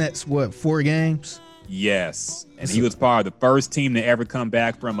the next, 4 games? Yes. And he was part of the first team to ever come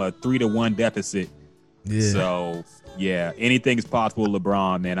back from a 3-1 deficit. Yeah. So, anything is possible with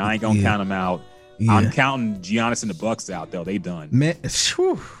LeBron, man. I ain't gonna count him out. Yeah. I'm counting Giannis and the Bucks out, though. They done. Man,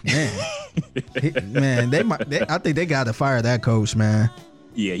 I think they got to fire that coach, man.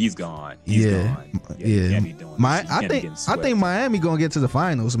 Yeah, he's gone. He's gone. He can't be doing this. I think Miami gonna get to the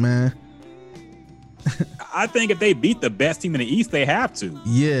finals, man. I think if they beat the best team in the East, they have to.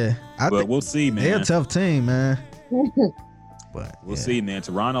 Yeah, but we'll see, man. They're a tough team, man. But we'll see, man.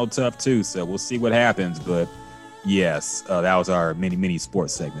 Toronto tough too, so we'll see what happens. But yes, that was our mini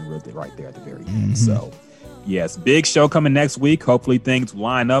sports segment right there at the very end. So. Yes, big show coming next week. Hopefully things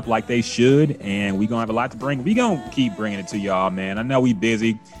line up like they should, and we're going to have a lot to bring. We're going to keep bringing it to y'all, man. I know we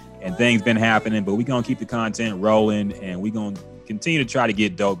busy and things been happening, but we're going to keep the content rolling, and we're going to continue to try to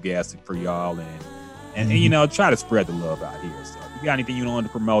get dope guests for y'all and you know, try to spread the love out here. So if you got anything you want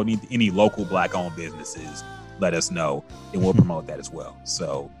to promote, any local Black-owned businesses, let us know, and we'll promote that as well.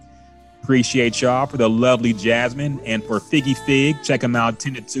 So appreciate y'all for the lovely Jasmine and for Figgy Fig. Check him out,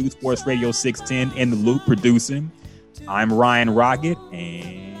 10 to 2 Sports Radio 610 in the Loop producing. I'm Ryan Rocket,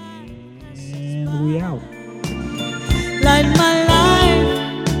 and we out. Light my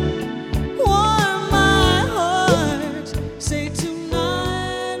life, warm my heart. Say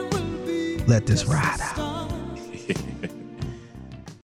tonight will be. Let this ride out.